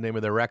Sale is the name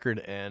of their record,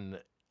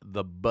 and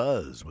The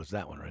Buzz was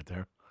that one right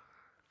there.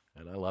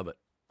 And I love it.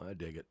 I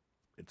dig it.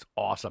 It's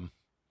awesome.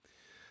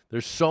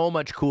 There's so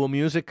much cool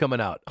music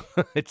coming out.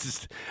 It's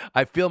just,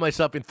 I feel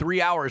myself in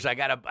 3 hours. I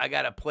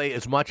gotta play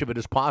as much of it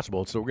as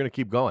possible. So we're gonna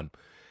keep going.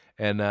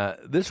 And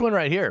this one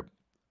right here,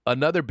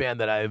 another band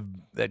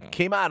that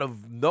came out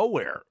of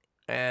nowhere,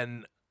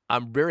 and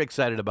I'm very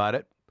excited about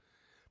it.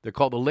 They're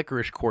called the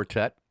Licorice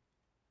Quartet.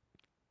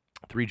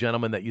 3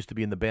 gentlemen that used to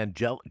be in the band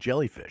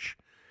Jellyfish.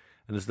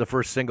 And this is the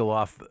first single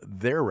off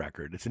their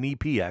record. It's an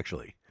EP,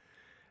 actually.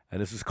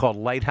 And this is called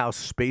Lighthouse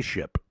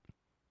Spaceship.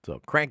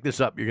 So crank this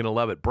up. You're going to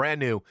love it.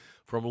 Brand new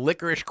from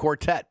Licorice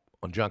Quartet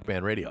on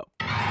Junkman Radio.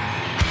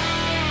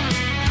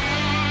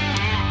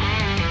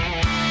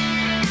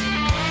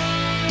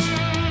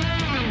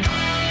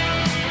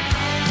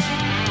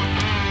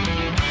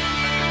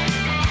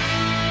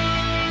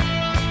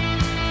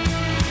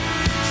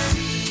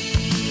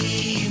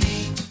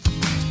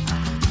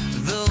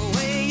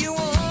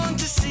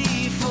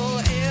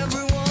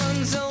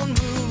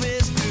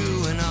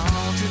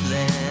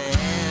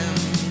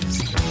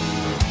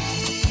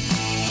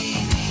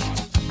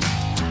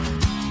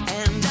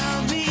 And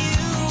I'll be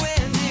you,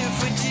 and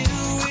if we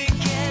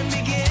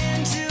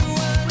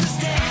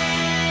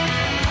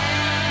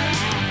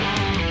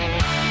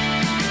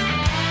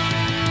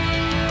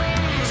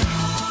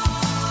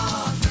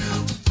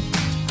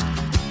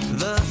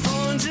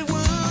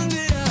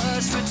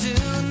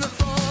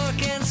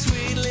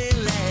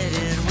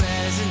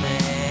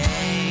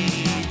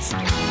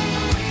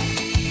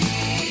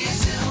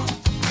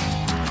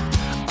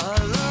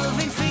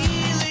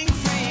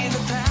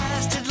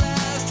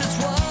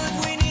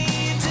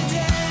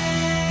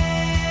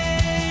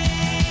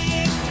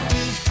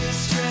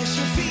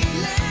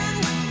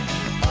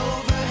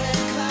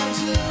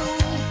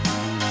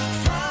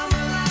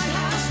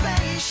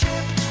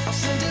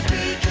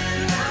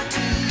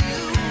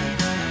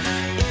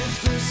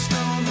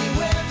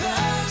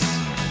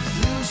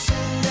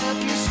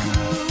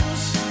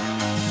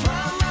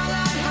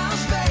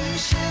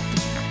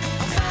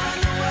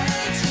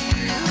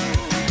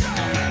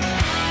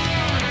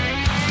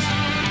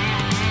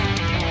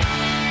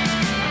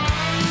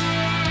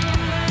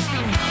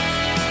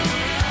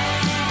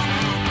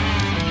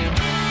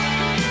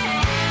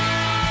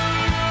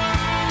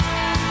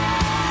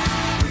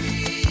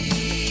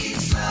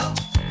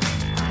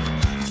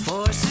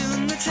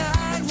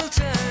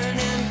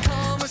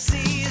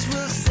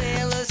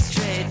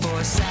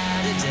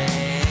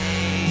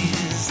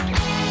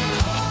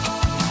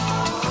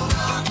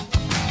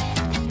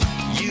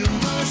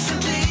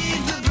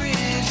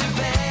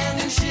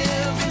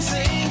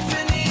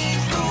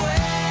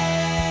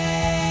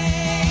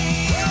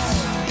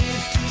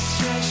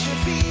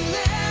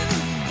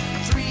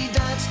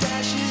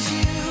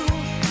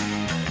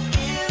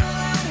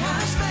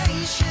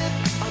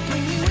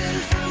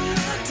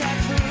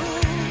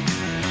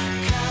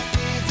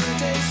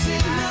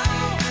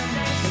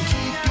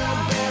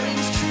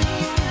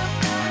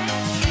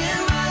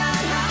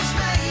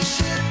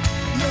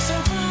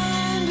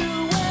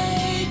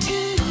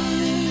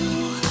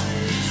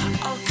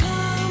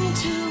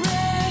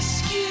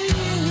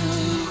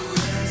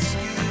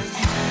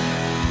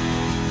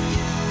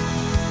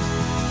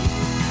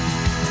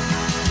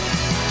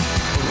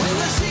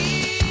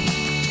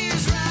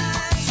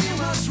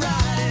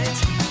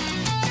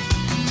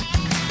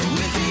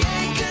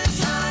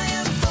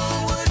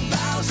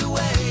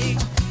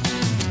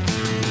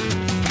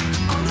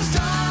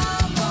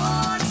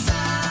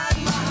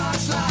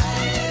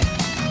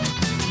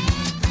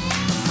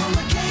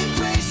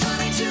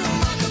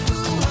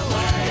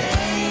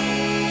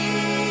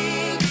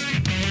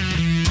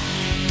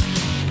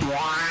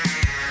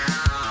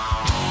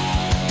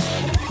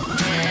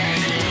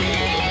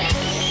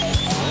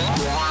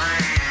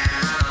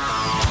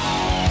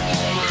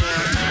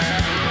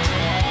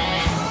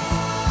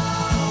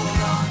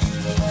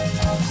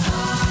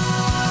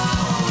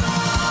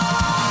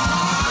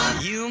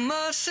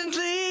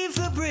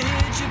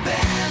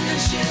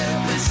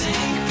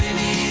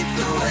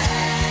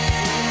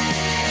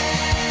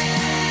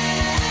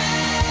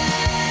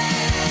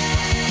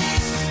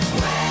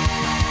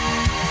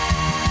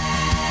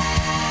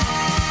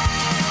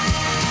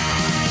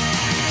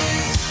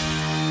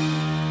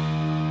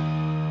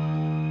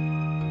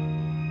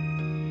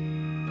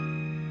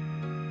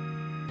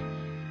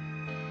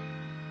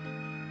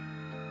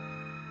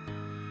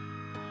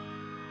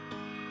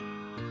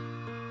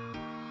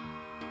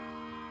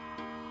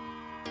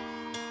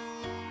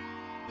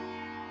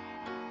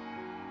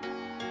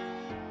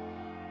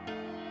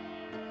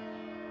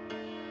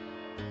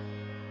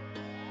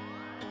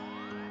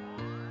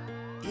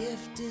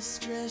If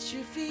distress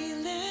you're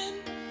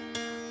feeling,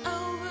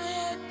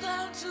 overhead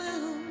clouds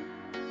loom.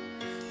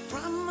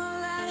 From a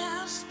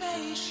lighthouse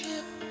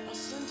spaceship, I'll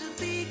send a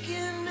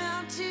beacon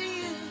out to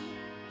you.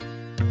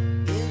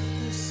 If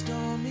the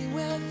stormy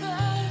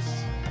weather's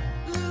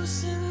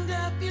loosened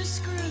up your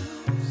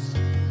screws,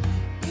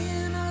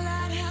 in a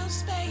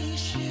lighthouse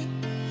spaceship,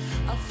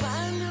 I'll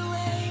find a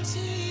way to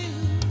you.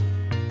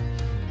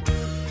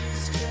 If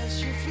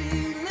distress you're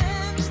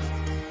feeling,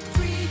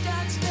 3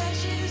 dots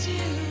dashes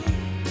you.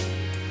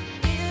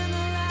 In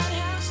a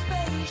lighthouse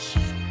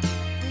spaceship,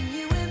 bring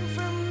you in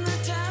from the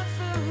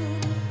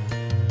typhoon.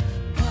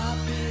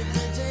 Copy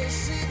the day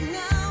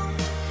signal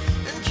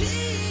and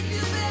keep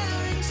your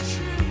bearings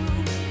true.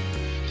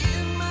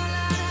 In my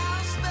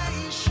lighthouse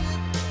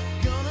spaceship,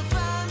 gonna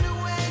find a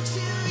way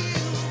to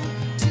you,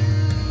 to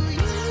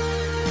you.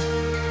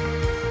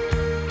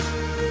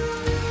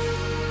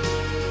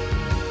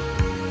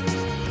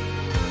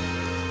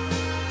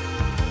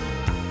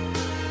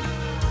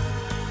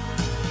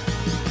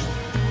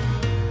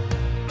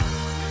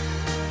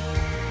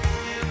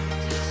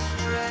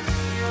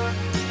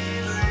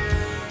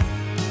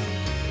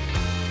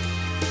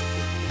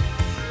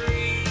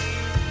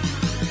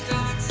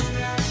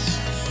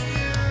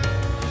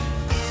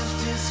 If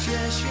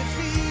distress you're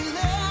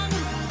feeling,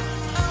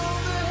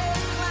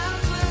 overhead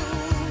clouds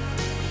loom.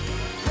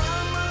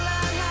 From a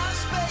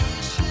lighthouse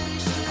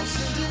spaceship, I'll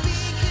send a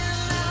beacon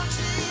out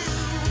to you.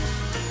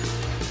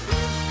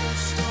 If the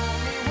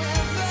stormy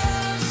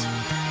weather's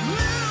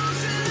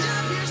loosened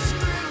up your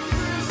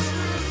screws,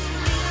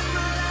 in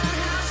my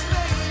lighthouse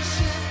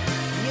spaceship,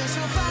 yes,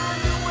 I'll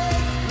find a way,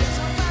 yes,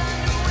 I'll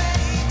find a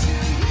way to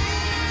you.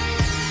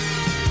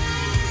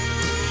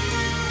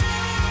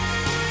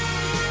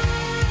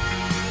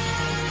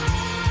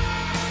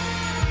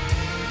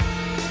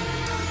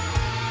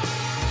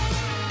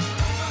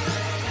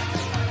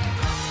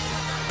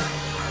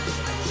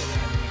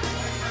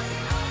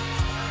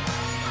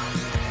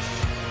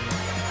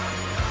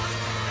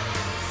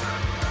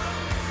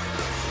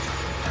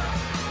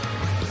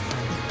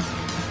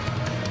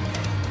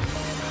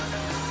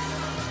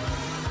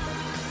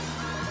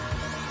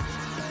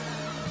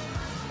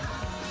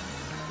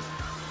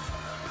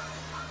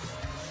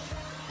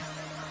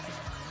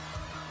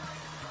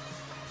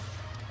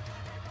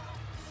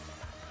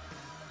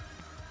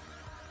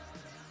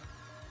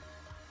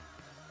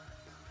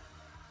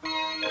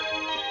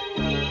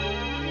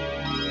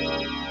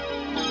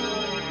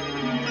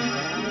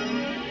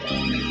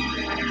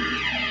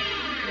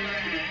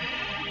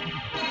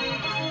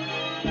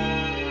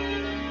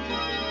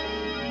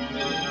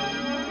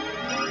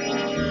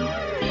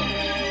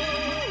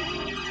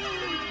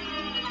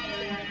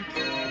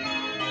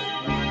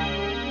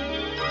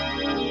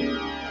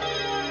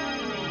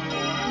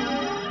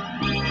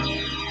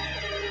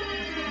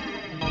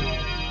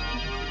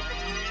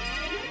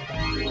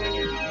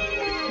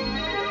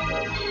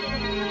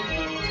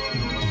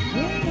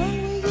 When I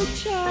was a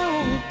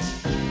child,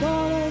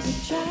 born as a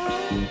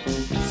child,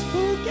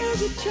 spoke as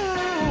a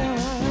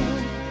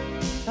child,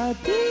 I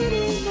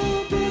didn't know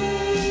better.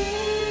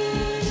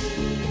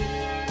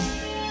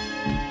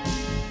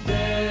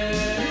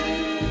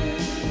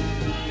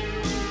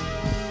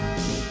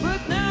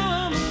 But now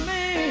I'm a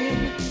man,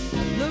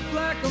 look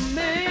like a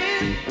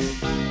man,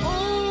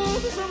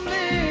 old as a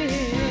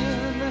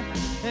man,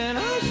 and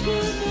I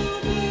should know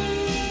better.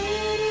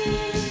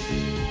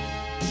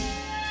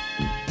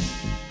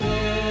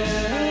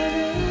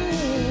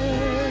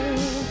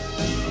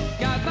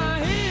 Got my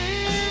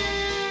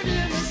head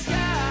in the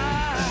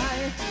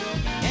sky,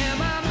 and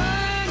my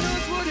mind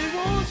knows what it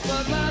wants,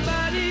 but my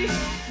body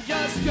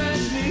just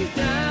drags me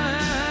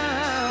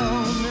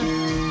down.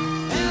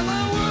 And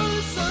my world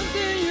is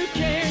something you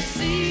can't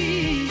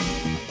see,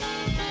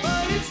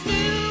 but it's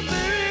still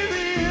very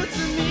real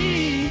to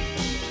me.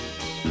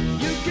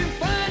 You can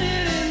find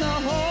it in the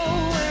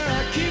hole where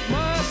I keep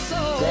my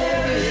soul.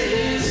 There it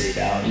is,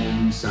 down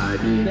inside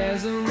me.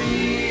 There's a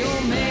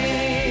real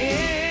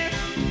man,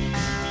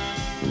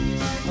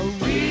 a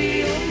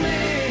real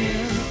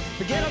man.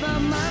 Forget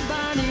about my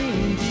body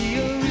and be a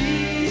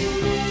real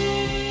man.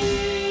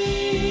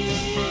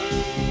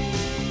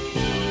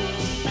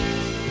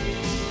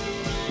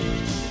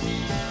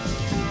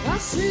 I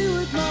see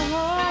with my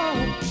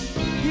heart,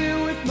 hear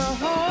with my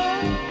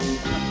heart,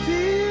 I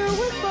feel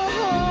with my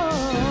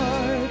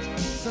heart.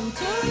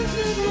 Sometimes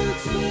it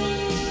looks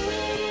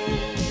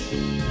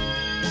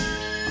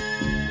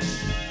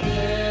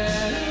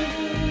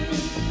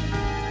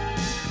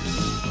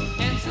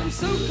and some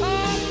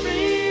so-called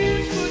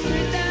friends put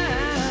me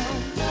down,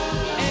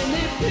 and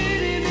they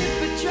pity me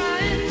for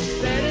trying.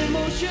 Bad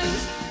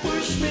emotions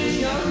push me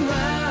around,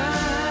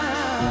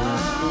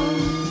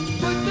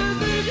 but the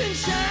vision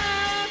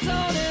shines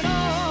on it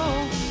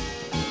all.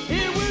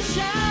 It will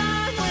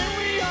shine when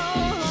we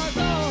all are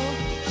gone,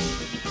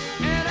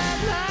 and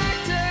I'd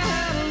like to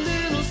have a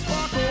little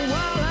sparkle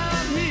while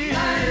I'm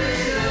here.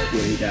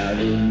 Way down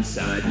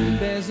inside me,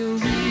 there's a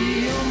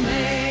real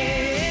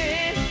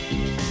man,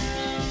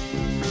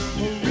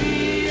 a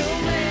real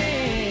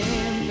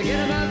man.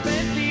 Forget about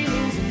bad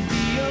feelings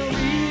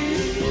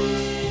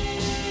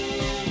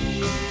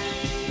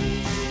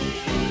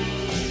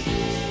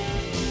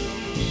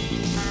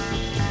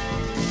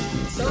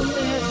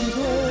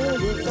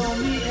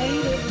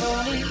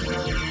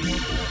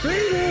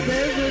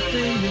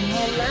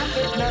laugh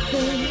at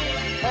nothing,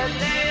 and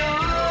they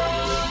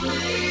only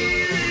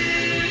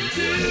live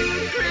to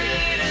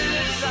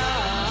criticize.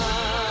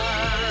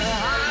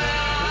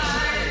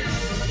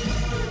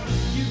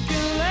 You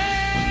can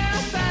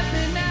laugh at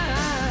me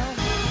now,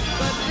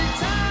 but the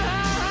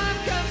time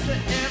comes for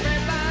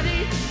everybody,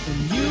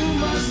 and you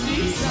must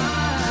decide.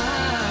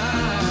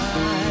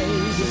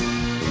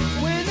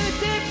 When the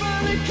day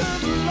finally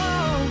comes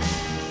along,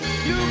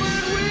 you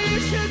would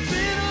wish you'd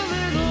been a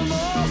little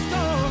more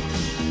strong.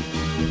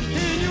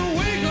 And you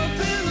wake up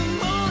in the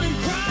morning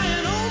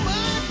crying, oh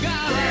my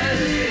God. There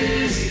it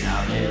is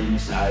down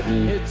inside me.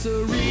 It's a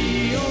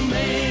real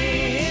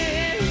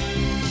man.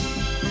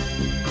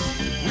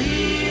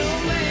 Real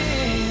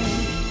man.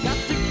 Got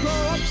to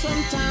grow up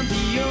sometime,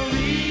 be a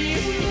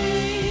real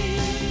man.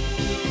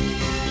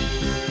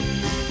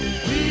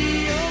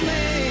 Real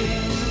man.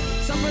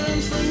 Some of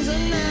them slings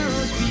and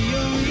arrows, be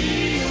a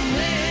real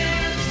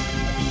man.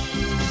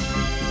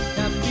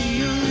 Now be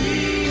a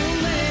real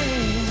man.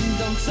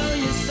 Don't sell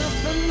yourself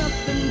for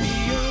nothing. Be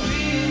a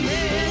real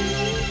man.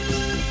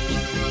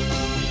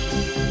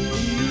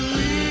 Be a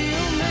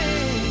real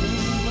man.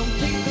 Don't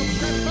take no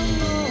crap for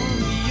no one.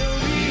 Be a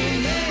real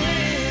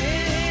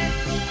man.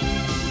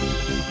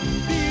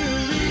 Be a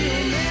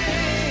real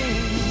man.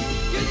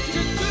 Get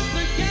your trip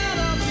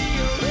together. Be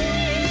a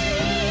real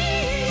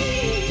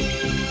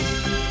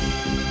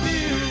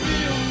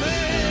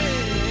man.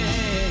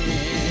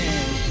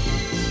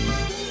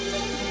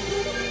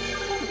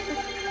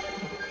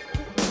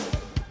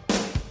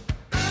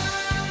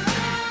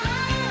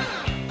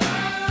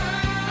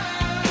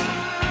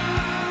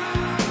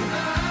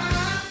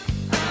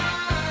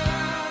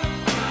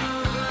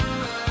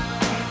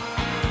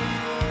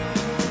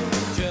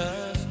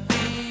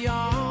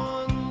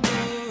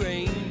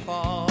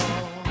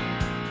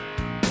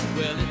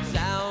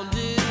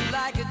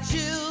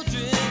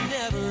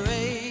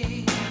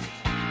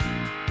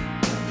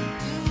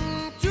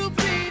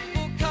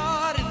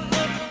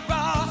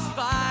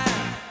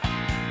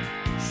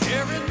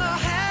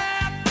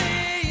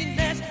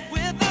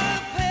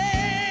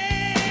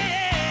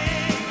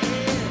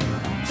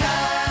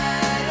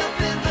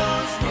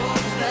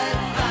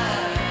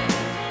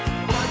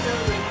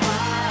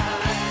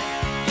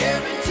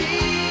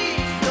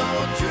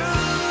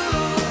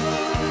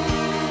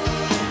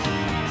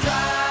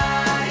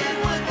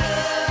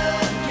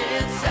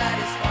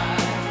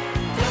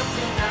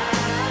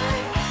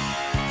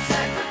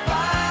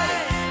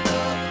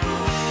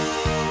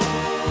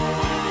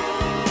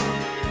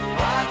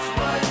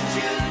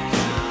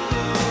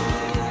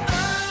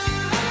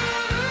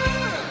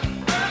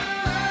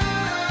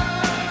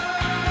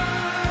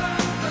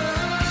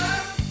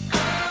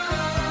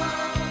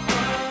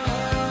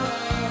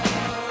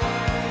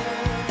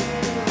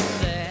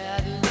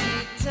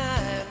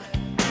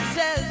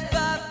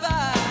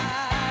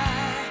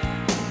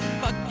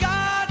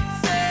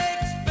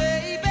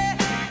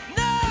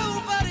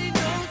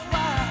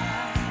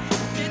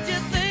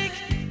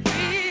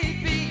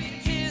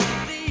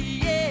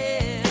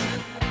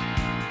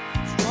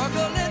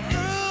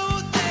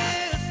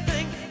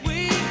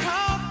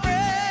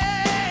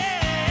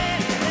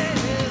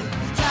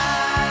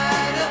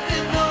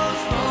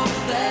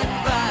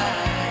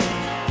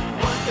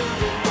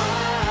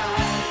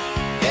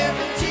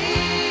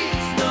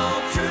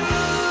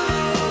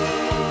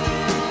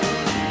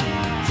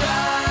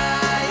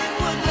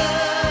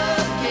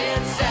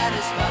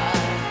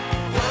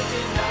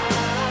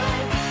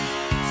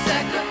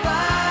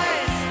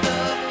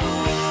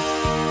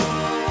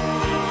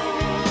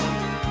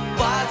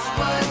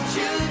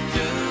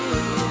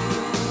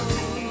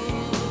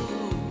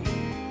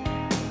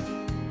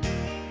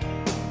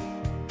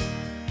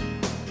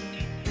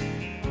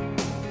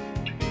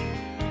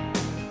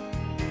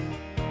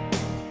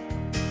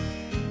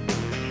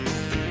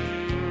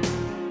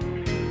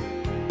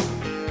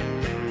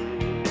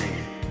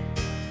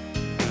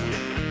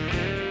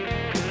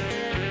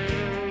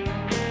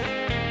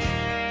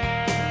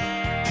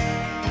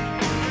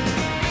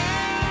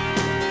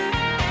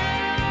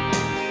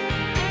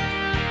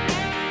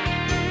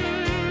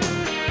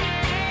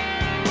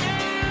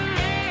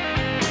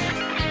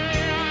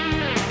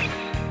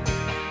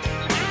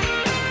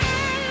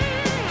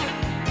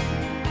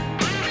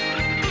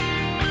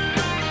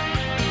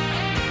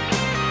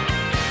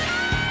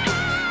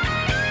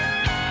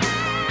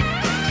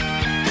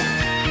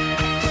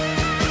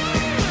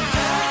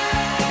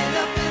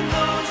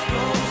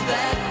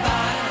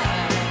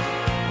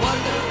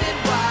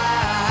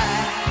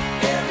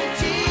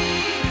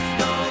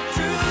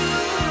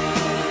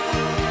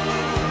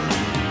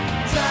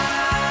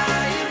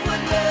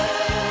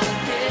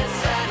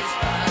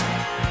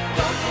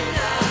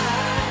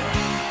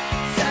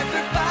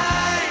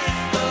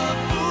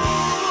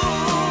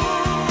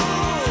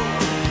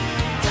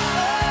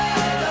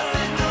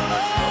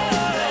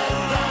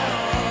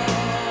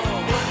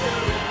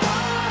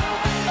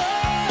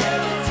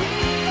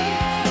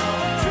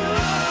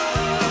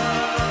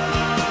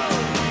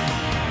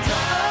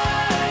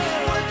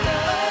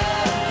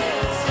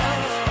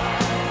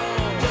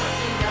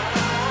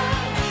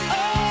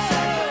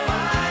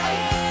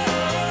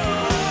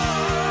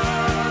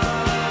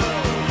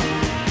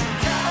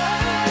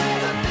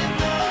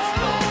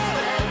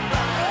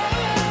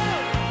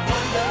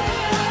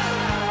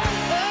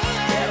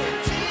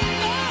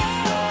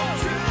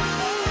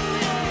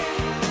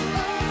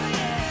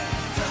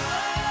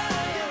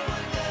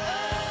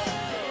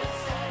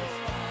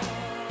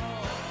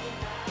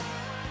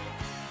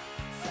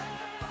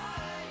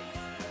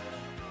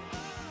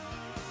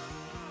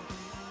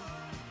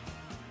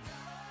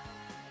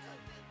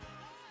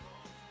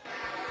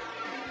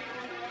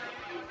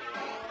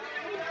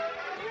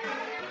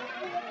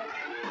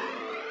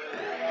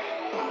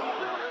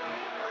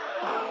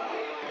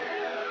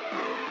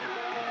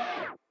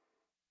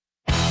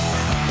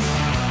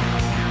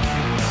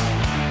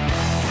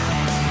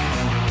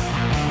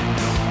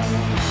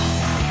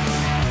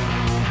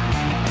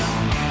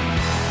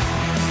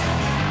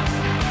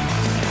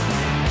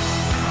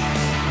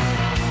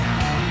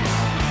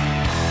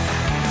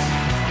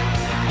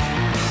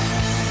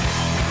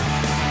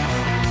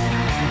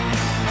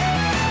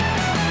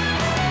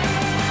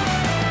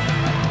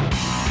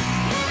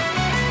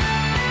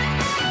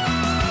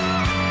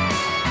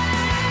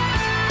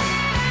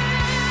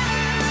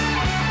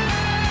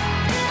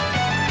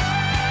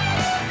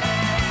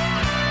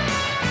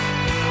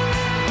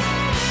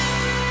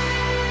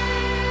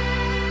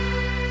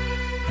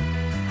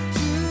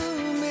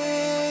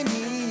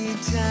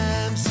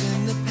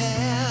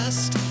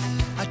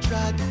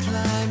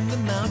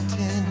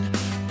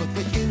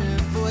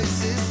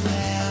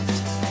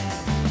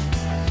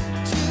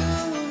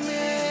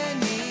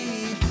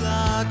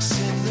 forks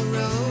in the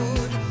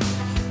road.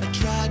 I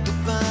tried to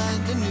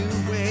find a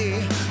new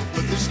way,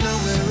 but there's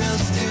nowhere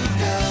else to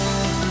go.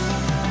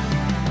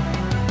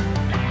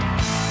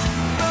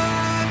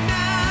 But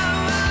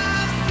now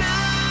I've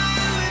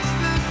silenced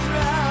the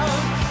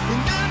crowd,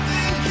 and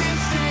nothing can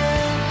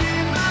stand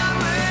in my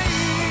way.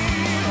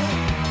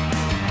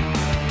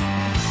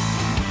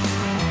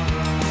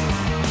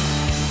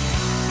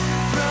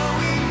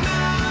 Throwing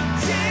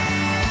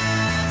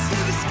mountains to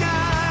the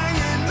sky,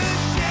 and the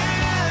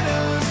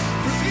shadows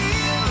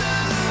reveal the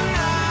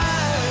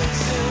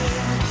horizon.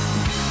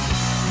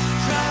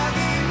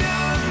 Driving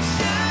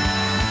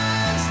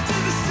oceans to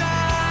the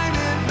side,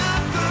 and my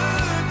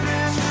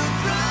footprints will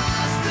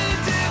cross the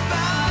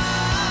divide.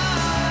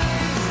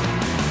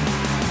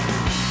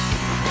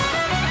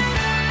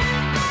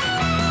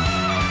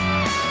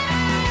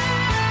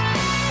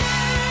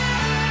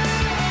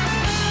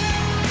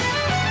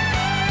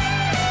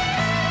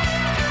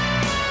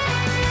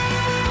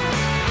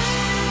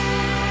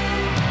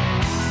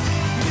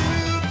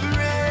 New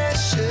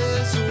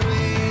pressures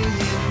weighing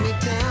me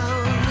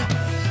down.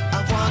 I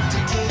want to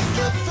take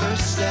the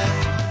first step,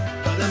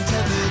 but I'm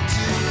tethered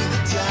to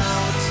the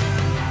doubt.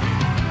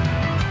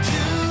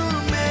 Too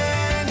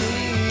many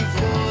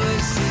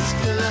voices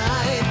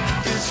collide.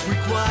 This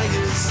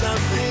requires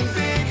something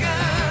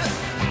bigger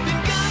than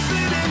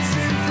confidence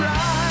and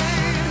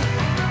pride.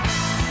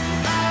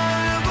 I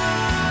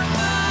won't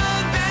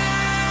hold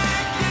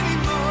back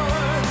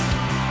anymore.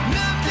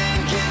 Nothing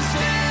can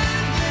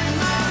stand in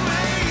my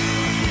way.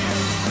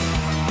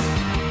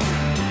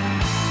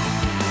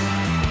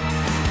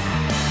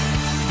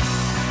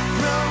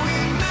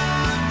 Throwing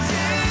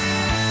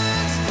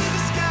mountains to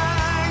the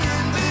sky,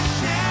 and the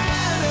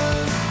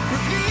shadows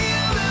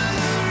reveal the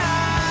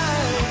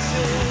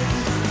horizon.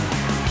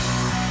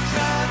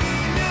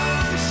 Driving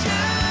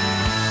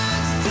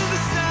oceans to the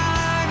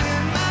side,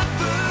 and my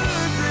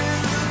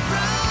footprints will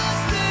cross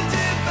the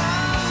divide.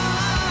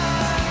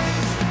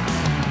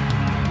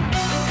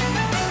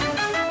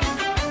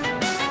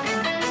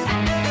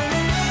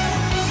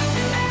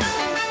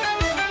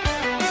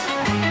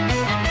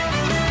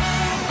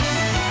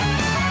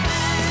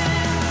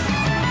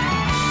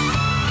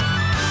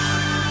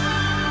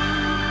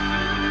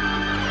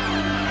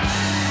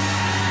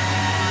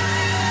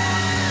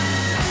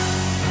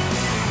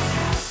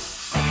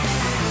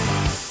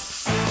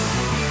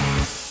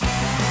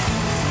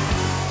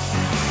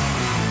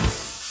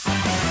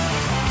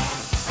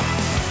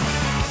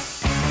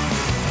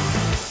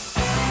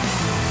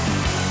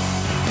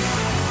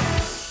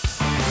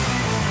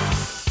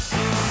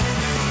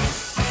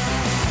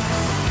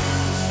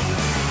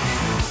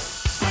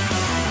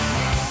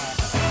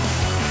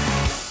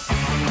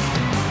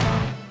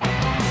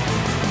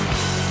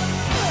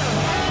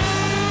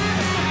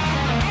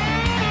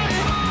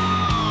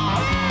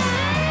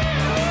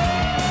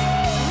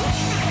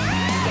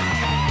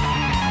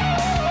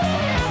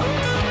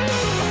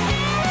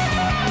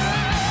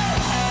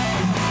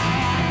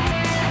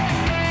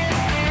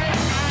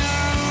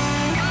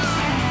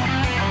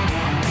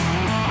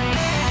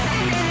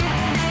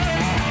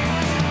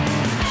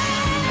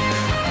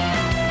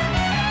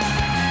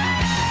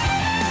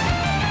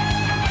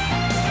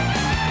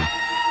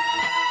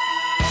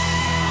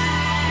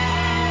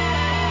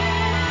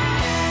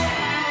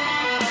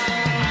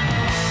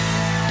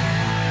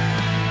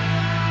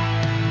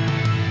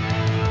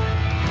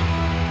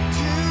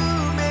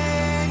 Too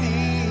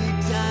many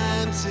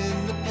times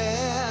in the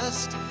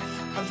past,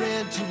 I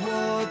ran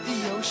toward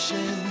the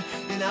ocean,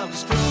 and I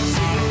was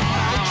frozen in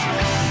my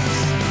tracks.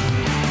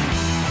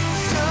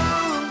 So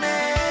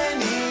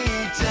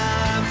many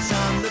times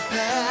on the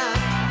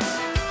path,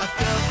 I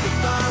felt the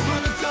bar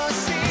would go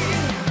see,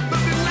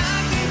 but the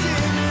lightning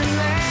didn't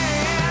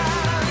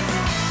last.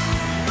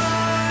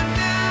 But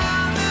now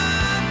the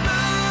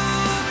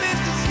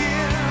moment is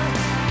here.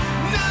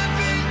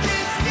 Nothing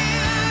can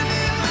stand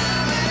in my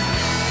way.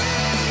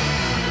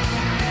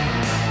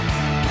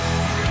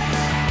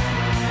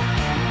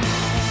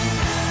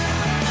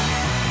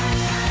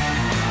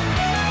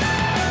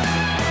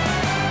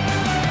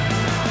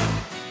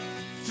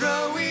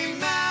 Throwing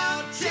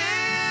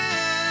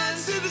mountains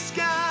to the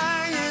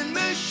sky, and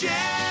the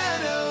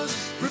shadows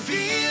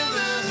reveal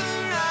the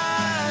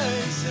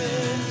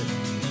horizon.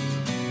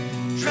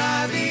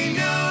 Driving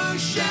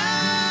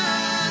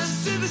oceans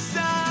to the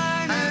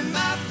side, and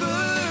my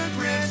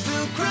footprints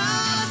will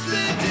cross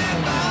the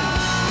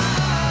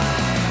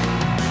divide.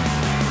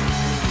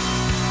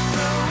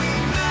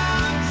 Throwing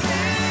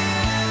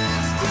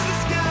mountains to the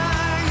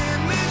sky,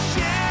 and the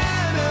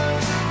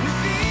shadows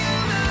reveal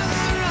the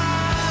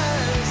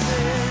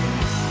horizon.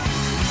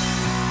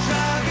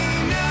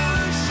 Driving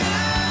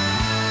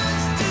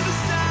oceans to the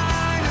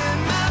side, and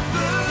my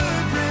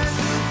footprints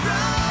will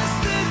cross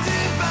the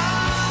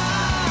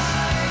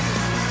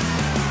divide.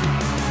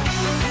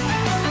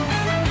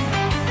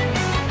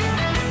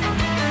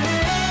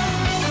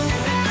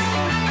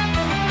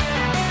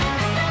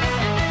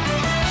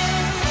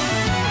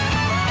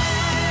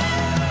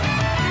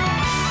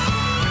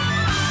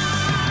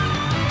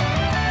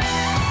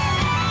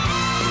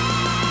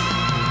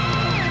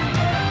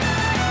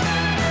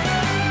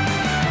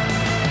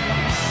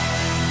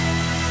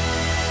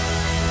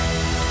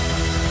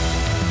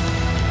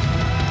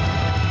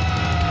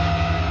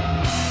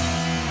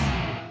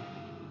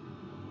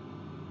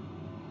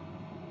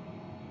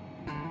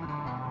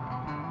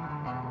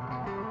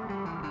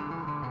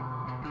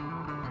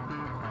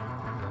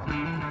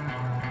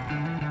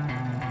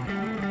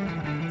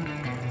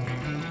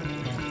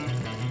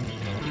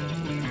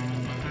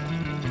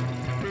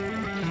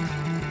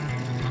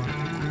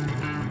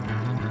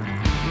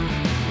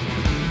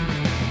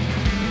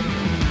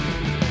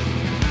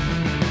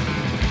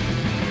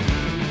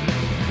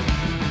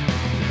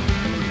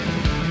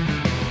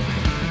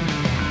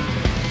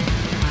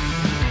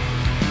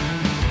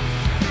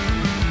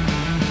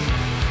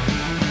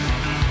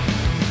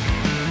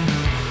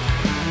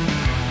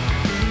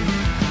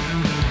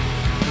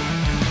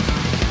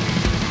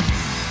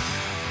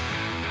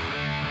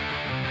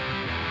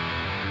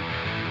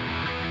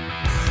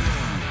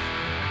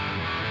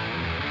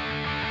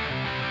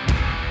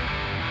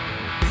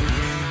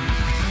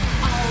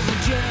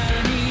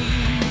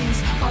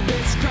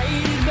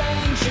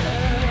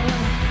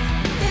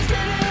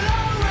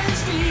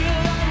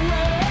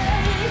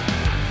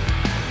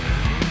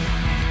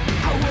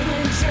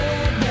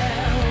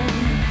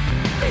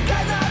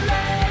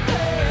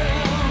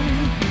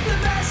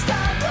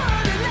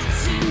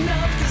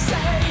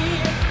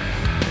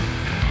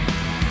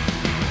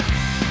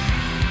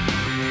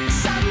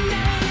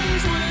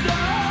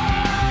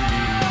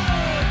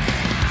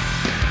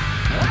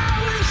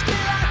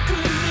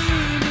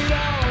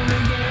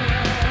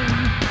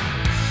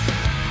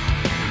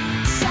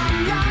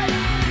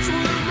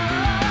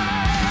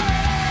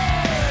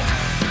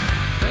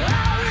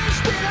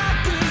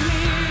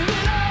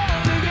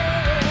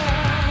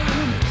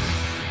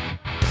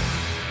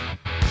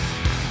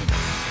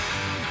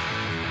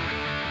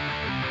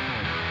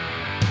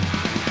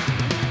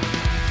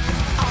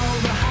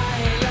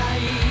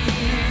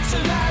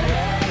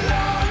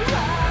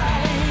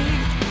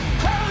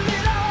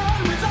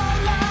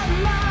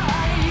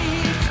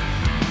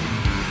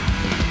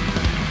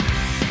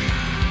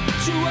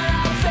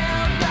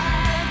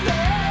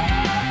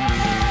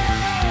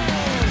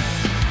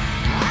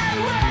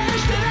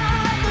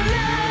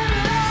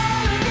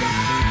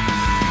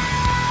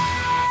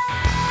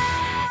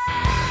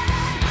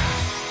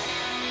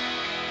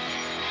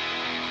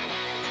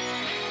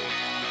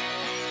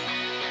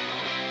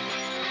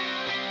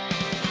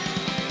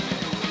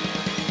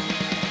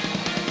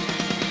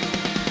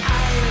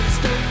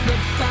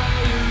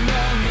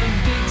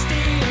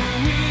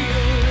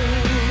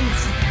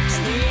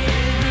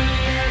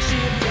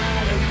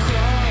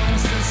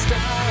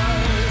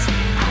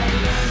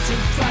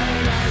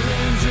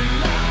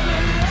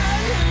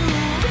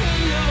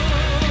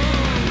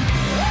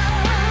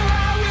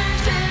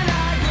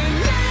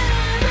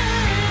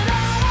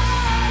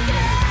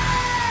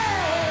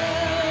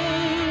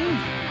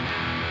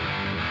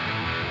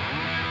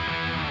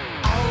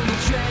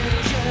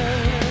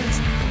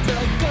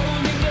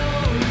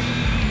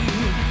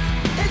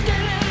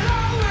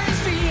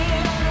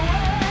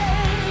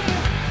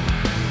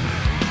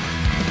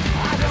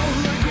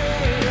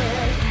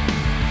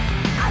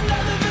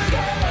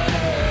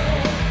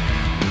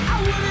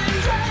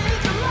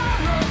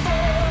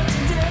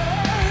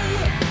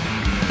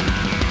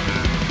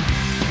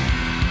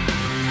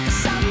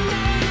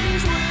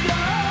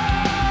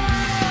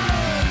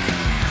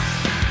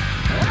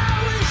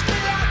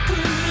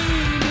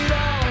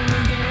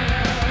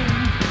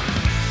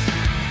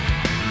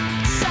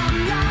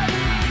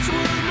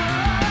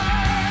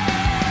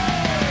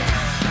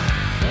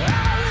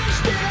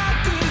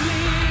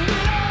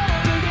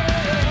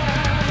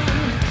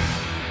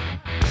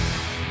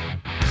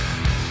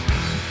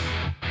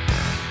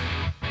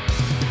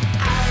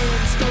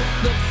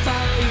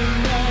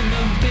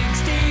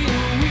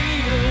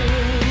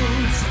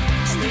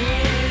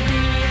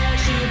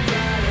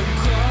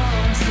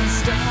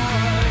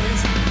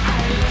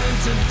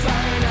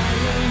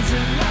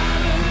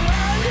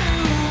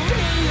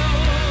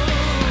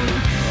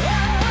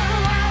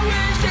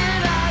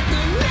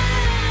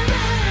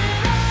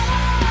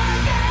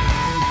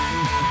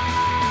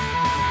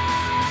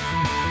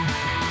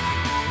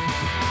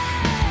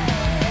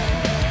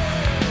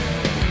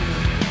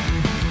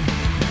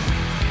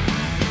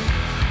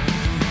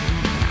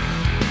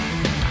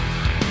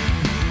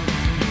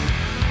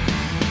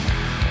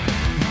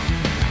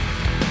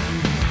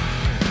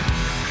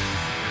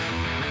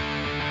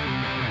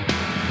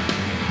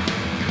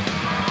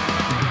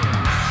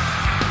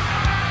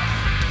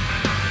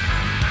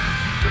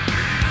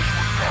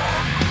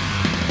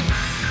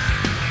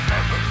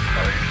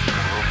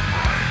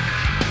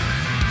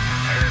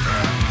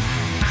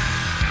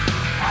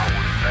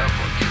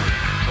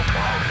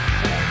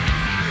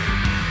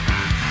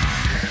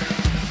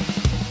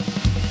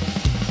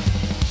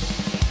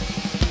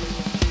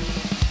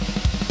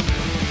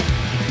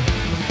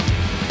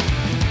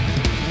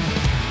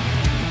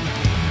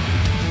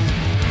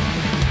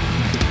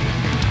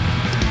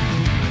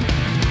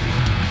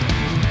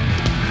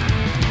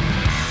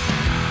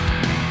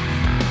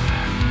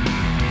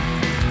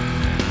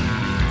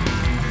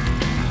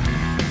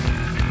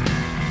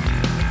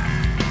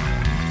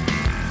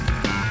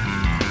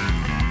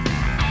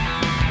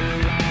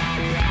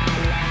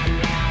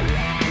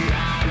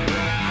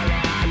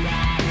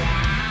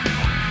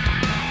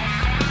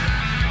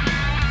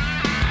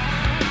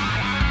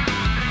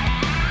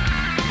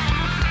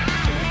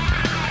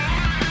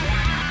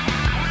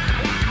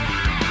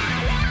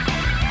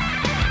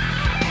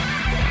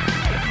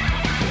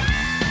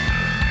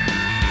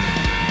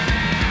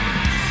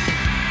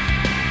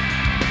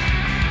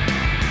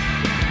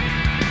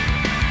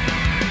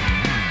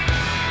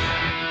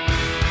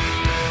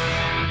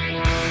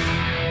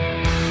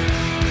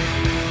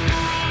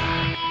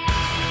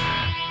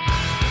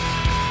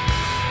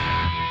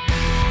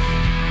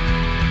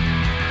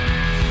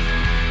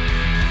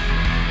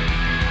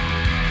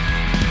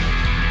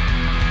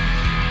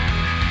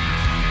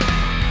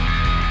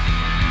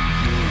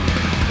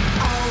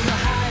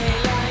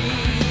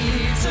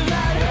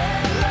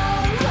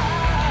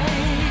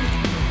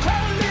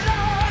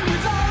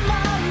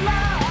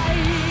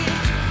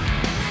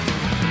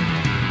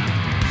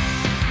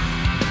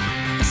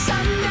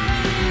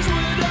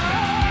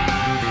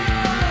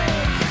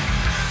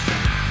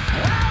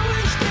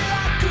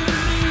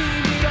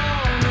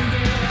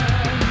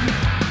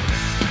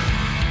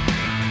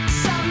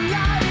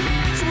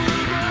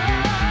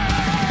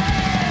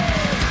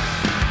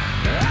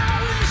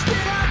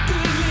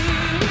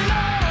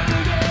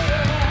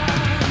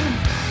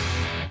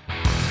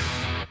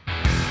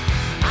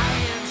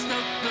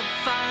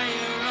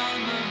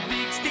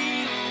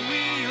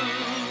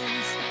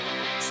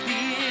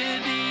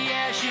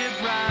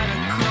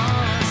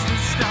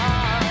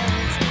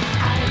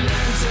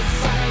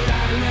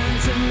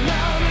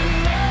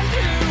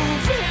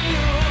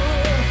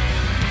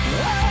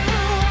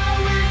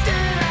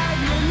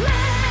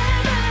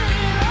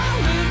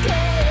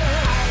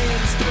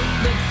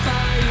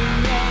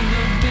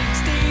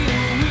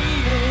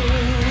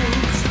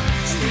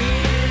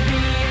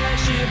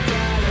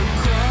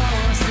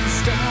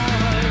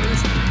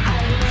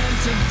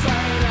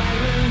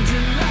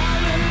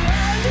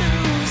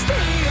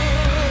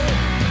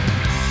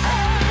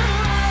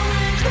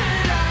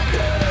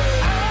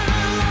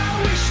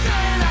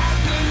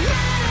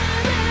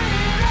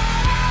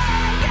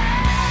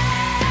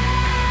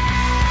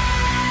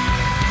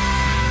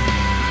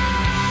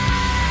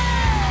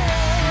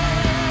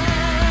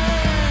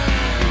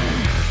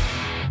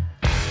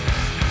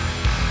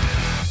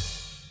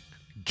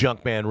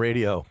 Junkman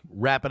Radio,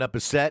 wrapping up a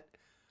set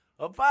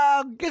of,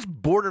 I guess,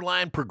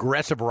 borderline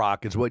progressive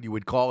rock is what you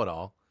would call it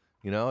all.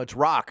 You know, it's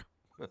rock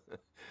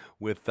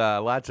with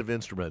lots of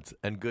instruments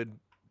and good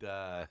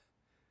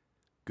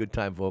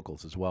time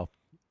vocals as well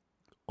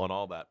on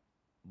all that.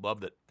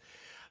 Loved it.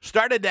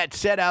 Started that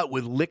set out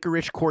with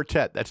Licorice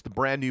Quartet. That's the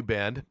brand new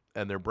band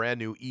and their brand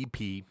new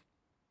EP, a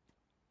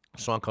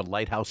song called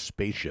Lighthouse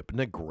Spaceship. Isn't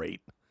that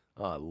great?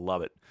 Oh, I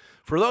love it.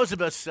 For those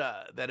of us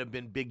that have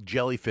been big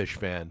Jellyfish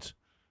fans,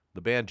 the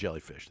band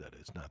Jellyfish, that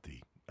is, not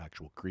the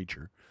actual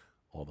creature,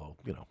 although,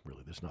 you know,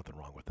 really there's nothing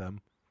wrong with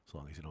them as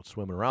long as you don't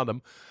swim around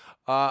them.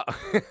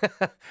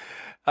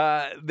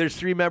 There's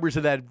three members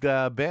of that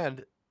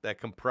band that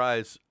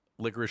comprise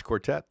Licorice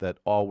Quartet that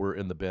all were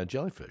in the band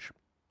Jellyfish.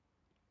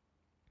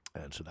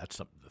 And so that's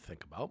something to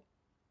think about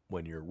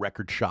when you're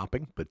record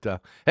shopping. But,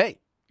 hey,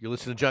 you're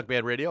listening to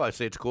Junkman Radio. I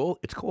say it's cool.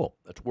 It's cool.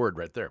 That's word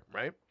right there,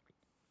 right?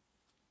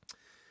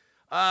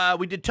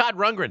 We did Todd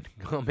Rundgren.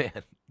 Oh,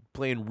 man,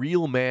 playing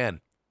Real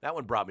Man. That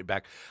one brought me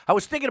back. I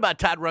was thinking about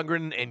Todd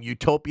Rundgren and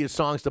Utopia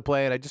songs to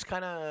play, and I just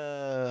kind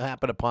of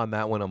happened upon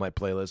that one on my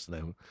playlist. And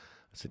I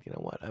said, you know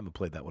what? I haven't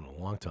played that one in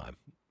a long time.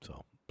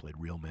 So played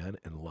Real Man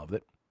and loved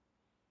it.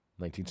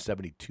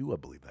 1972, I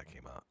believe that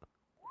came out.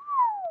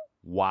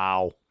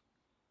 Wow.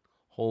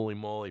 Holy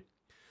moly.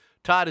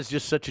 Todd is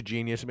just such a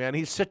genius, man.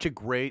 He's such a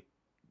great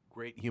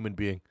human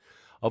being.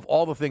 Of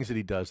all the things that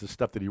he does, the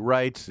stuff that he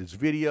writes, his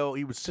video,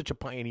 he was such a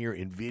pioneer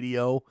in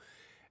video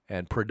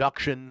and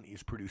production.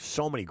 He's produced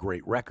so many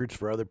great records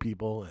for other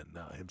people and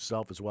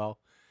himself as well.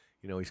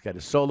 You know, he's got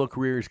his solo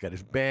career. He's got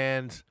his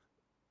bands,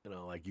 you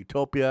know, like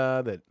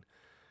Utopia that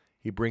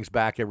he brings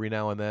back every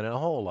now and then, and a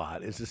whole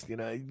lot. It's just, you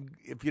know,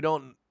 if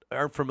you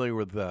aren't familiar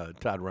with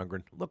Todd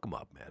Rundgren, look him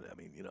up, man. I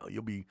mean, you know,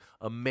 you'll be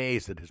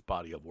amazed at his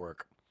body of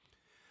work.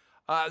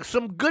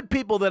 Some good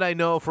people that I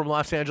know from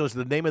Los Angeles,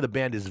 the name of the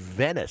band is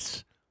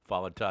Venice,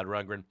 followed Todd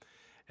Rundgren.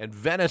 And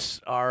Venice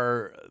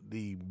are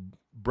the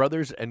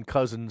brothers and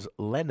cousins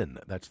Lennon.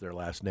 That's their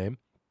last name.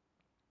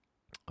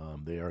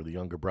 They are the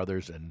younger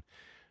brothers and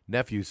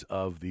nephews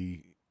of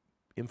the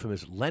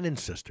infamous Lennon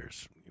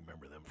sisters. You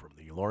remember them from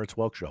the Lawrence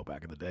Welk Show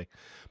back in the day.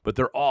 But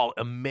they're all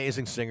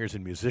amazing singers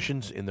and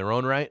musicians in their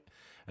own right.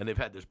 And they've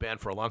had this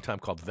band for a long time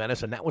called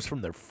Venice, and that was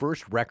from their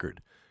first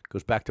record. It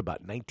goes back to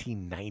about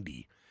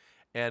 1990.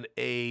 And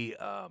a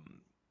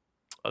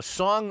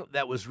song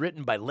that was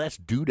written by Les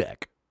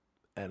Dudek,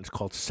 and it's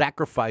called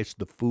Sacrifice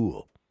the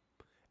Fool.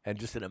 And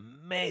just an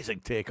amazing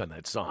take on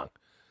that song.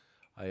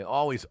 I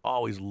always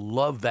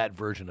love that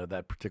version of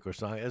that particular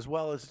song, as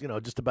well as, you know,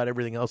 just about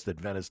everything else that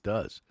Venice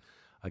does.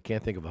 I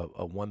can't think of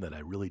a one that I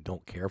really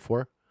don't care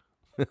for.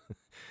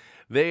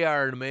 They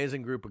are an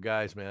amazing group of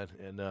guys, man,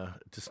 and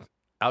just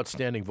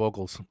outstanding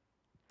vocals.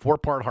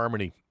 4-part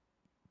harmony.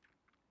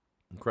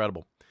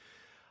 Incredible.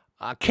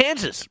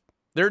 Kansas,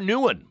 their new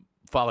one,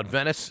 followed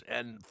Venice,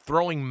 and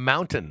Throwing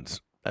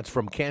Mountains. That's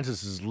from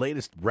Kansas's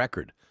latest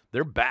record.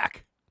 They're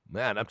back.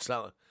 Man,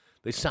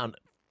 they sound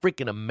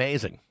freaking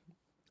amazing.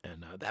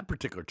 And that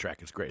particular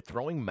track is great.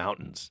 Throwing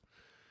Mountains.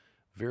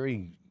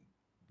 Very,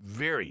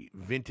 very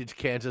vintage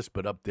Kansas,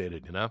 but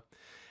updated, you know.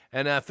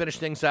 And finish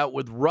things out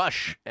with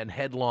Rush and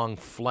Headlong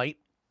Flight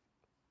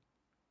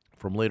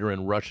from later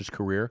in Rush's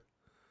career.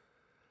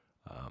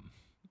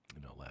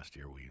 You know, last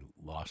year we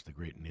lost the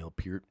great Neil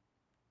Peart.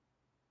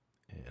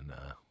 And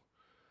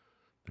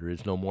there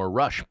is no more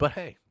Rush. But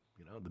hey,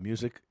 you know, the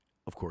music,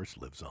 of course,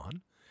 lives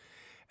on.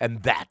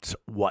 And that's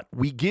what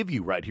we give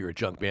you right here at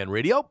Junkman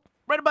Radio.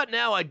 Right about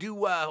now, I do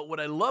what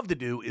I love to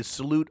do is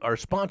salute our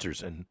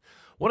sponsors. And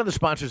one of the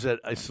sponsors that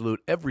I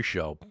salute every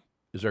show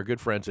is our good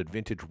friends at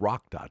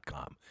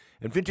VintageRock.com.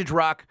 And Vintage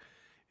Rock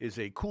is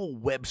a cool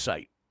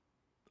website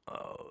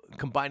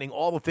combining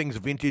all the things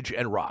vintage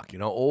and rock. You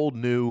know, old,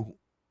 new,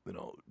 you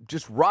know,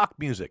 just rock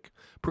music,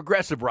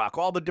 progressive rock,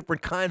 all the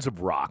different kinds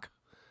of rock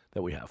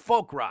that we have.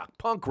 Folk rock,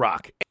 punk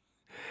rock.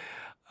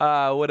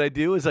 What I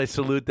do is I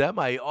salute them.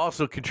 I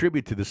also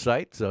contribute to the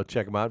site, so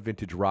check them out,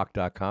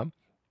 VintageRock.com.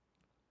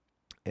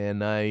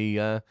 And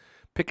I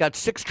pick out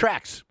 6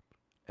 tracks,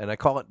 and I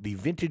call it the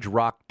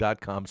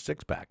VintageRock.com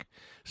 6-pack.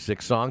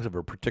 6 songs of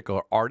a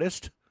particular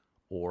artist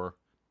or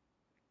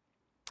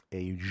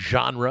a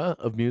genre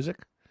of music,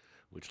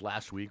 which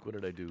last week, what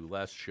did I do?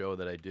 Last show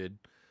that I did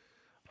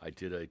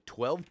a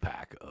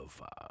 12-pack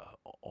of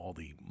all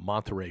the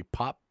Monterey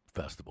Pop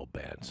Festival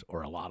bands,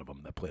 or a lot of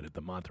them that played at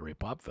the Monterey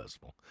Pop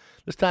Festival.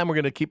 This time we're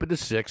going to keep it to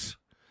 6,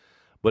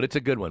 but it's a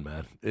good one,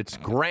 man. It's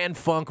Grand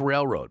Funk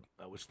Railroad.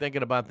 I was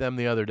thinking about them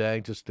the other day,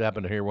 just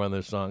happened to hear one of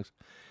their songs,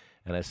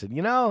 and I said,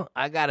 you know,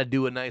 I got to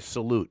do a nice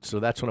salute, so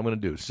that's what I'm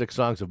going to do. 6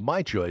 songs of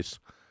my choice,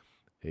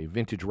 a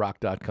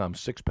VintageRock.com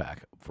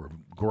 6-pack for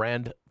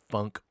Grand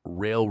Funk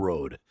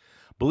Railroad.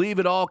 Believe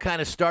it all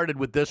kind of started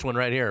with this one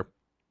right here. It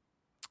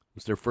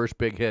was their first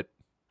big hit.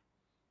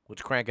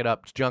 Let's crank it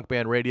up. It's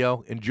Junkman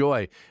Radio.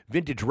 Enjoy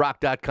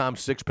VintageRock.com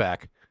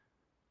 6-pack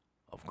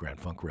of Grand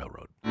Funk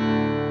Railroad. Tape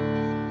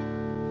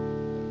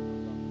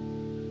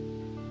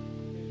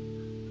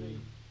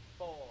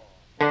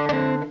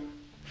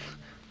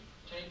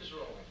is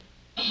rolling.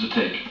 This is a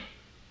take.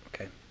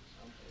 Okay.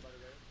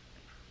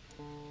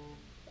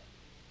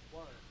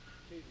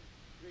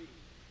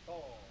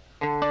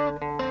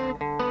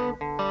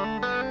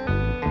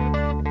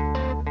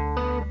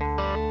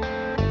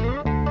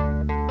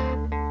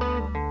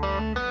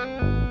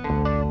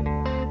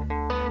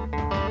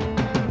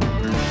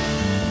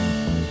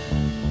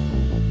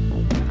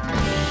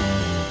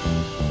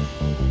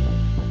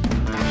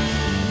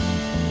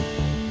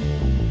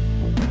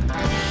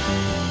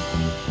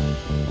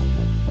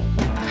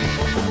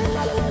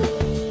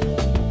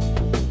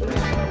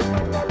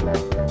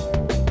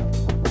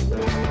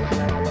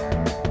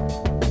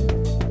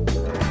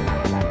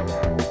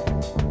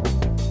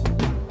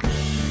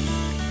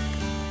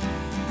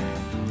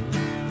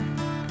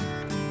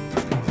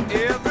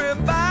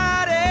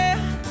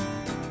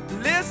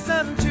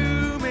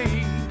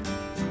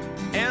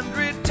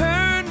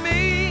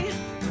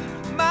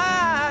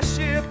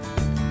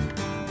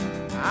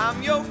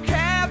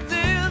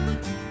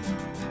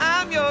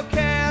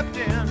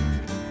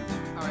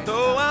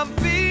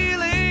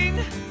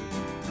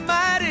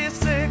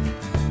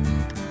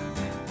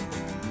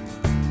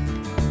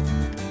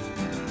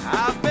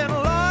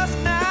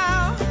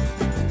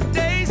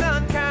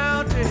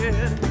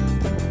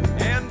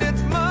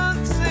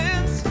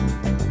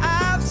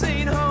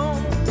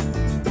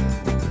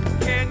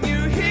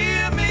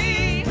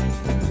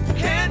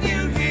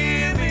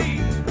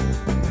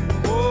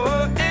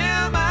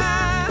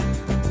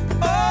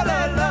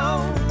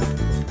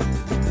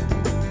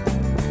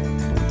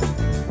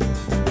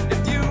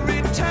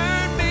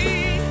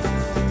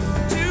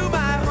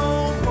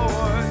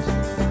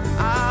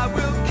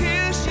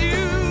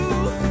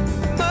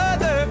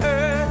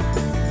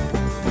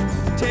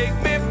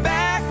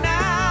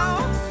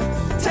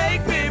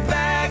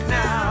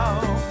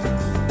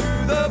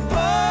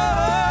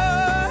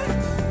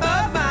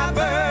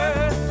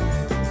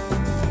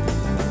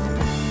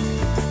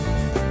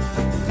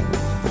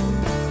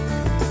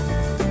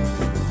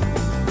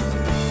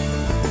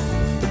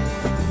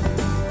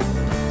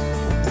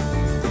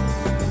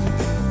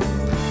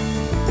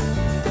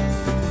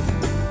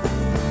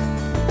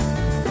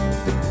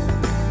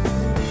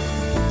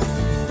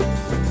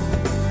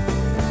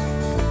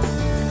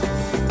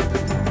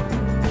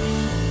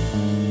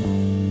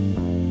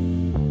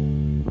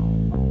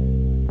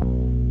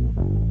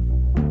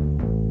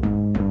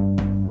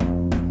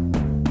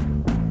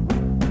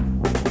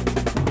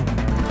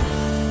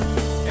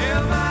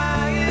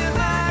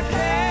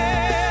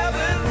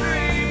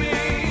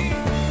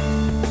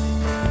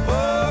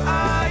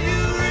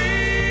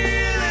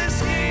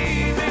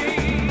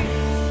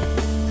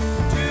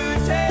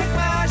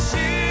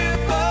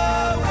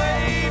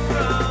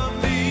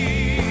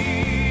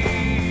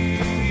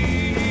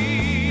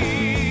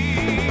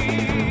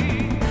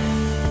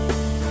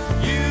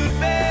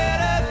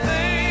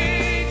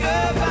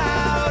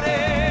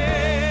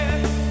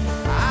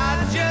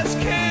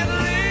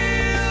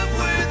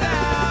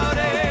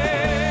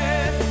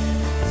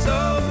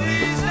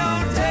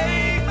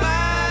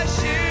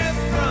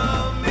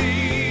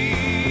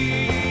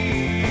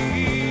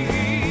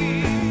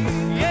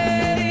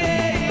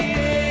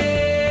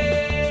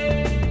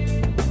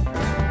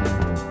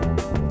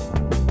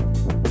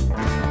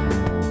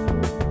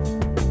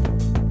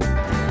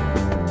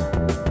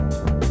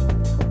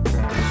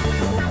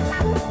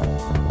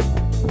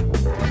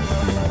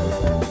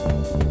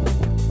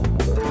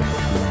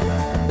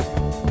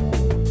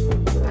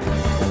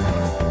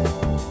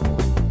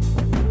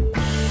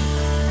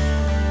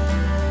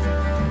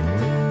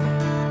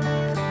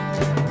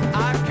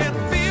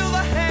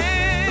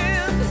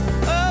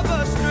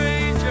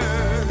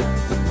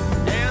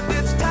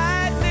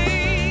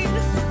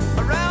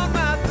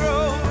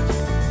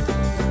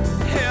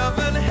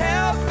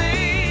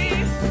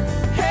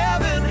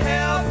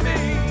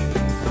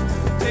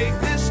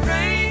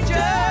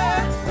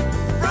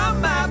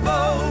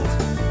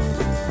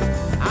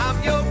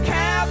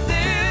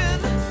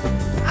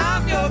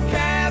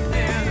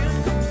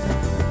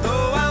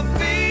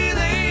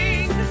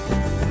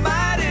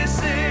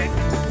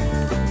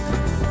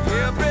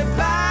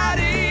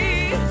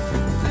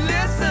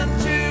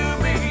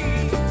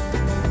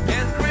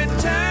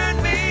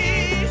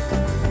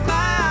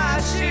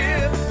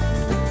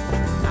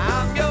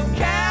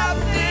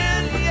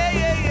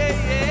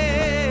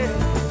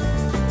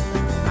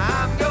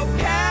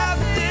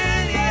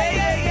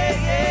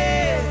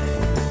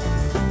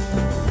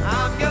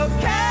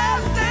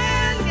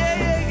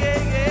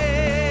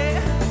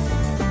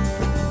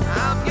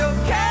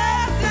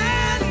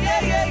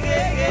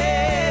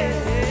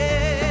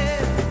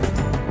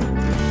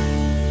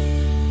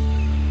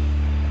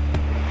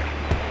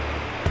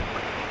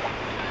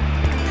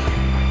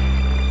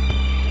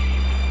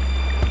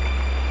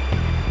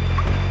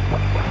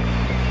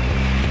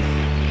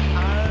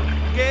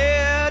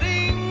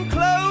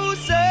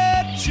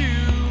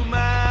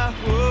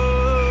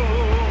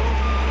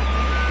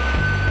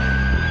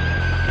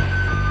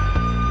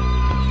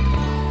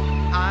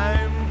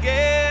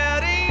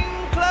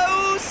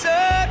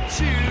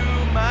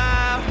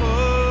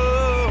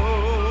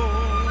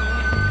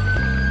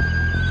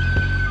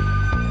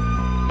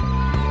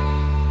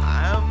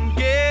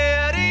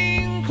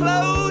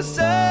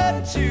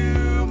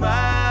 to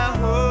my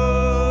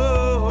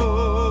home.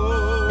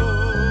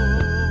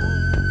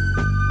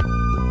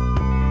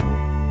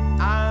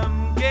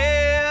 I'm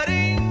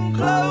getting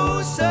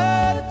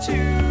closer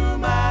to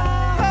my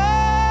home.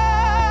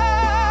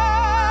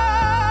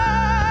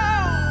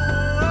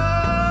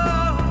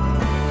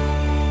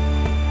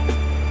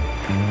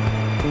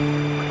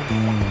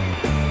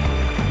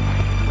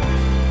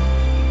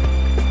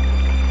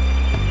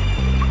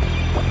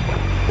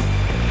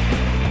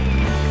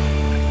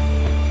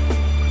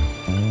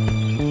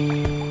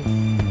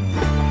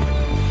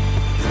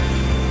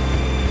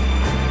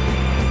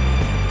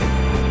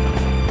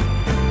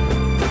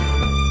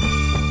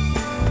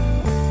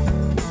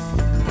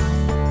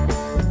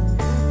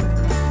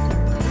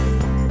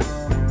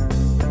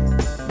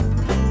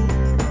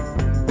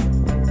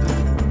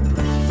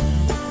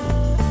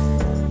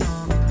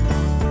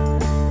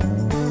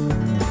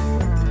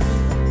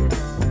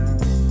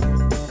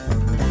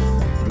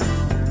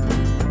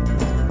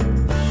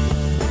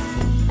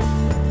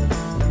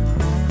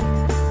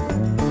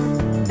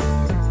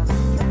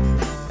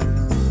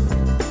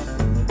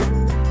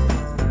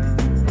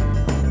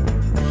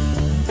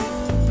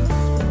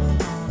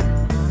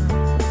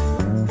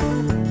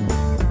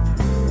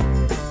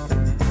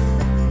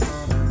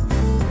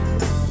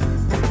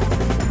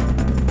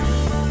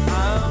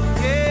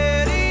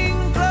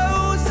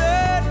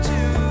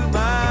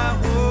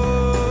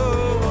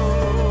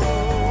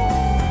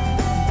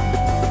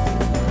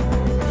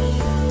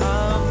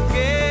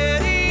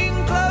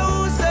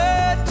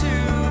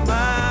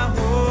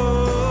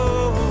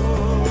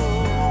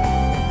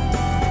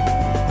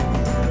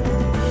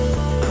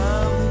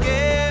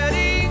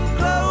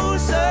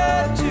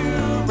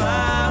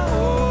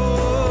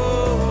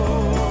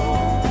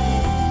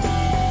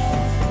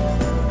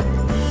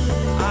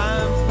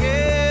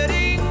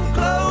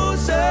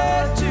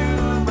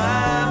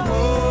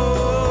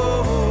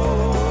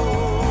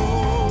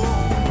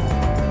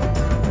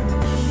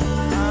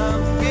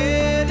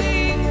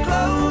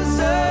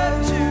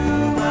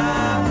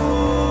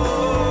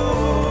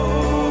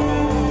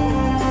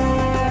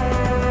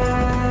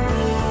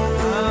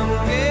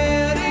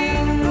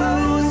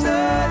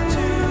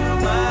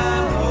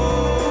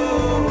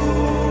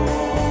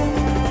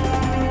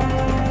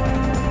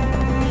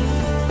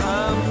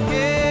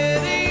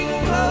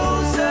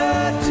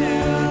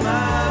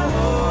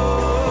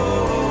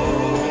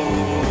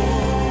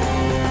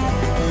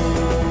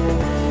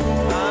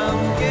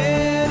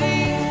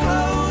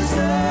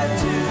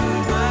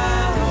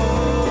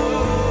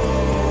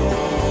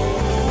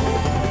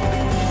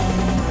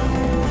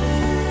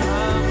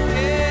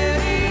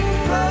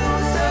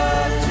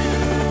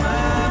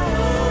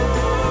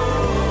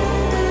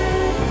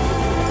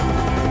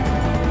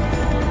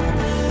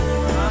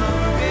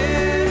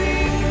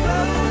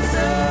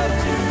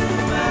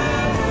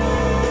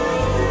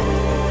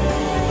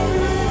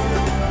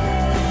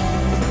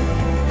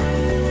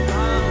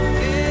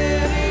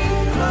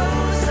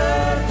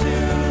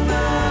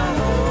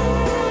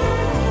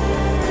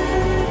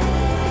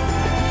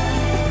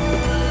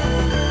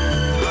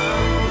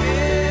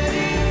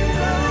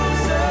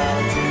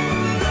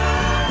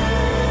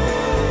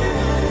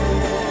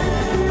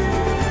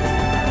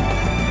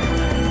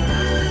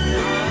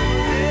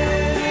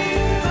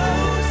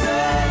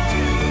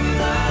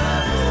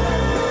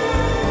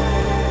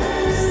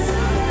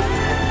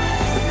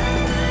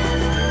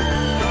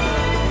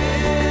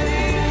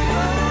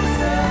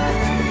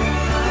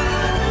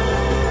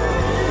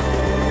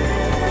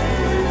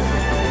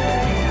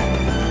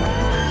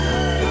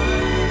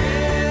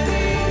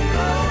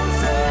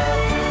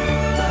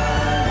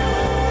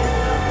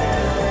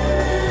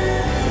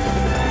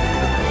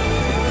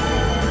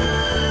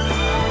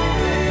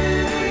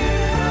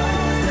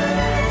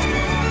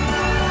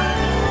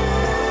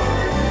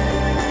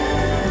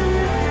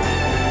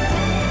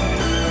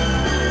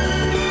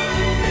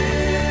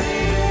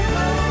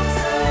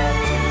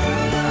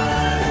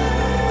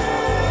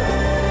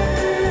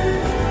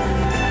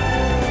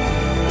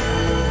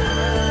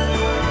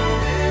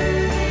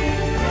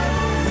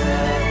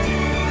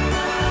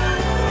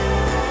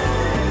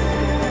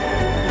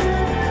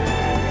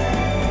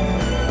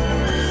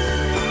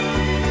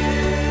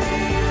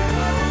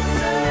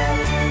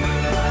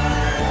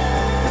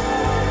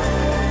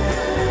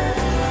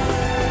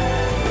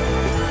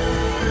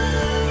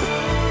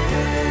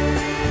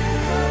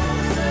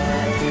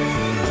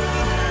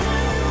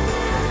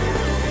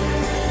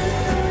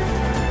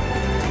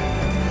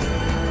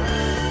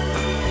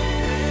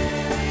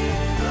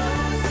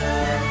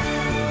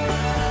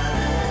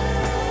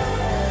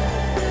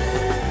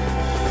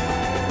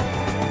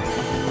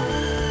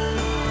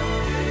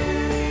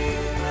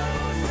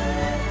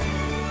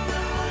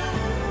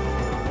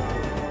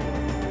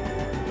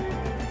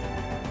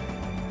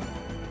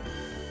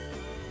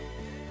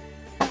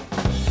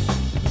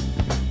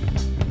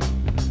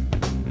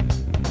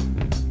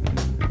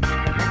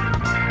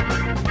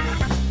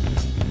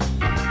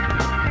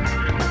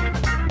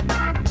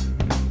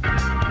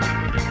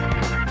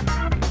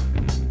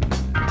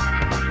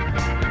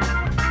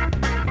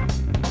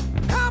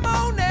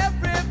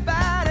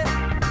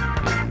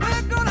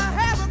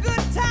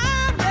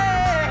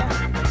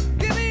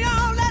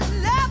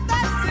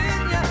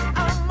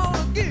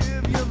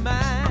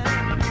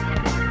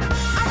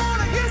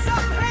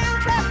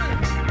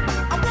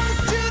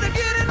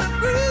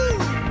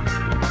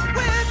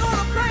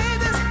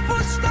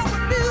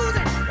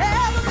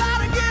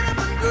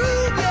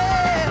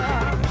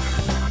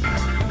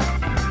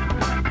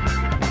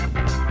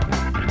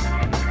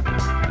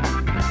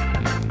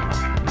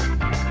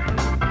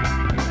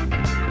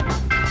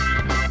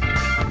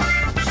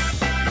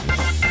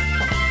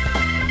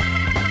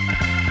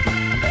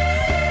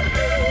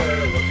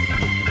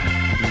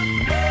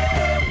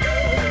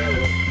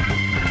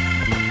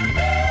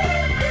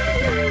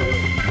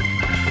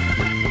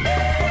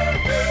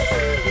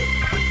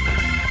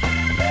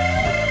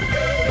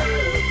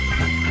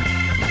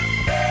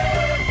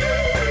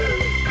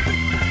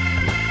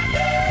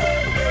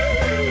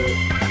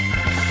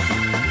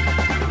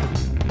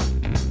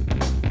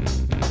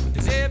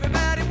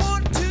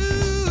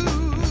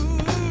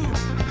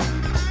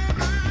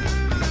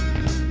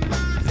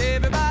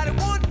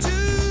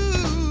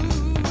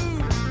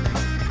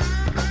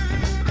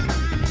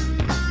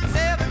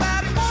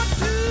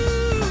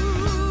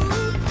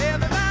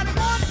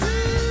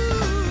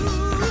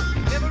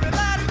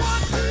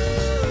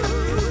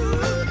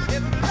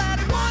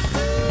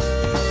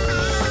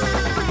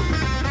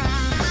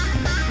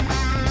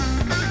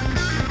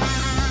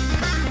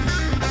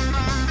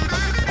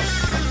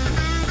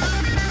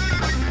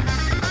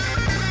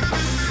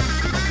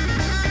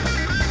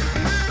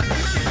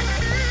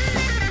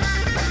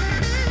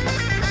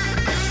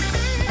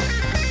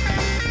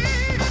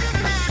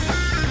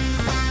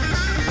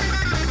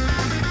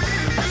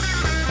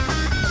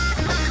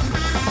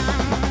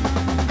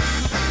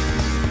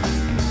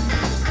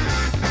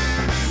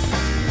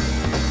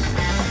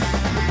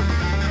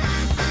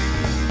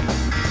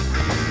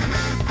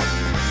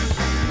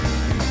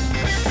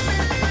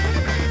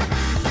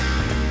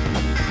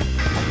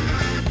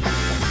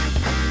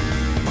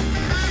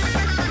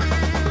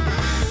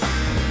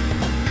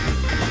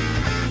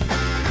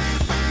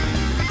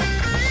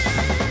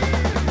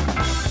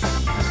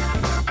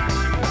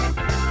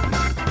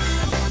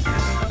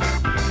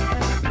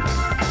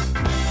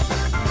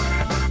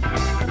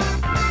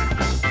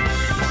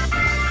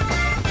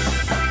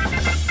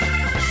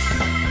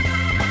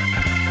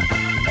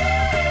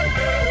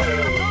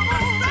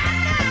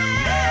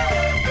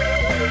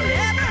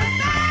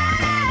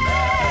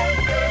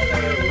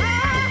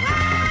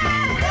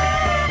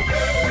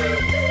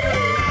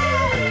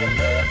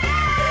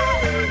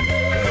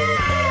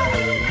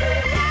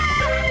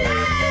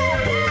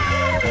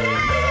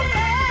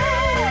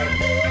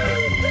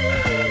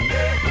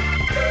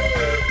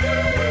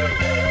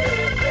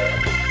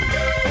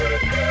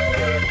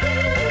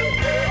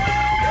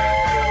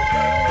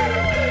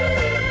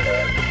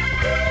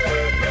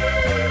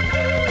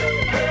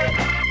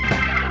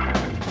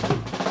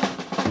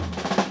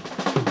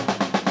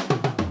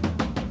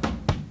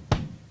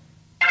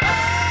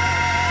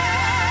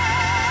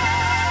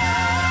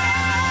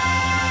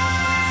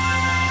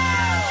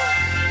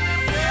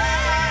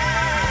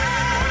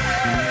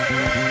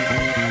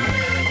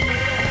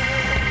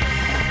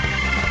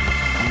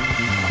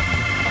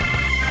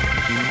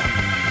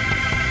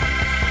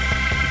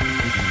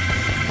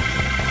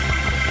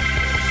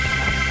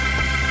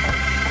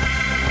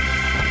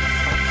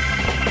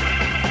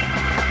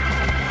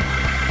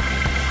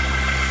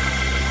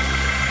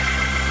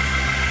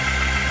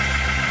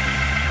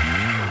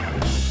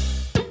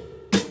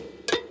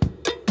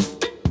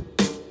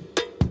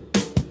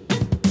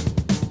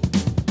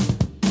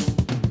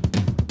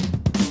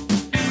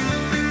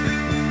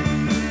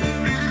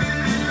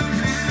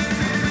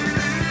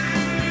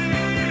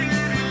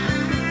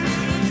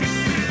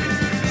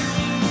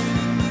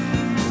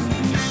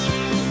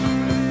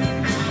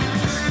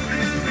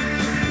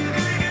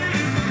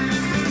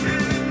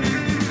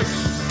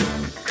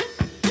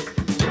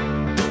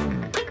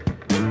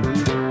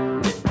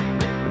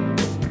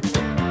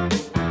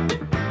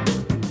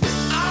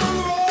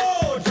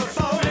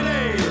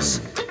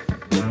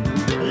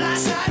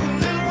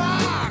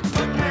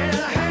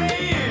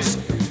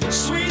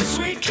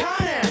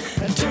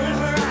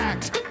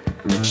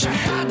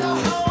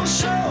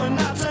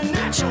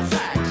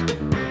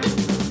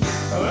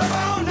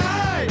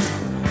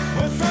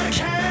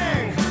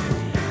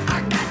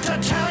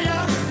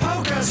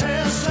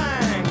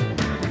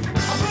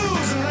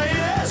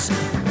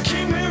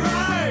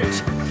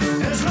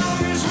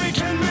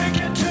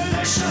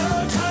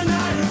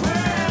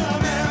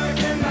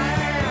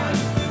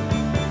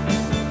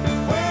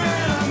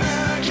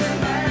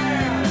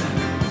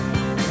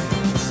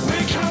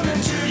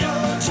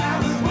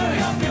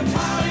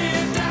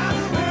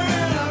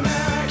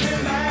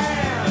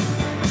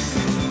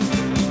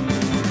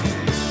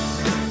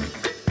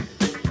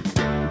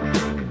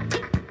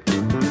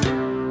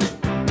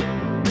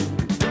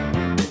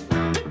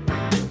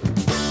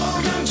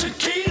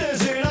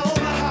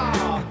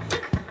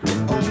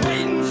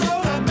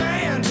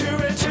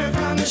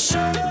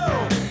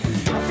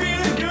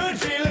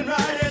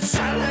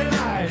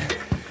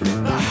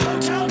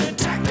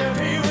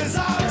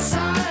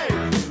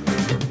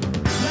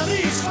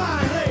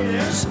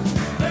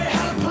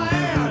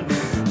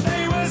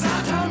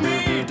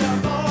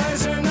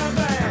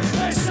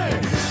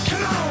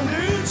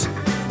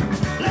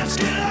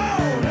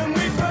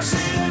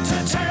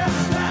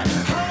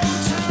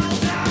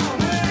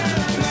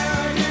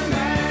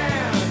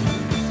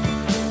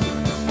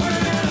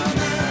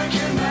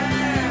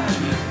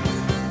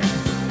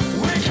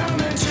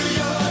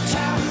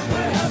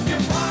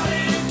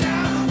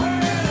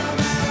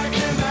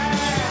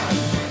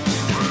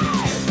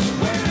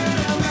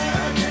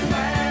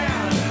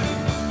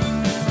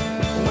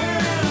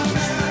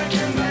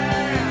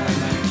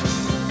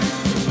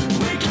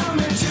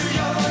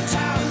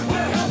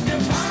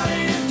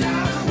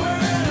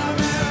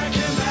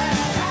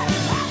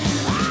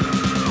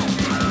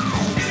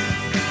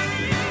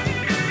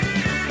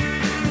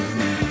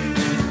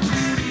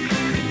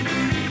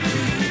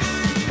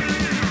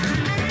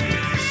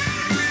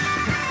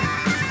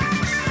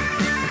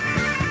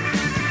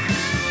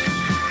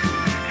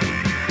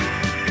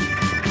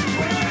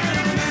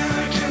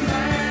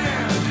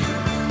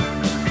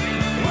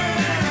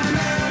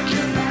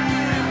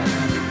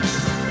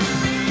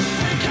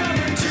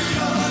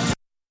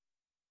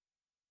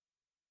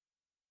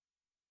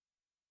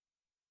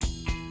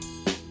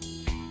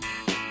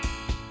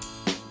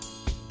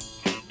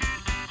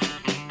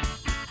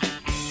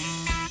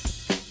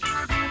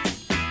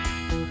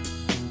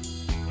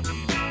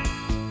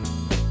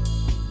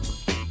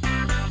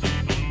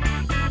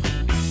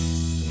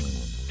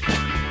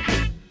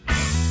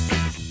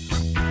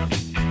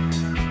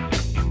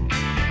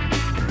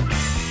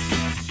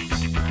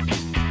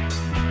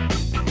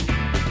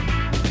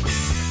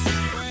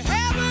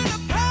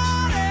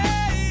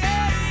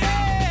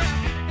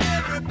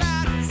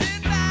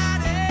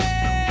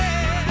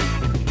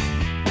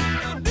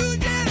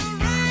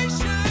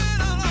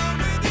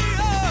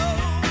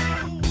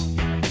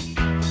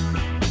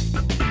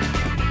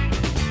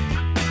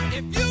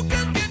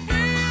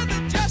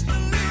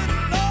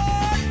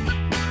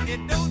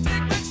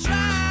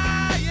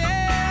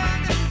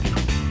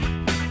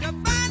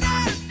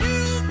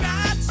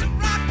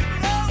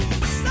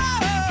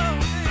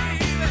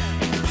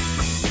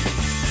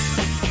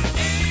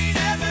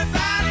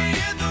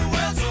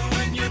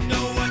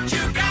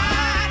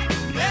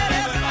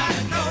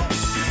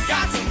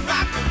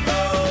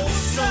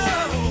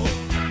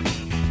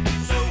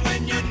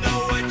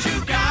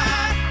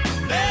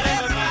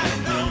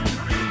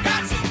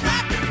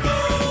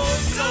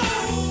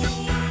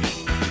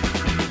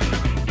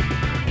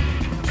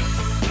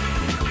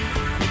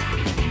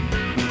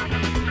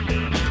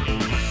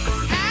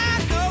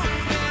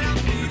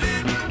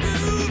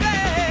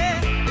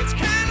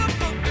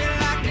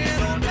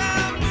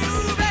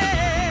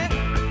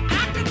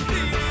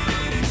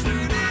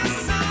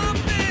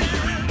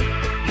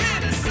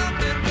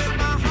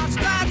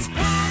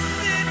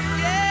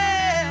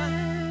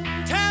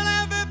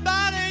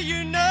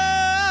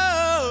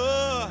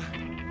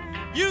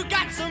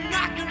 some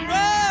rock and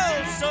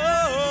roll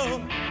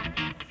soul.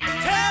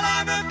 Tell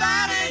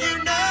everybody you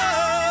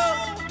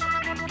know.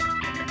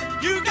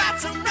 You got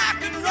some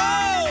rock and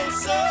roll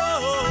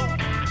soul.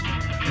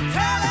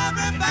 Tell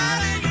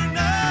everybody you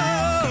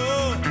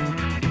know.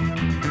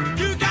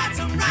 You got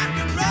some rock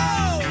and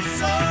roll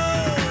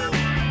soul.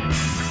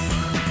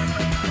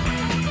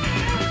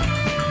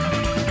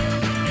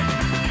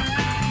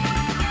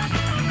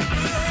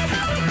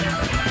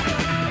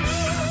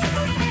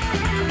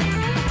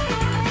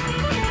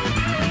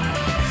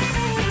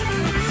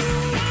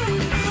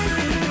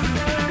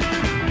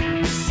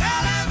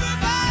 Tell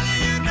everybody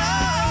you know.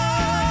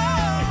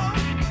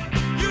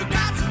 You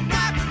got some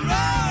rock and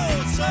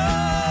roll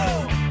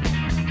soul.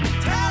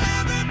 Tell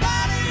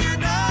everybody you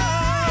know.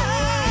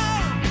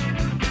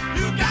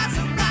 You got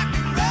some rock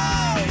and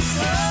roll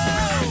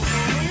soul.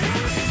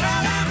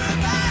 Tell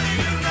everybody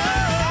you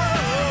know.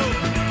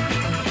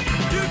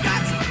 You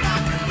got some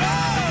rock and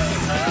roll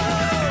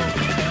soul.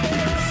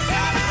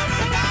 Tell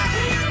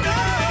everybody you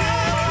know.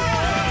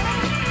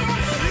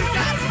 You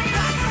got some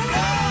rock and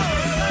roll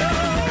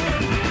soul.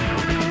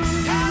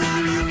 Tell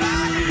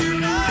everybody you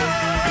know.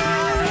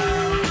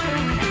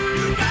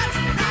 You got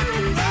some rock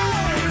and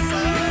roll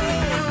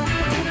soul.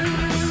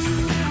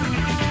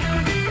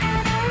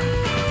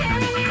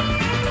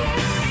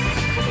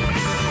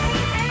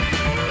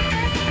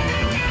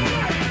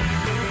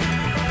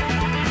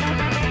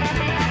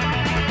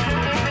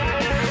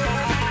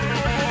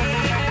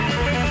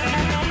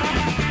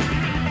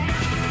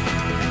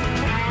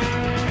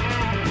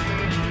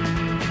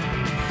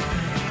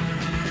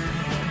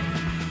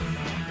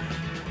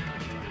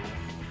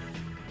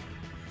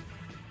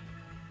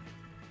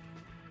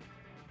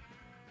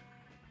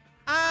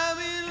 I'm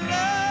in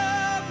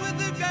love with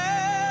the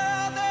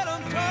girl that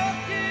I'm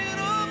talking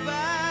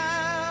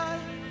about.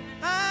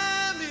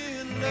 I'm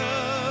in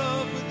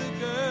love with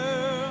the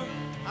girl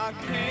I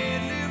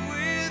can't live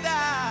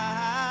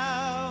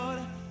without.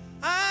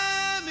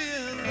 I'm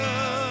in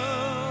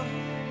love,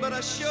 but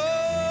I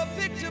sure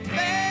picked a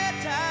bad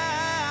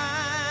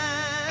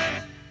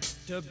time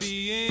to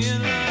be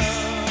in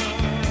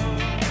love.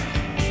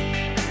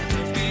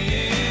 To be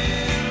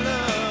in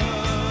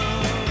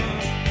love.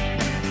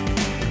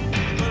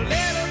 Well,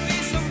 let her be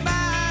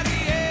somebody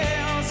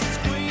else's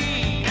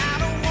queen. I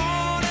don't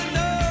wanna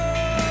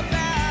know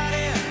about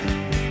it.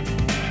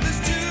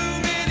 There's too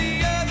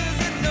many others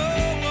that know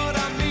what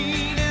I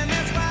mean, and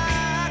that's why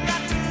I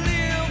got to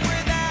live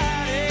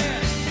without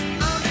it.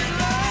 I'm in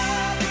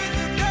love with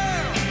the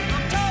girl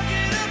I'm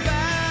talking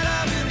about.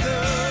 I'm in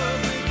love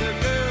with the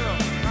girl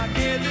I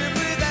can't live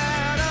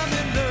without. I'm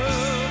in love.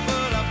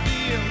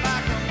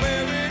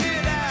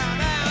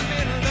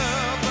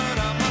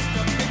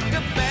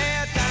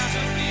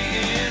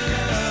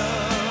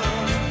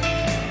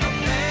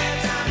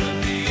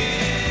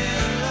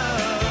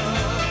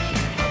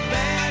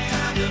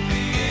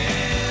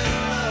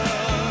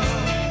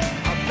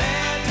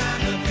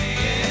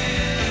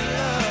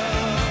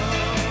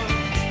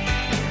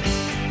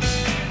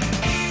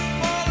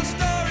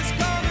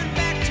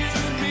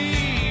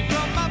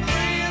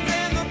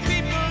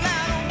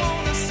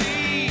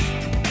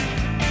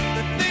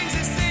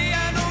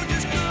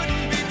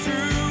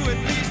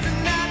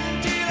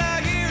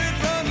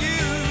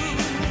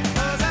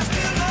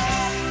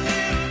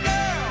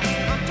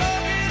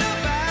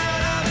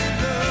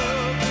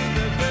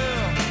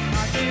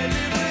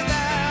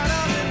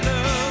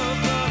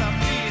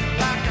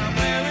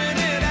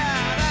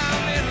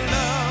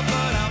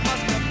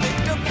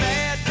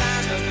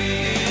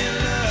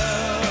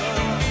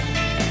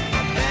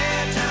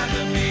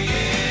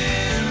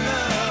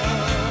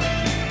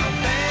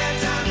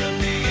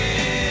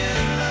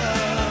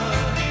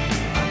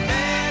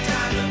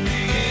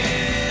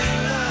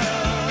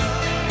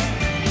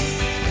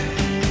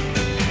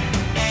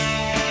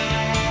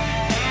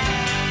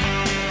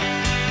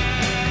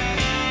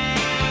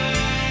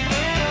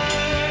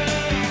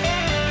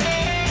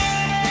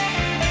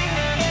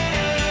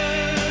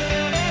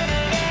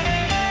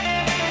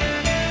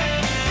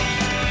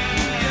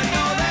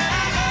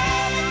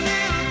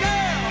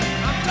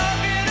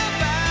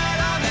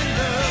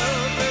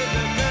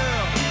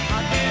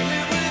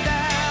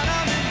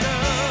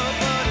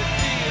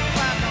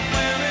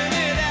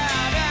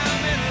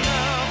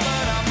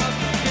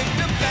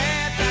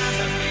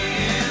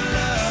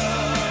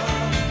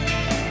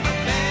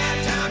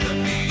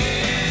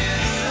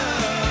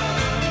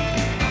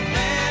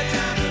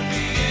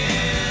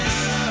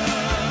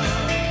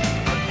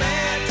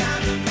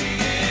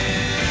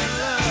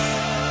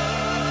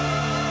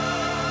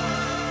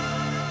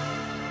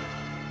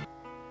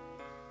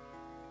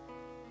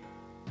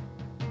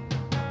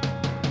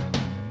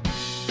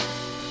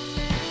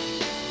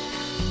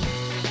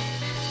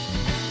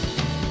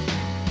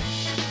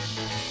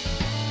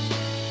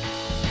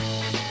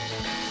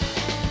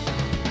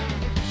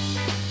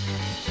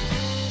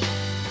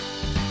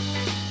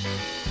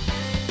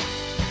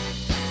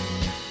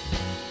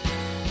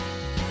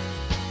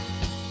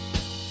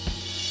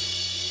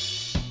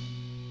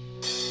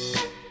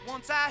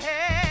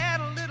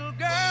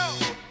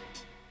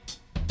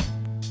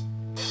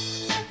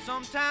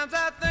 Sometimes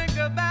I think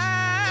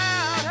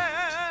about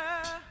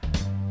her,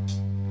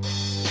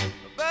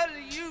 but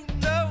you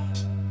know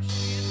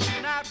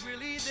she's not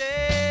really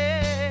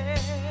there.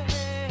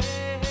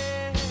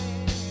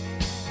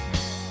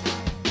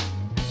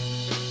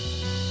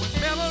 When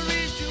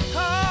memories do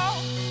call,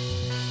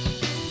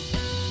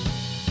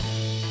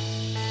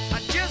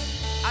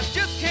 I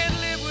just can't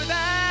live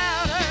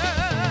without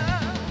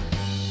her.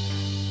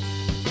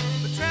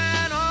 But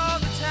trying all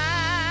the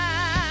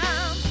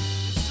time,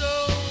 it's so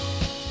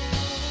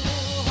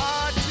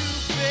hard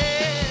to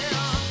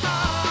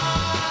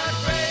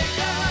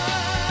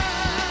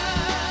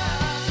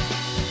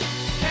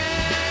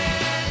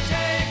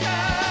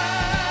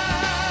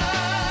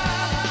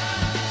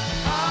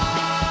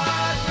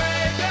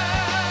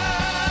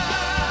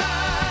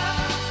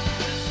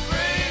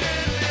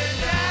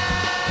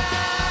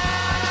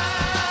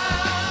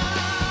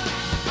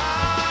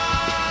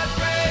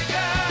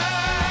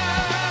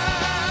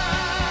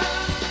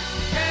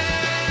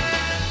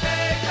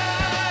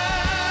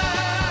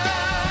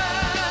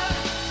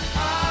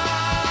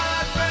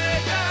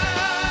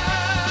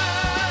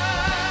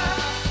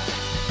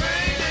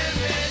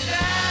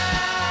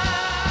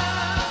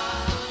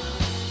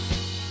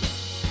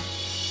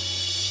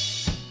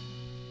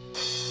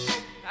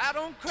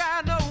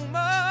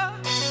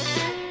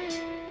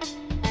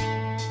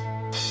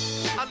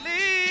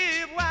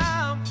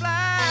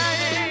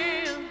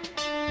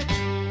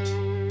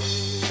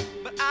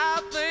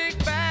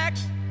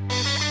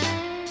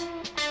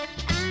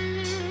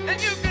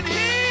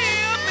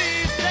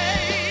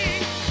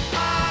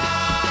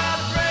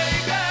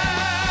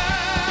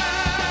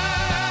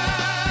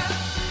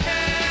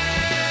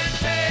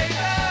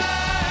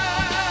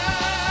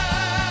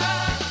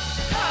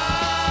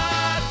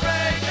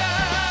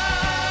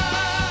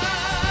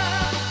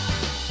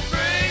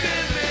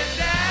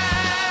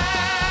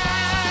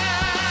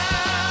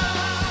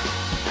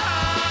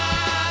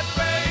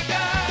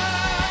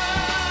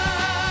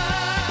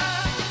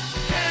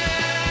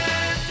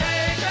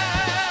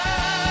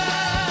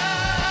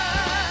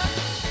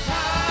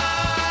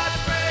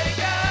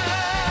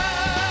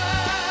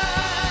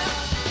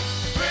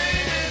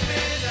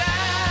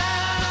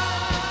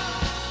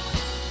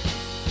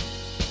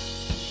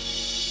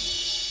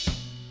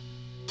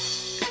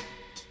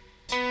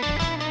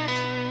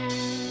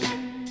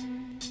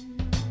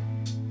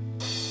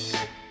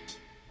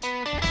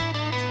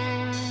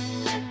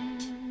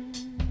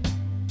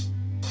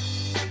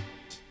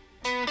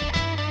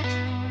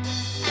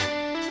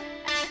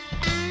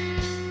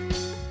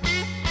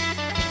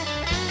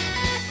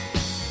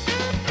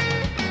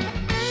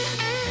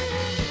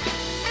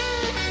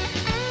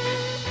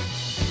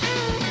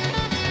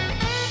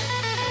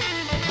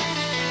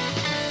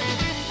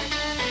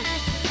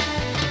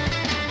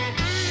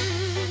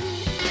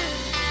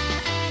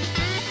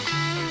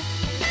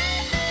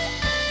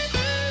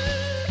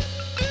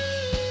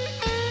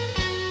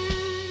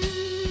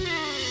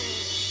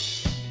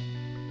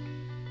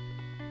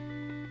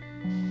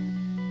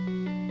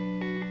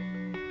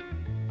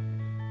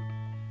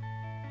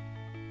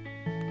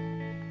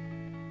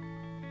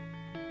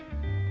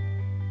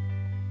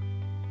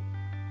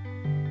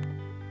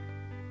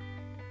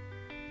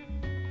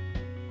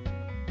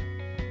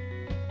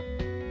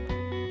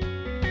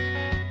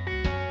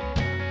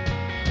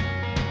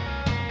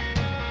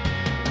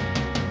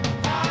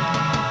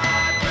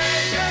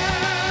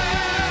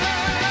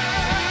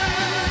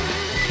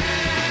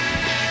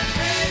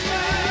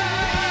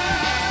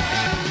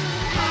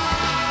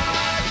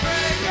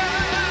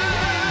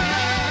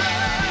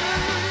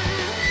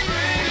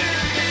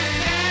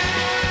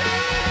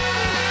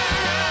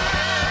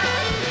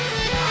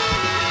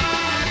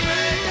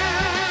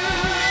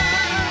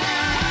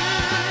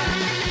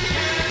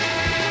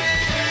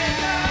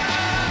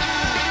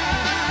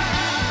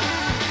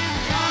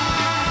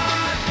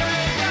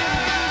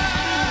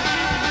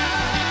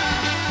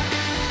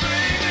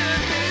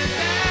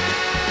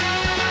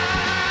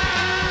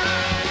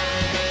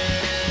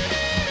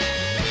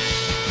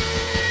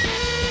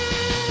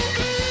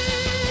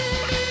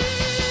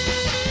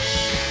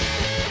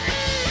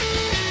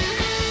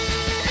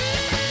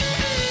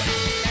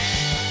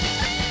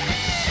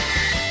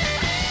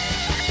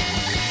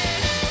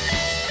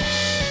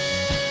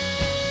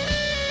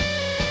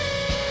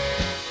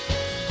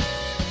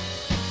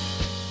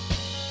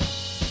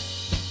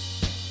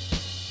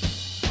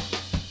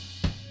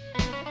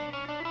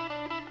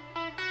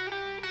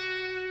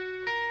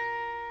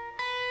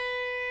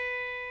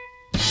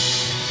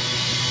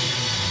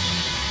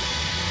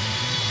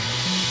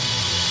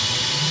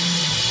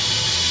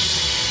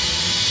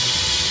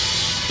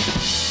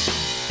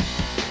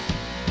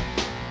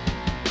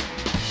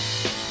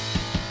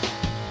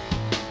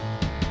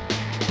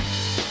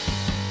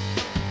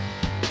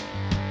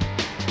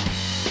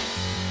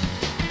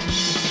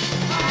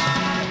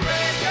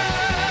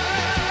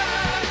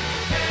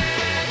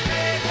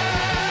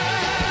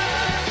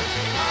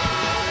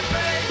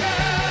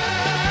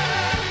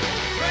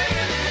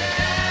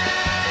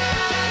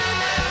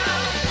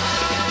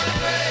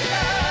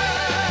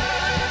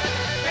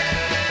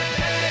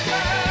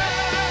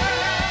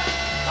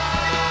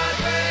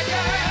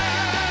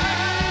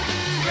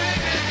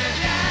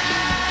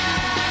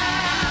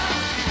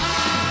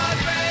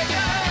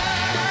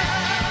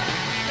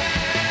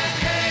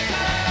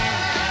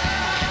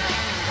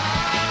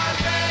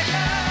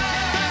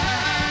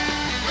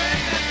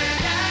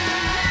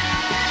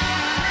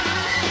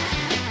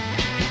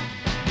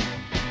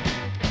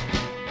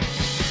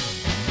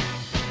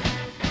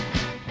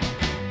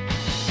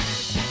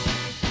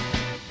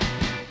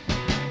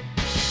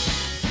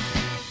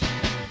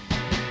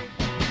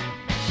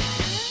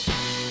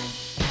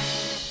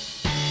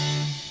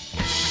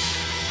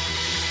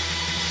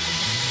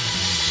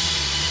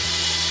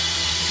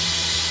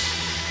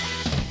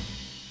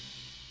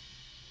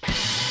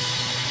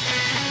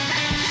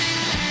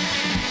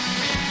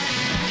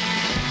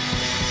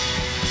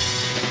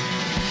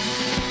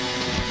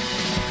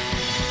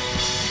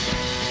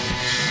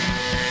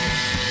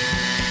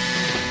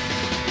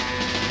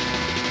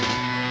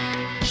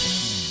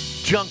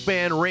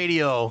Junkman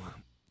Radio,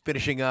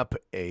 finishing up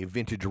a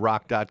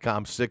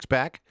vintagerock.com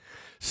six-pack.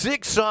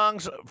 6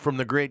 songs from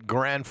the great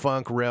Grand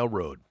Funk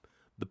Railroad,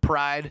 the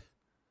pride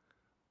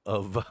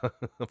of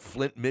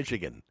Flint,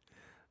 Michigan.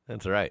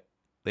 That's right.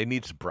 They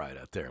need some pride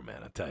out there,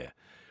 man, I tell you.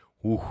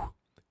 Woo.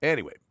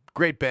 Anyway,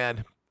 great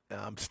band.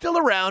 Still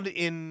around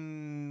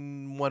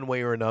in one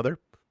way or another,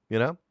 you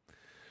know.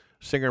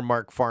 Singer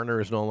Mark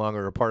Farner is no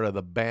longer a part of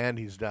the band.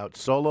 He's out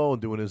solo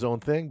and doing his own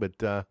thing,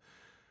 but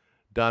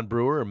Don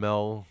Brewer,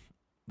 Mel,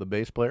 the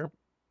bass player,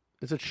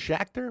 is it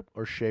Schachter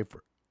or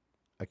Schaefer?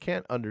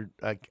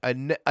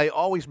 I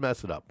always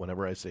mess it up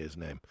whenever I say his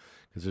name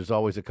because there's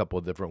always a couple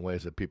of different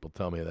ways that people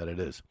tell me that it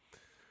is.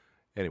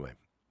 Anyway,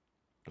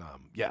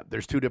 yeah,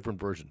 there's 2 different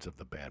versions of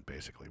the band,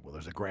 basically. Well,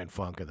 there's a Grand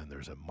Funk and then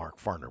there's a Mark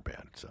Farner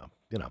band. So,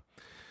 you know,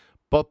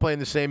 both playing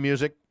the same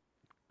music.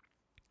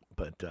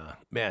 But,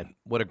 man,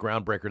 what a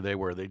groundbreaker they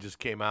were. They just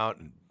came out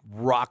and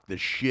rocked the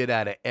shit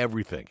out of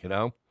everything, you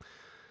know?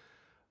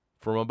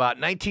 From about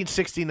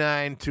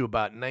 1969 to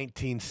about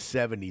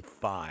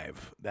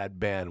 1975, that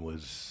band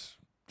was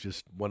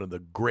just one of the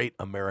great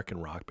American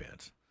rock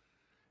bands.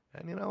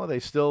 And, you know,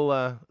 they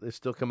still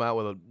come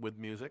out with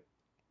music.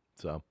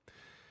 So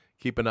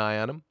keep an eye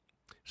on them.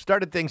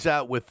 Started things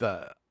out with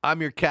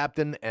I'm Your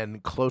Captain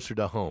and Closer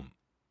to Home,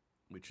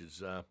 which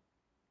is,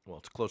 well,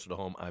 it's Closer to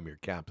Home, I'm Your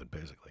Captain,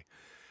 basically.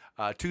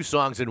 2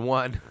 songs in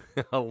one,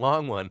 a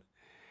long one.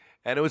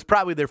 And it was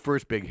probably their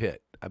first big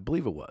hit. I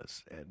believe it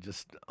was. And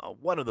just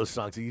one of those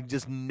songs that you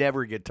just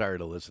never get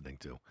tired of listening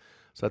to.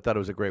 So I thought it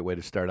was a great way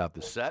to start out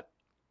the set.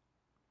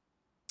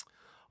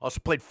 Also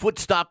played foot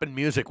stomping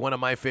music, one of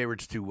my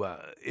favorites to,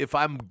 if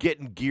I'm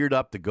getting geared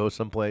up to go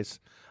someplace,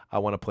 I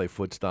want to play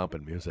foot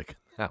stomping music.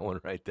 That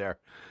one right there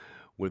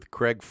with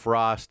Craig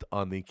Frost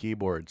on the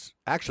keyboards.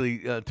 Actually,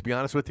 to be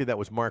honest with you, that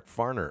was Mark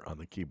Farner on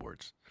the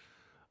keyboards,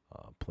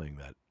 playing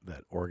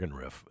that organ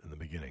riff in the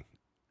beginning.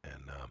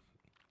 And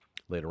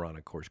later on,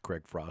 of course,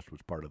 Craig Frost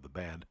was part of the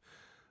band.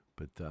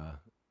 But,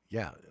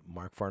 yeah,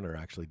 Mark Farner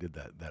actually did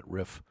that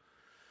riff.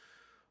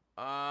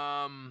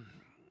 What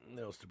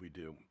else did we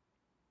do?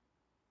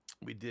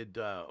 We did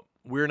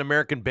We're an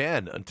American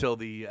Band until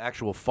the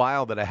actual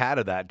file that I had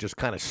of that just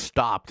kind of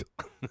stopped.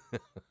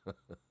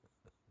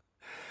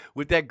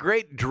 With that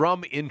great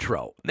drum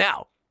intro.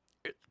 Now,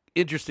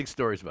 interesting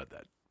stories about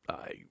that.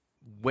 I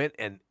went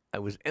and I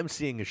was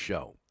emceeing a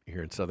show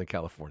here in Southern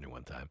California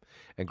one time,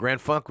 and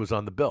Grand Funk was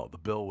on the bill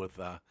with,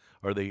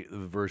 or the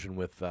version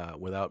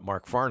without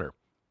Mark Farner.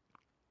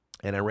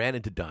 And I ran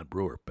into Don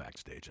Brewer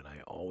backstage, and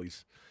I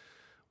always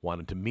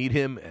wanted to meet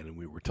him, and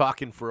we were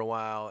talking for a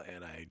while,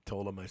 and I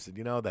told him, I said,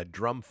 you know, that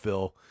drum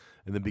fill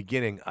in the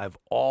beginning, I've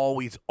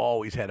always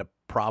had a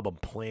problem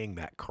playing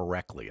that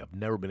correctly. I've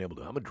never been able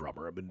to. I'm a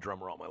drummer. I've been a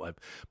drummer all my life.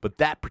 But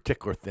that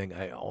particular thing,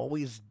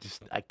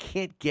 I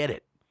can't get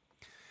it.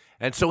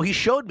 And so he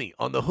showed me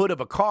on the hood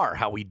of a car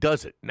how he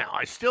does it. Now,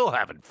 I still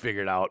haven't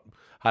figured out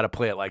how to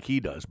play it like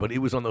he does, but he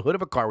was on the hood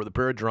of a car with a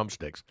pair of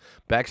drumsticks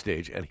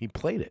backstage, and he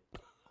played it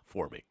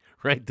for me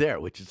right there,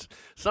 which is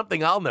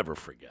something I'll never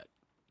forget.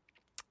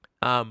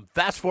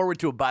 Fast forward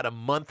to about a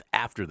month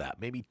after that,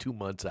 maybe 2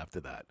 months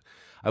after that,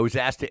 I was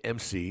asked to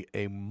MC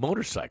a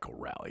motorcycle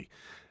rally.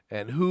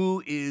 And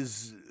who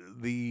is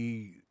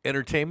the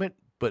entertainment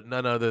but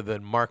none other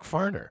than Mark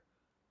Farner?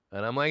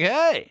 And I'm like,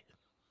 hey,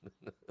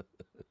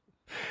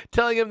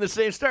 telling him the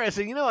same story. I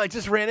said, you know, I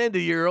just ran into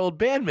your old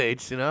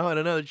bandmates, you know, at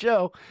another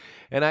show.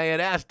 And I had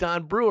asked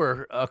Don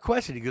Brewer a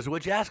question. He goes,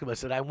 what'd you ask him? I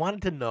said, I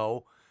wanted to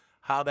know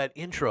how that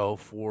intro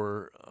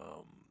for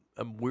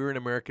We're an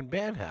American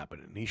Band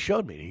happened. And he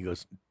showed me. And he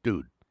goes,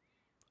 dude,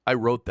 I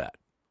wrote that.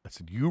 I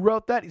said, you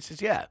wrote that? He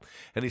says, yeah.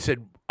 And he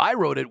said, I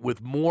wrote it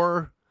with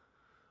more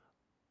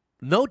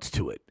notes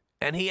to it.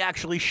 And he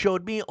actually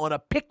showed me on a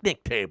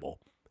picnic table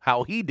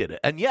how he did it.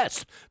 And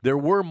yes, there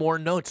were more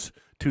notes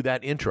to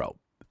that intro.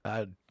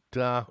 I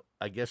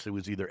guess it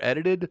was either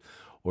edited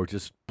or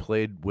just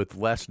played with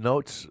less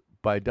notes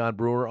by Don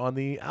Brewer on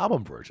the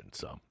album version.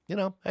 So, you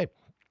know, hey.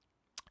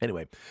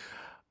 Anyway,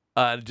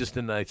 just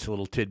a nice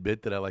little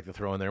tidbit that I like to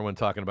throw in there when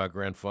talking about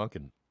Grand Funk.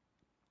 And,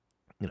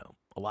 you know,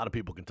 a lot of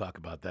people can talk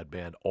about that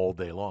band all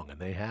day long, and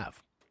they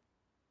have.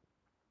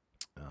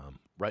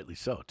 Rightly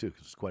so, too,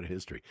 because it's quite a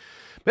history.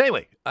 But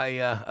anyway,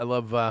 I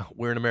love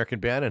We're an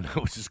American Band, and I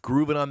was just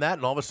grooving on that,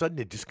 and all of a sudden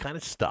it just kind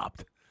of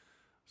stopped.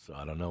 So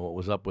I don't know what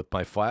was up with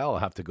my file. I'll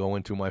have to go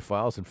into my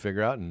files and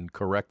figure out and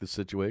correct the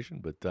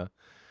situation. But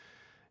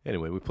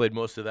anyway, we played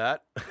most of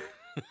that.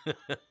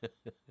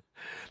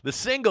 The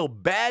single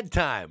Bad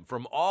Time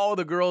from All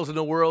the Girls in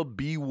the World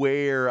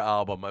Beware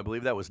album. I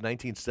believe that was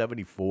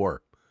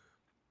 1974.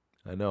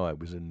 I know, I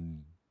was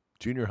in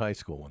junior high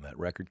school when that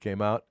record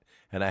came out,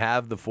 and I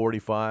have the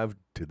 45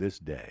 to this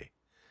day.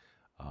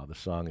 The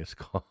song is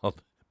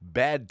called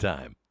Bad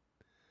Time.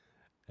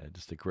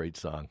 Just a great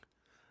song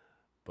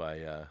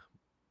by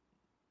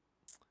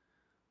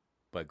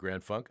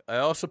Grand Funk. I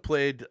also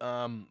played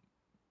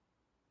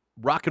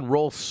Rock and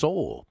Roll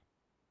Soul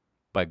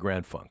by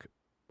Grand Funk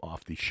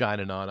off the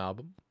Shining On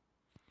album.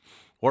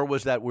 Or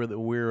was that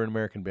We're an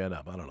American Band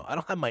Up? I don't know. I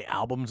don't have my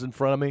albums in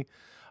front of me.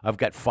 I've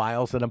got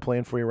files that I'm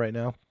playing for you right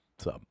now.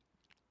 So,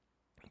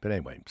 but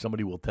anyway,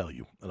 somebody will tell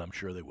you, and I'm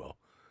sure they will,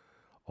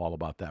 all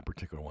about that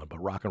particular one.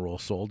 But Rock and Roll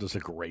Soul is a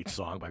great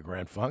song by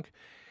Grand Funk.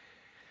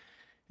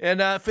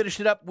 And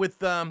finished it up with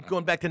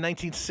going back to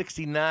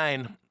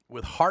 1969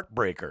 with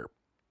Heartbreaker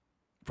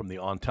from the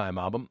On Time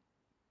album,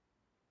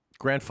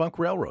 Grand Funk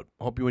Railroad.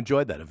 I hope you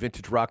enjoyed that. A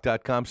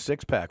VintageRock.com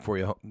six-pack for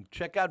you.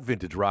 Check out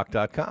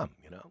VintageRock.com.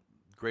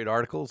 Great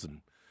articles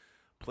and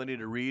plenty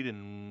to read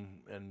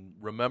and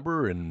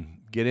remember and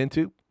get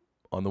into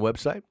on the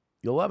website.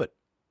 You'll love it.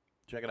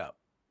 Check it out.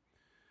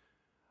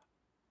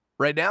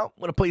 Right now, I'm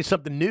going to play you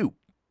something new.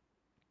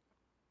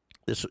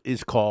 This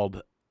is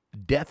called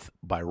Death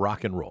by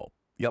Rock and Roll.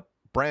 Yep,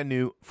 brand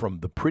new from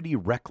The Pretty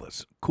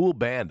Reckless. Cool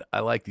band. I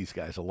like these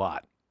guys a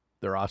lot.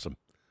 They're awesome.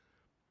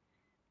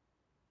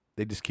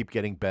 They just keep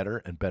getting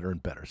better and better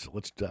and better. So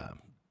let's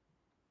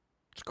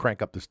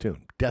crank up this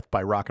tune. Death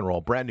by Rock and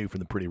Roll, brand new from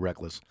The Pretty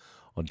Reckless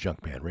on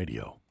Junkman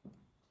Radio.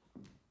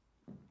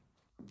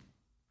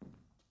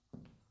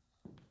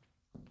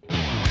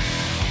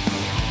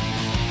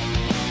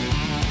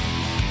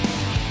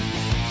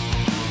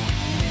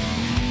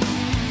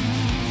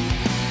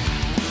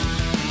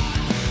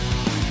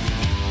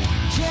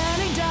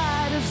 Jenny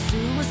died of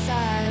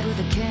suicide with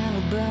a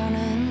candle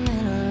burning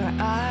in her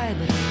eye.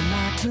 But on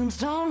my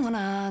tombstone when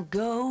I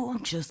go,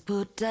 just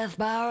put death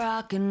by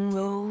rock and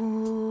roll.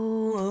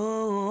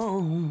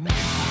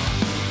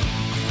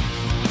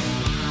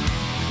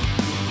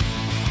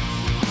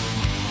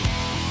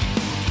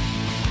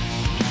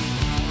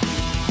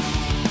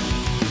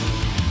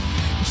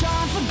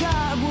 John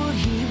forgot what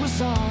he was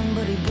on,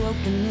 but he broke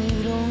the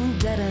needle,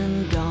 dead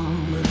and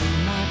gone. But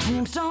on my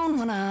tombstone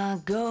when I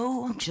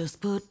go, just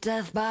put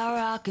death by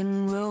rock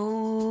and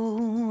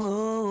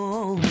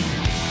roll.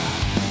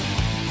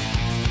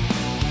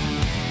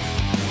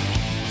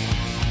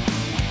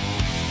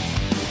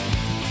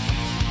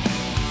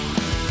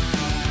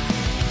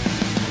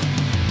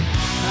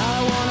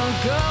 I wanna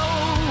go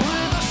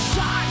with a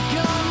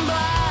shotgun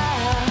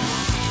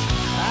blast.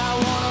 I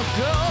wanna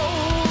go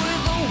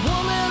with a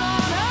woman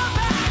on her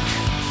back.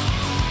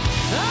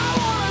 I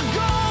wanna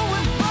go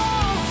with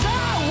balls I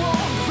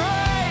won't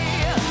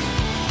pray.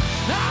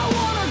 I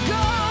wanna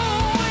go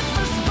with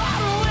this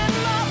bottle in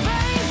my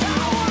veins. I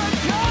wanna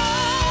go.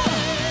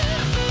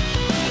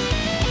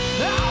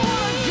 I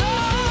wanna go.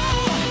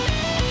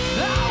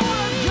 I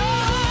wanna go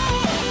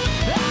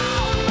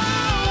out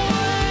my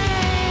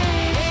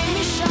way.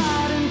 Amy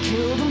shot and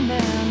killed a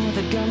man with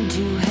a gun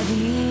too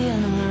heavy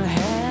in her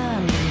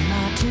hand. On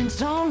my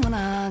tombstone when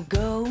I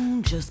go,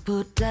 just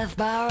put death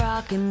by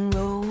rock and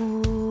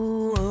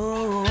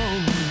roll.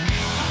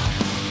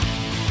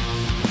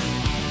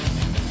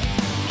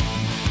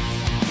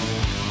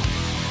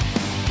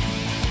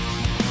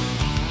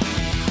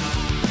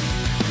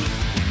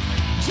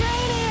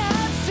 Janie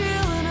had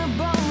steel in her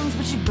bones,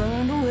 but she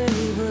burned away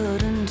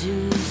blood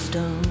into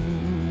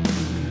stone.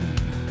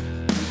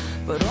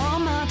 But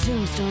on my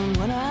tombstone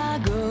when I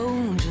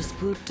go, just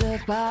put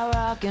death by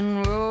rock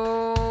and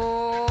roll.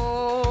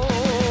 I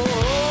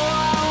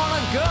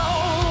wanna go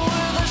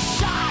with a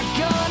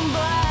shotgun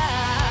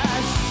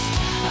blast.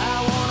 I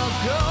wanna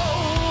go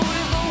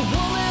with a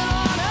woman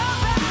on her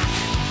back.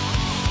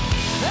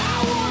 I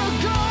wanna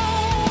go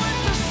with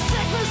the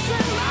sickness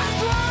in my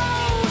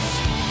throat.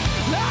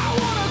 I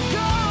wanna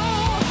go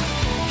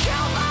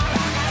kill my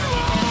rock and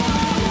roll.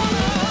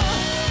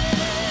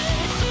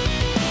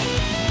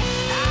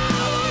 I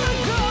wanna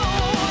go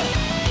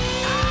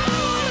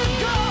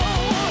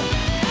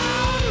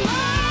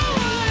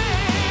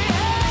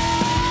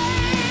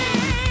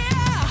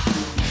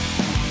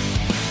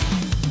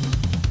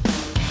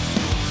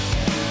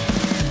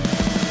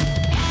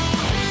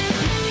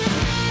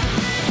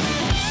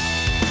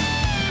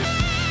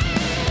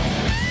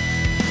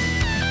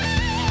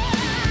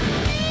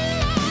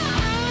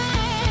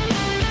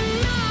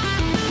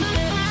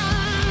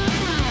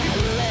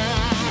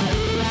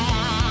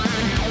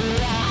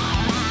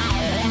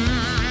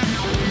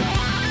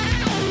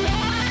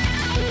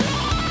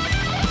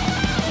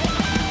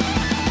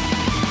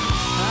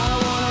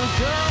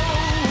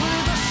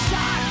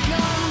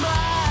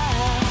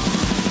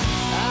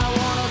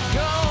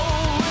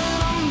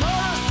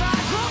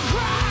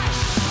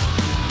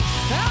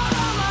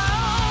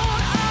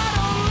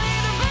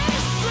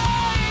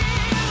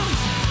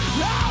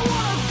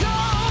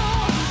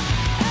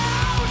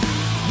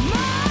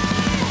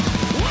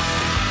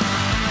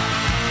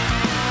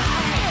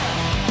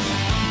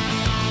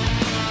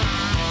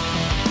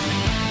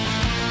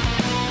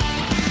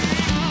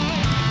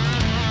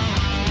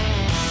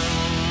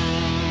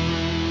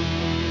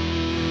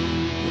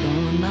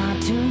out my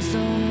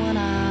tombstone when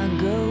I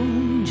go,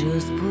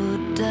 just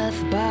put death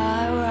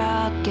by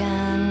rock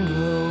and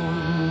roll.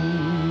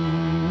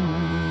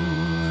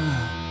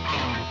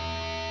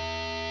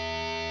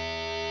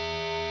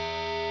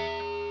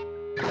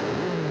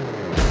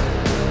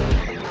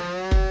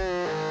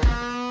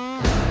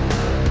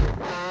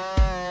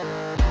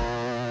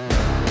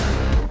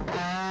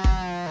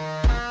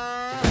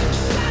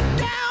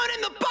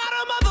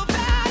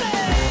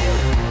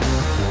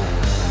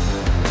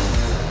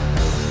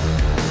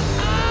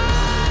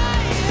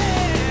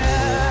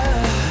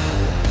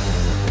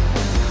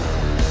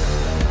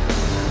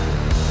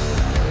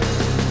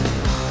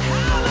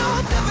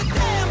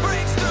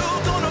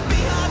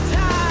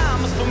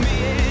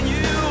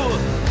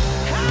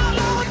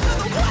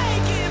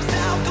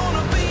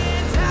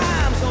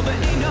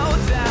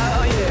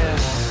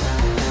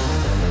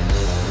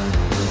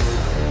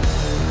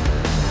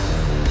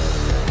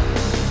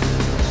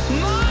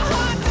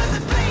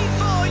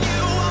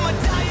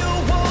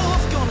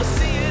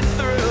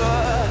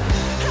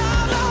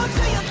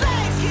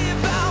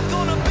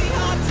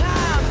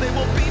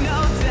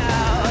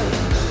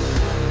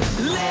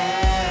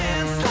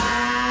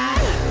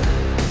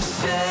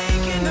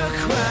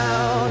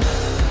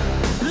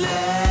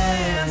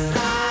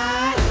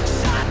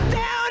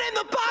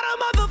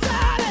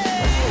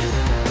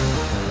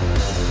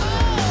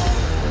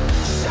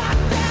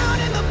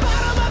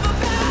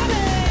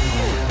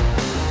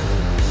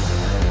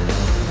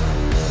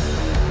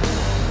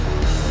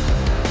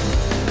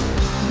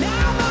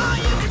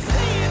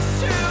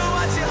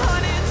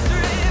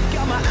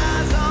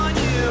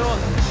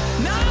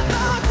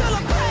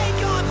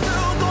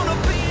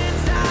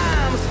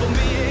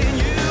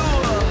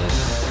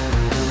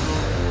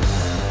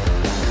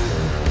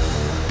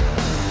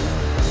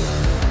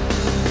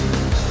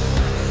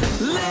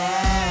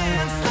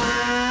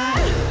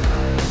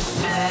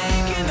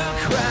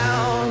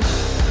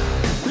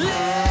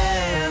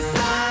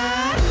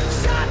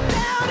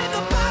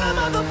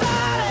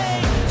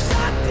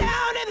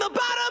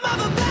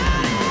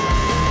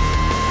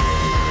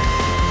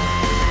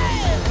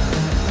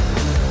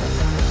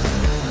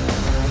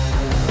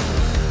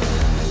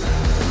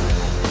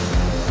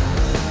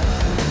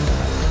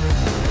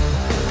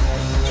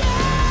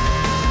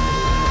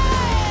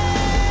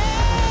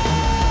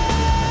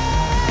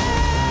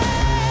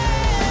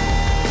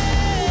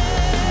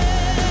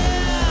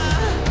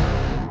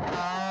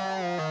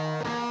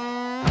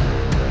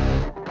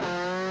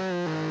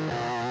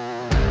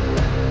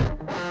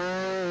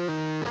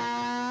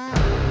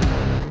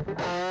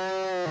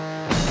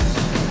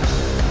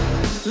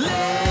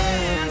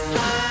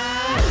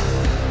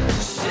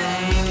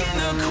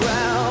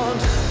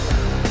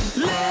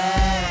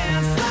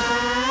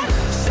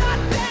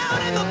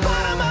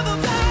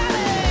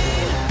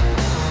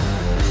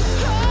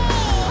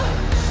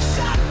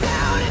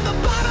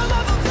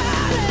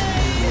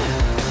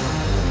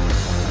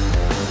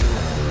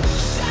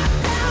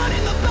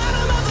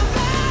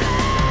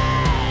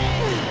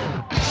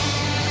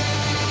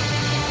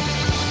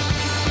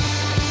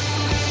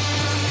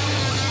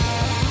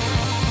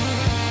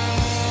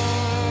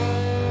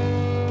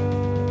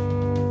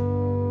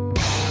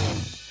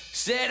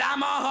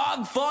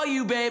 for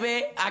you,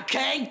 baby. I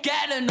can't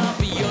get enough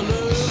of your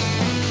love.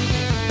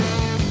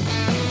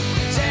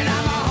 Said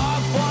I'm a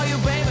hog for you,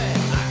 baby.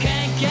 I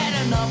can't get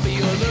enough of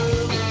your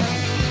love.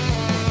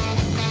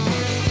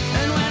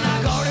 And when I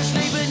go to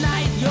sleep at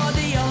night, you're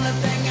the only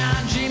thing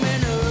I'm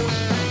dreaming of.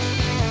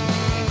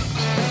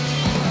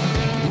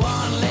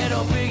 One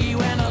little piggy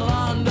went to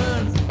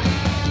London,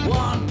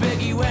 one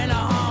piggy went to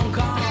Hong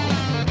Kong.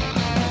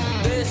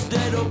 This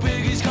little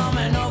piggy's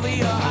coming over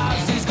your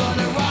house. He's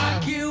gonna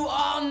rock you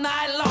all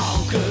night long.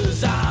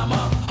 'Cause I'm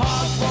a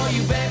hog for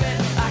you, baby.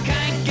 I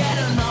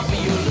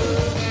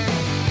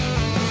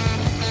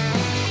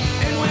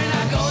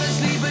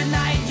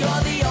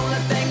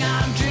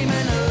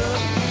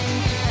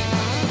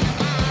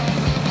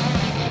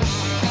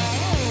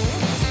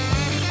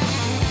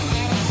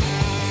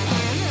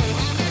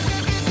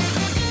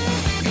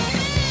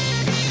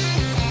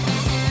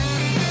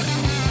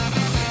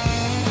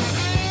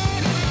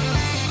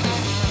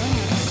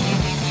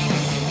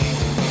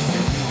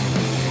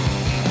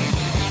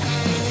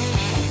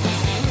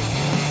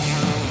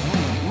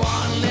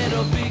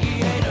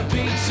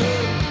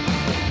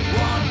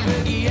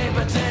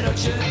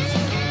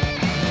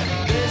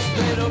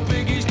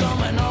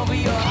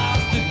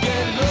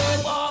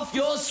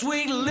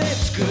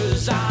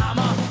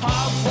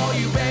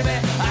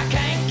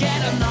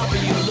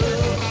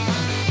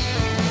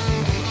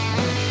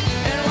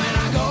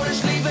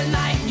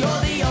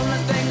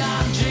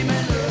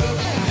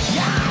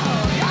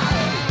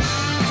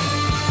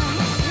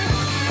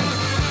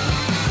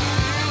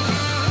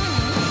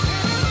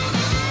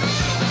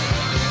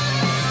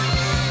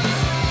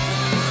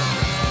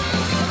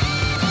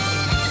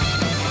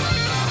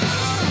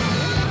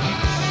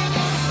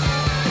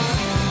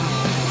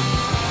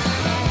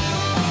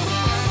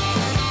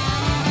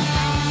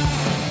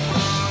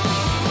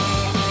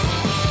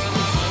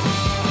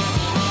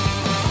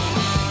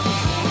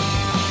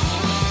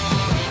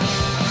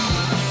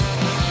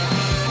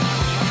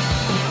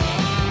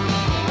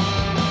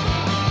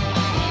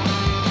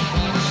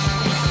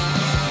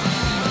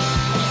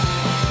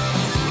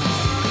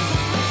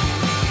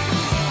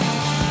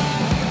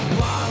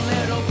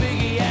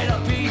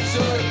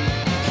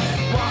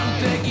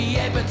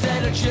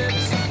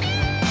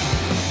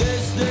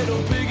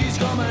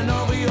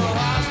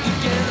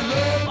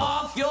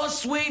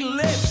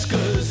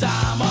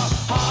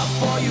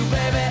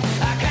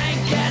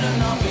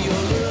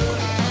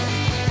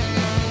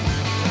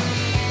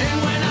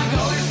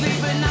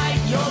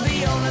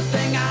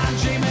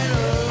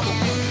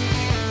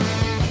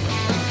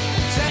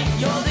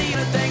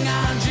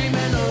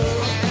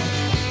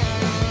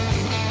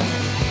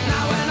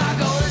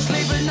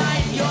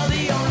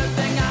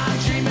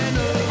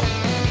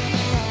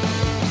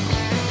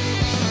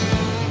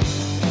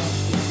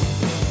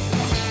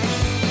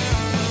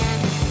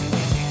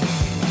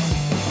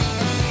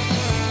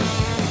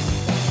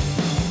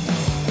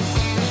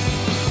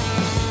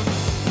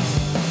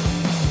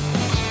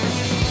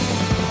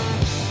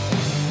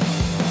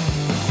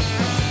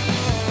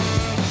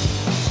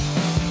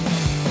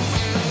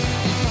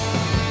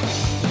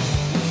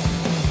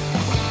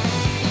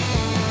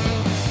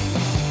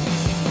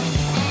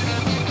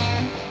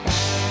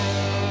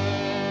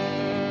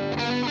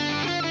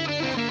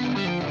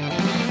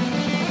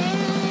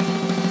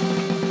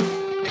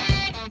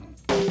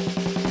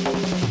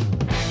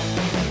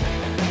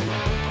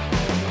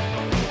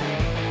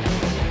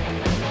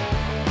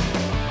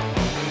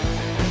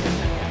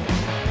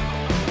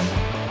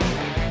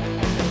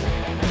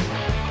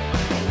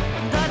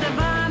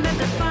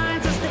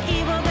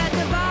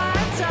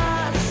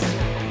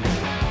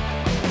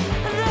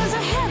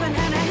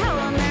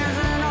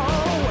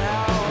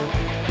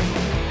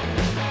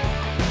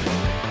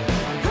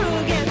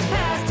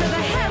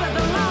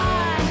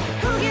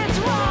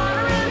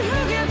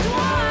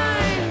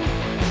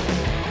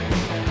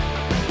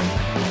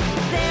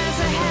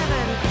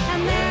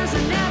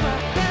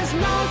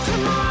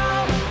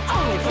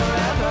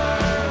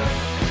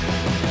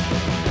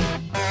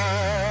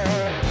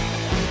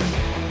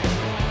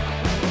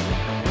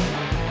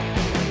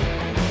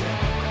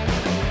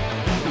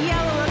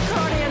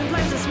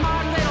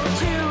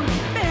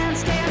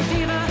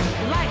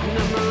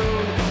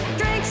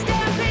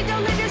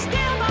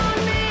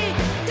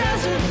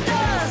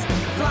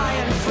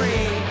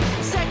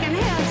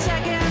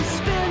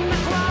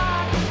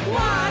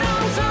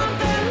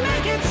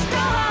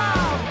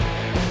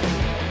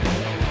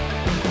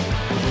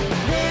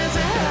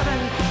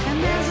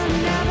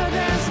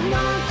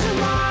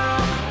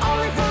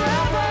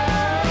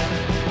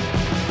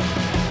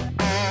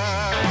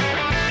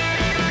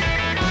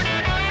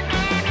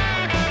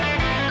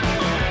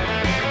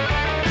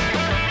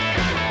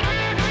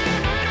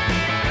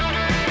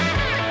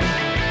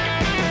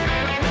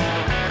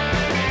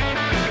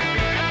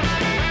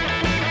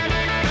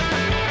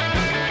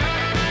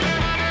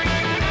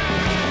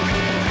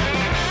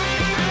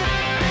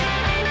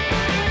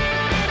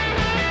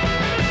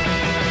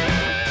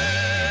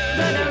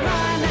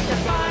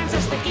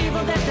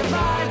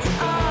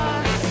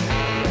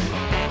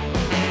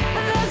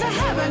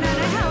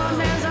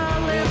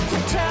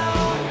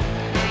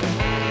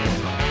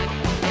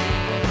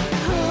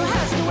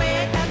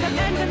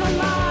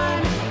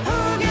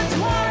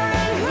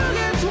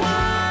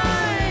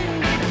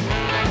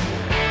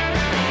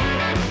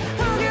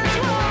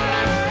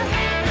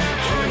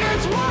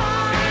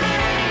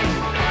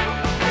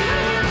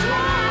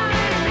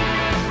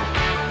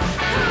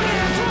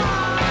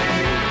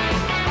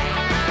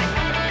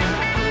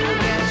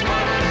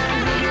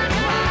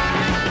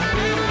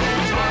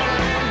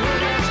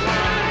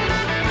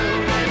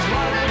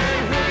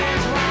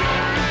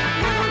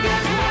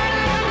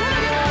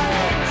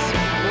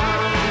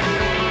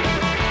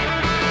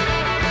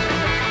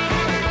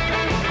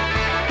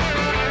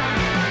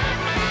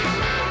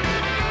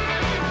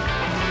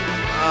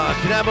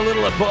have a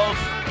little of both.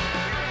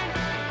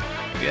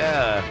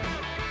 Yeah.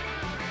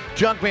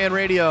 Junkman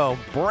Radio,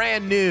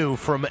 brand new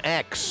from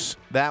X.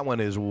 That one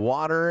is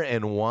Water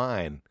and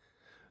Wine.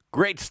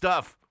 Great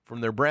stuff from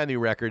their brand new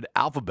record,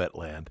 Alphabet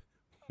Land.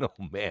 Oh,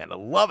 man, I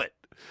love it.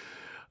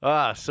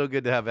 So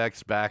good to have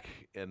X back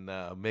and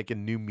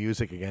making new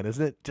music again,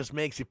 isn't it? Just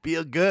makes you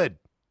feel good.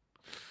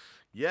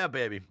 Yeah,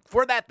 baby.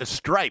 For that, the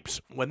Stripes,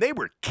 when they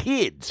were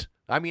kids,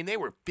 I mean, they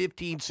were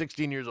 15,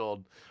 16 years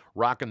old,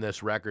 rocking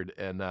this record,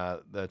 and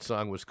that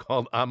song was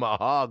called I'm a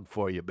Hog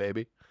for You,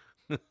 baby.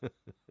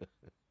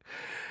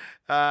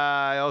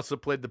 I also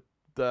played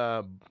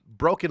the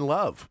Broken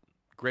Love.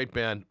 Great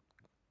band.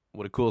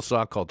 What a cool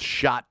song called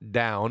Shot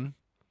Down.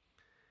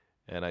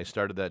 And I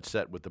started that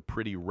set with the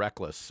Pretty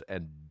Reckless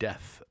and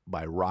Death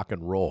by Rock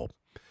and Roll.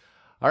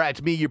 All right,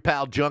 it's me, your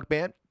pal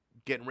Junkman,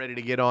 getting ready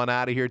to get on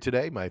out of here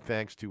today. My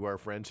thanks to our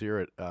friends here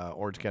at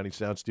Orange County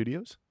Sound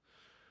Studios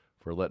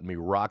for letting me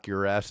rock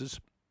your asses.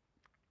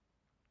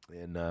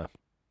 And going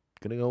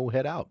to go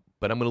head out.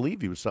 But I'm going to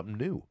leave you with something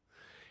new.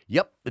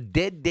 Yep, the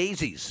Dead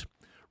Daisies.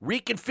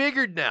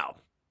 Reconfigured now.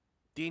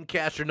 Dean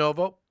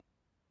Castronovo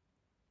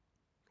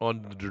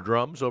on the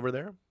drums over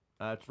there.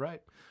 That's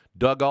right.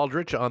 Doug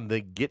Aldrich on the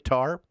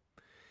guitar.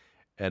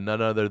 And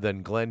none other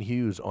than Glenn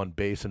Hughes on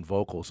bass and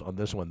vocals on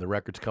this one. The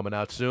record's coming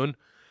out soon.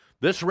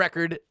 This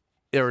record,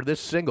 or this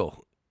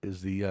single,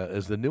 is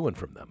the new one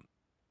from them.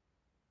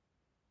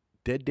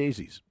 Dead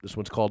Daisies. This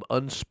one's called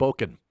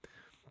Unspoken.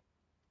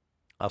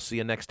 I'll see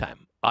you next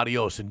time.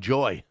 Adios.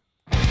 Enjoy.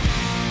 It's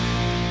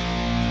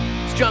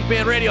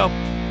Junkman Radio.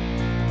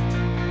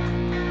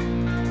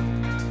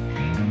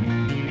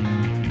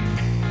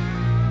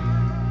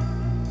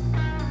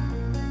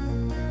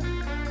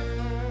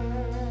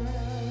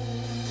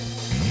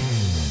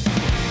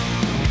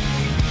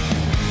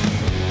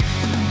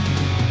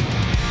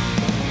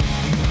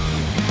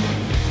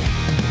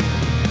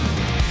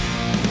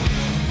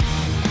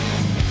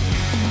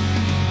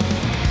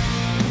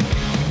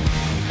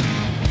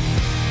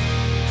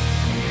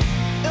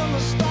 In the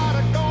start,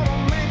 I'm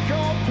gonna make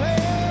your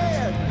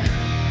plan.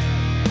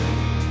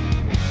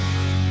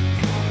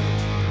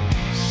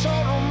 So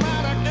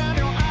dramatic and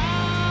you're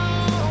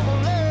out on the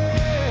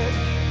ledge.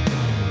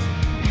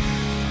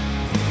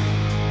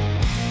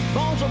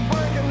 Bones are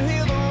breaking,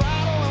 hear the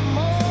rattle and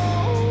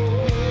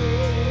moan.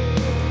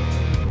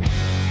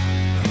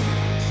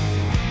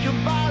 Your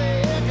body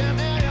aching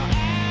and you're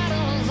out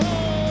of the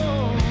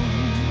zone.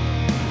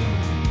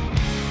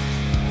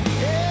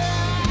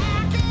 Yeah,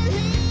 I can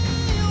hear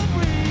you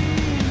breathe.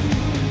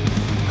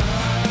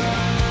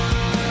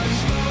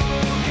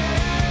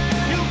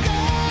 You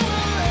gotta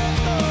let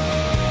go.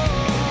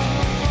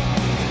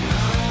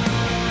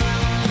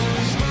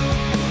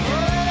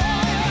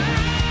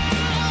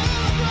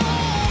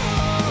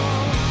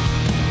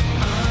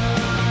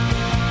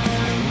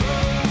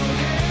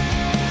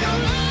 You're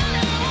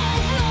running on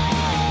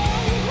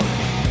flow.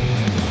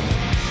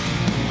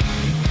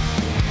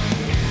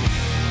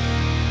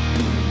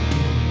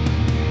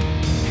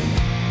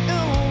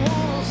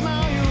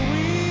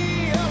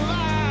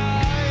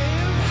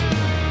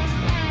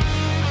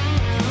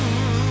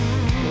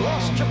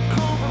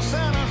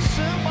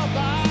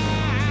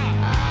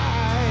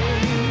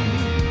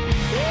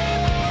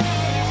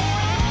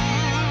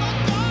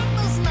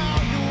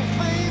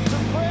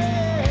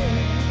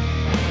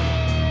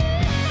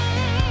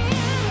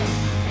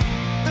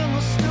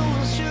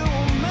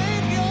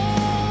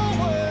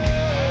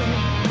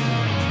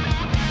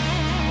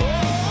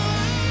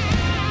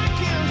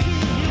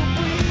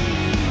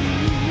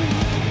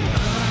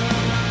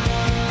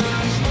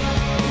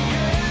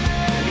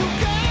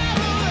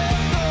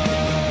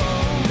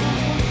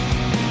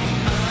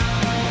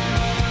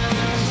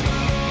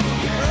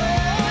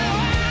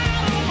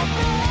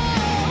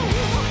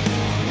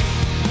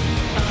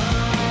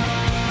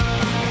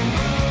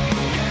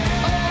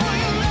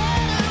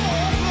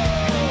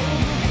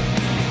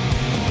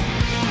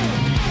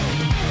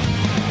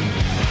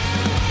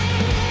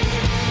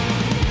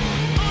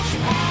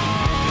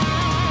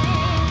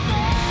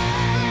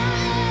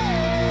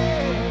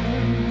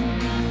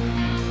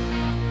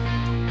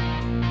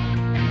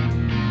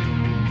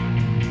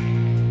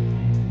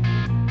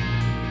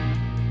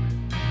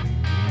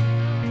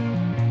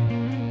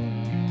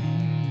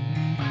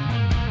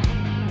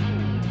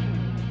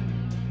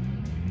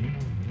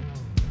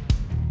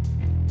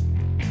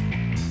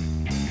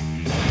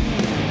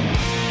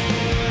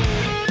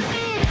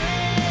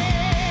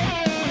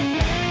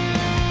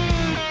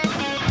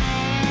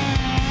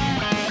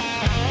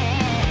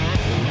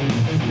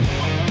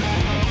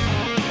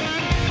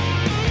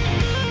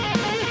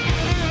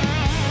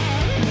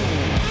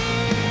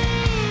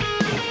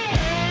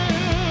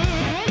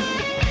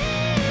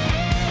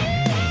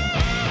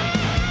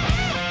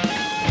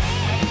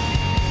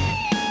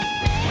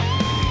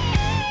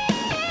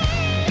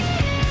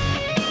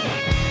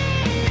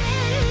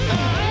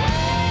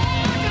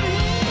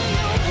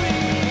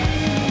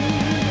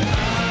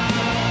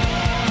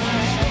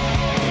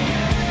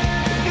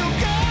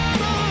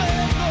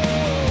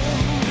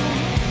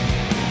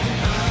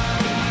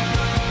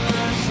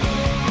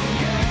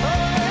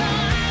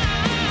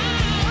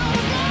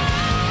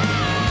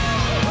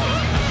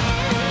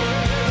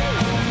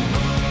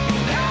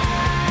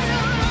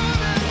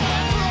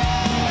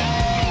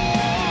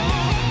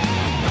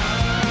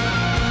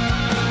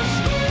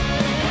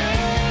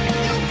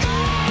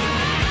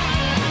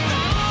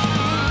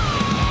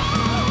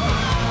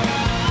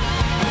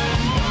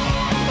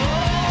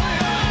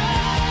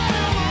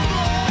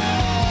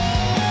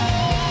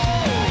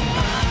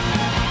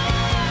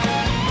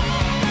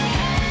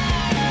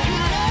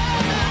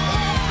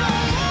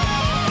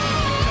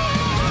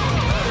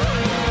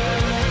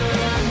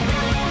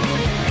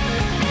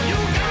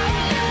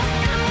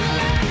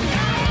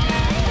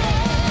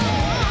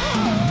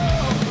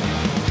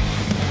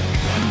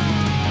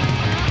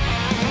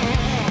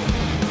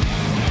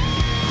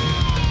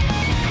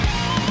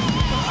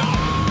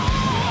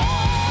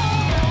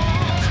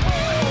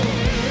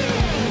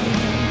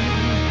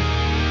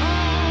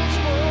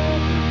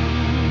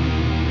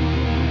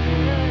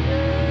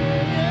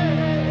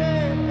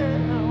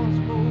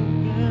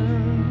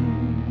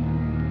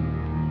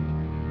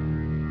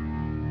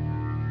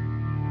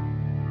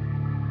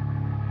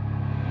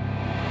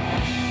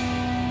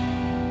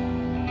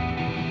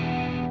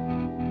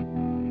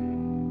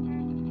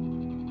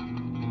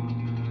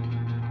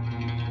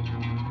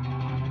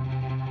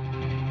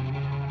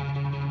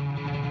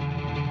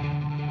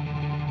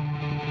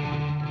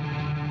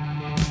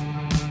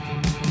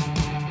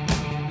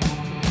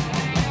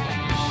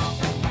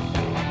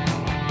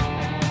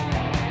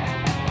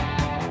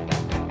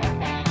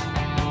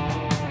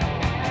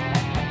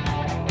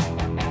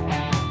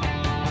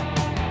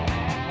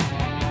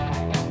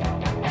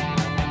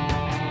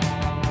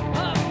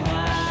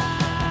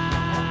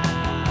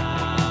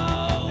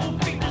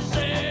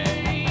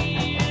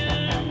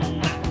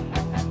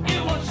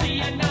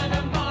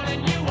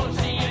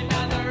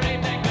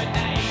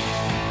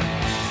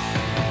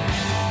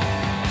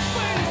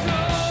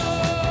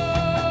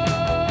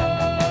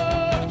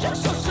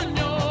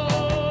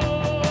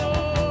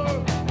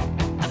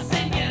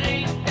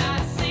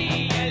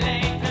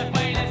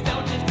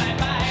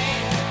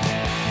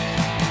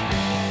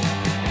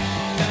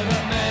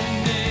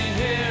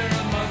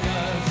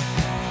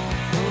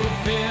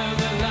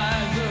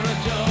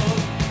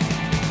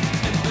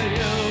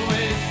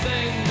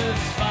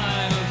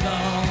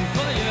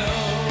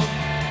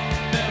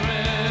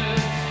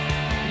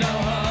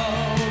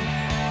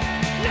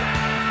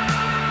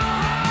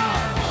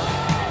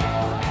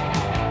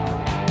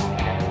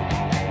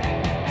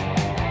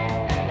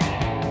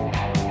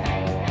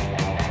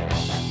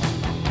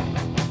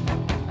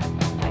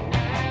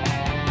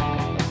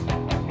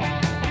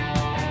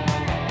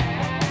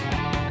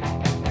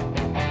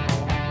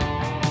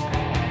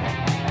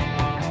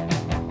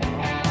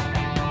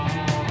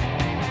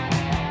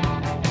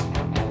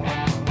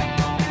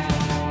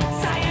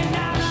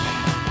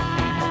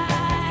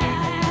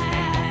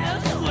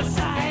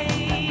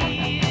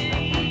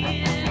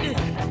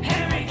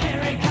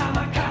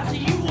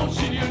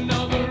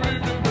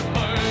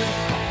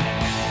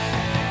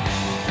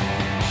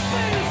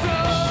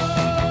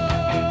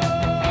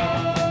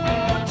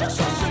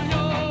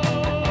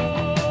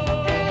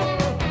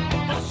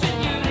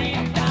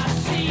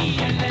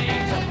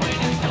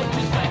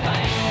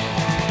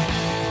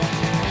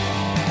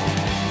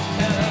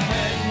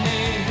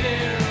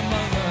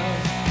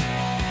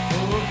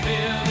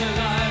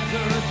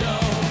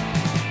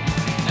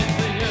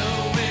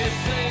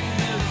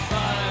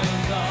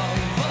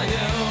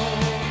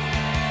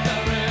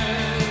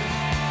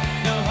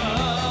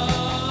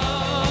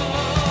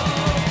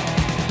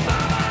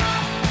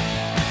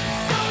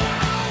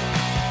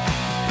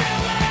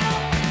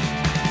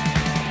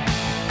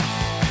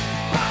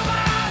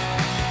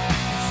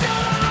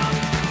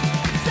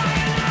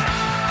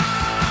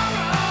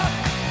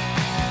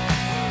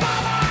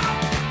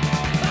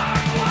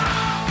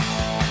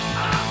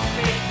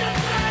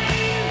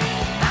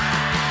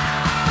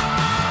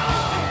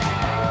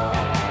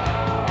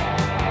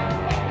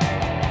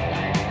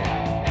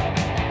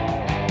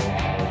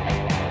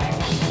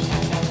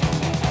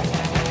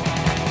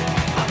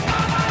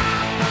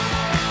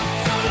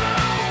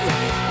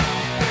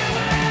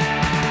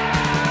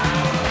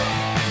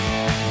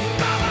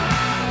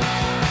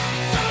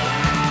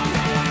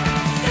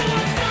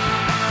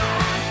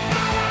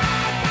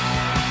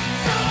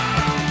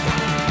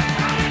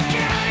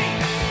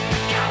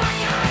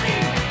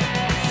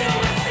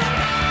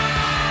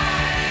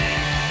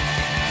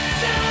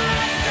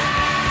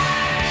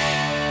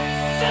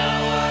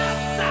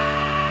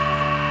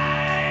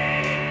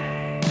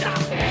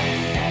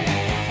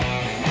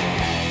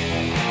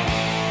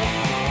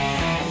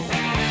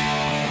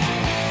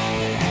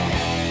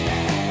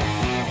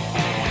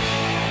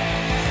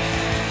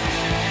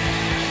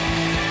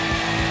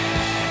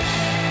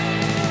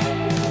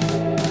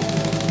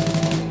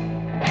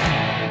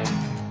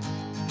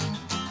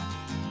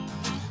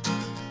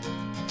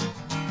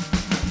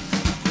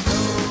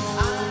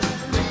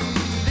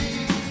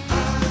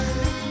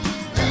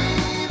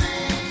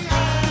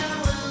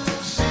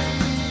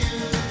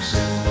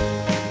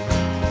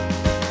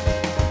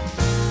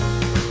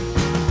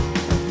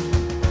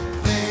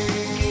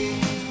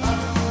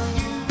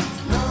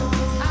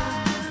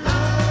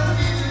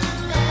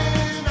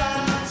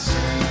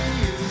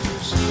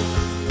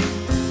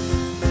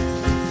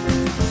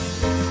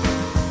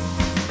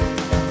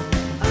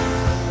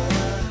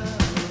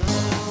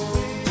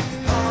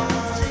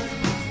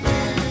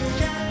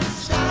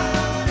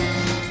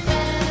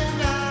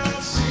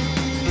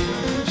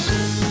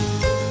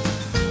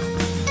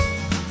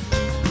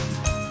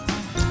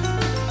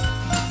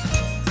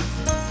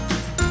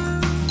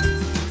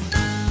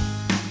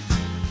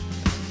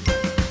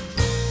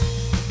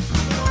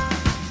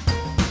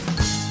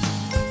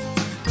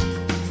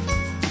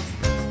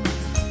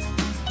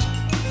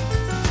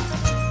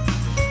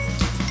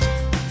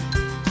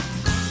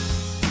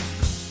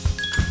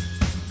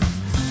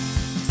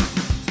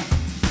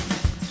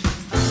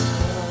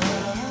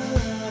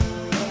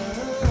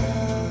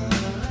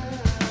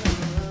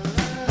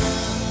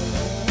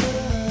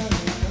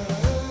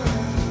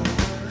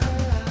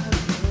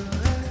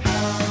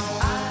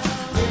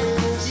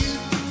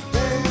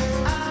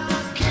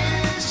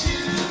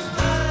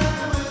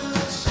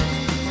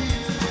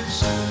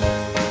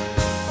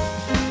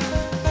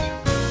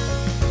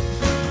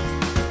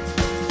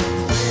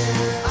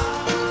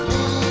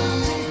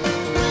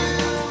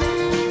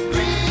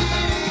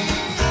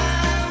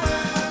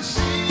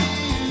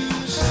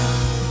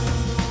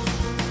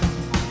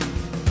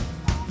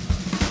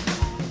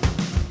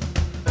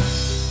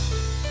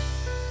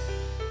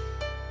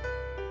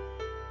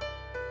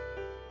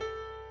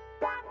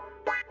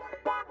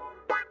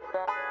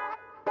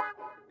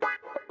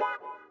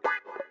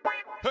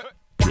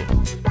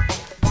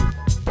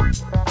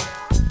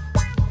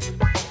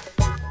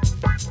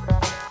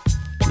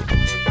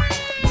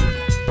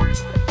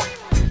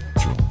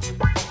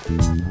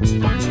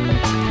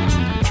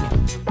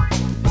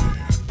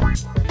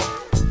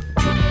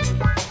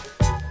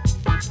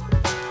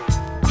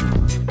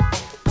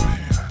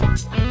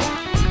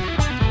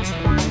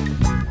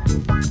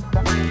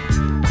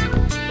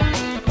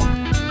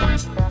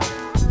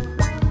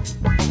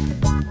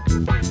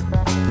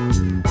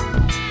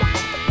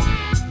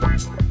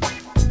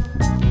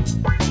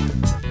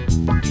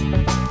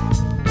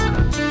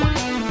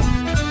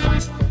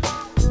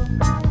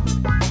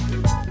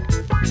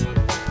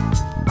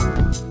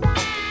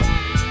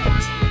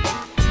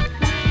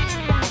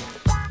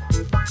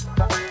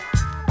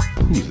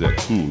 Who's that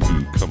cool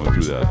dude coming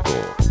through that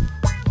door?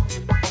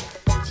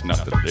 It's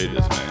not the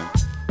latest, man.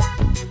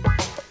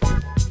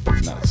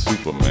 It's not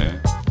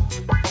Superman.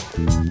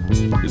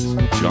 It's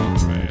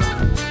Junkman.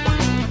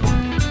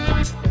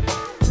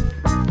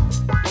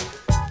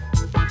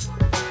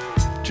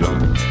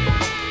 Junkman.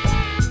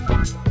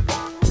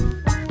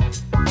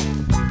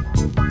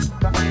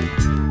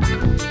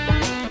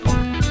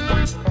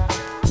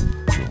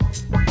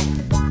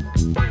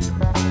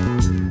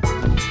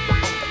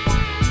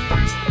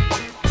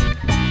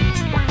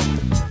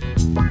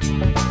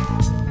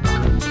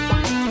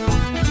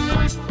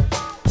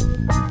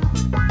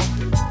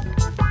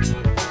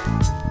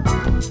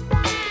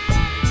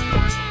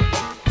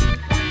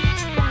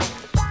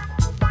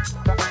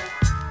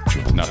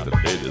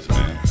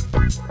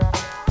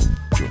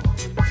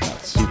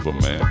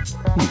 Man,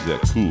 who's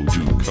that cool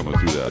dude coming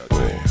through that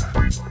door?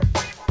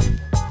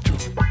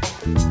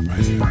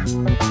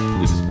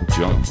 It's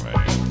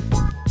Junkman.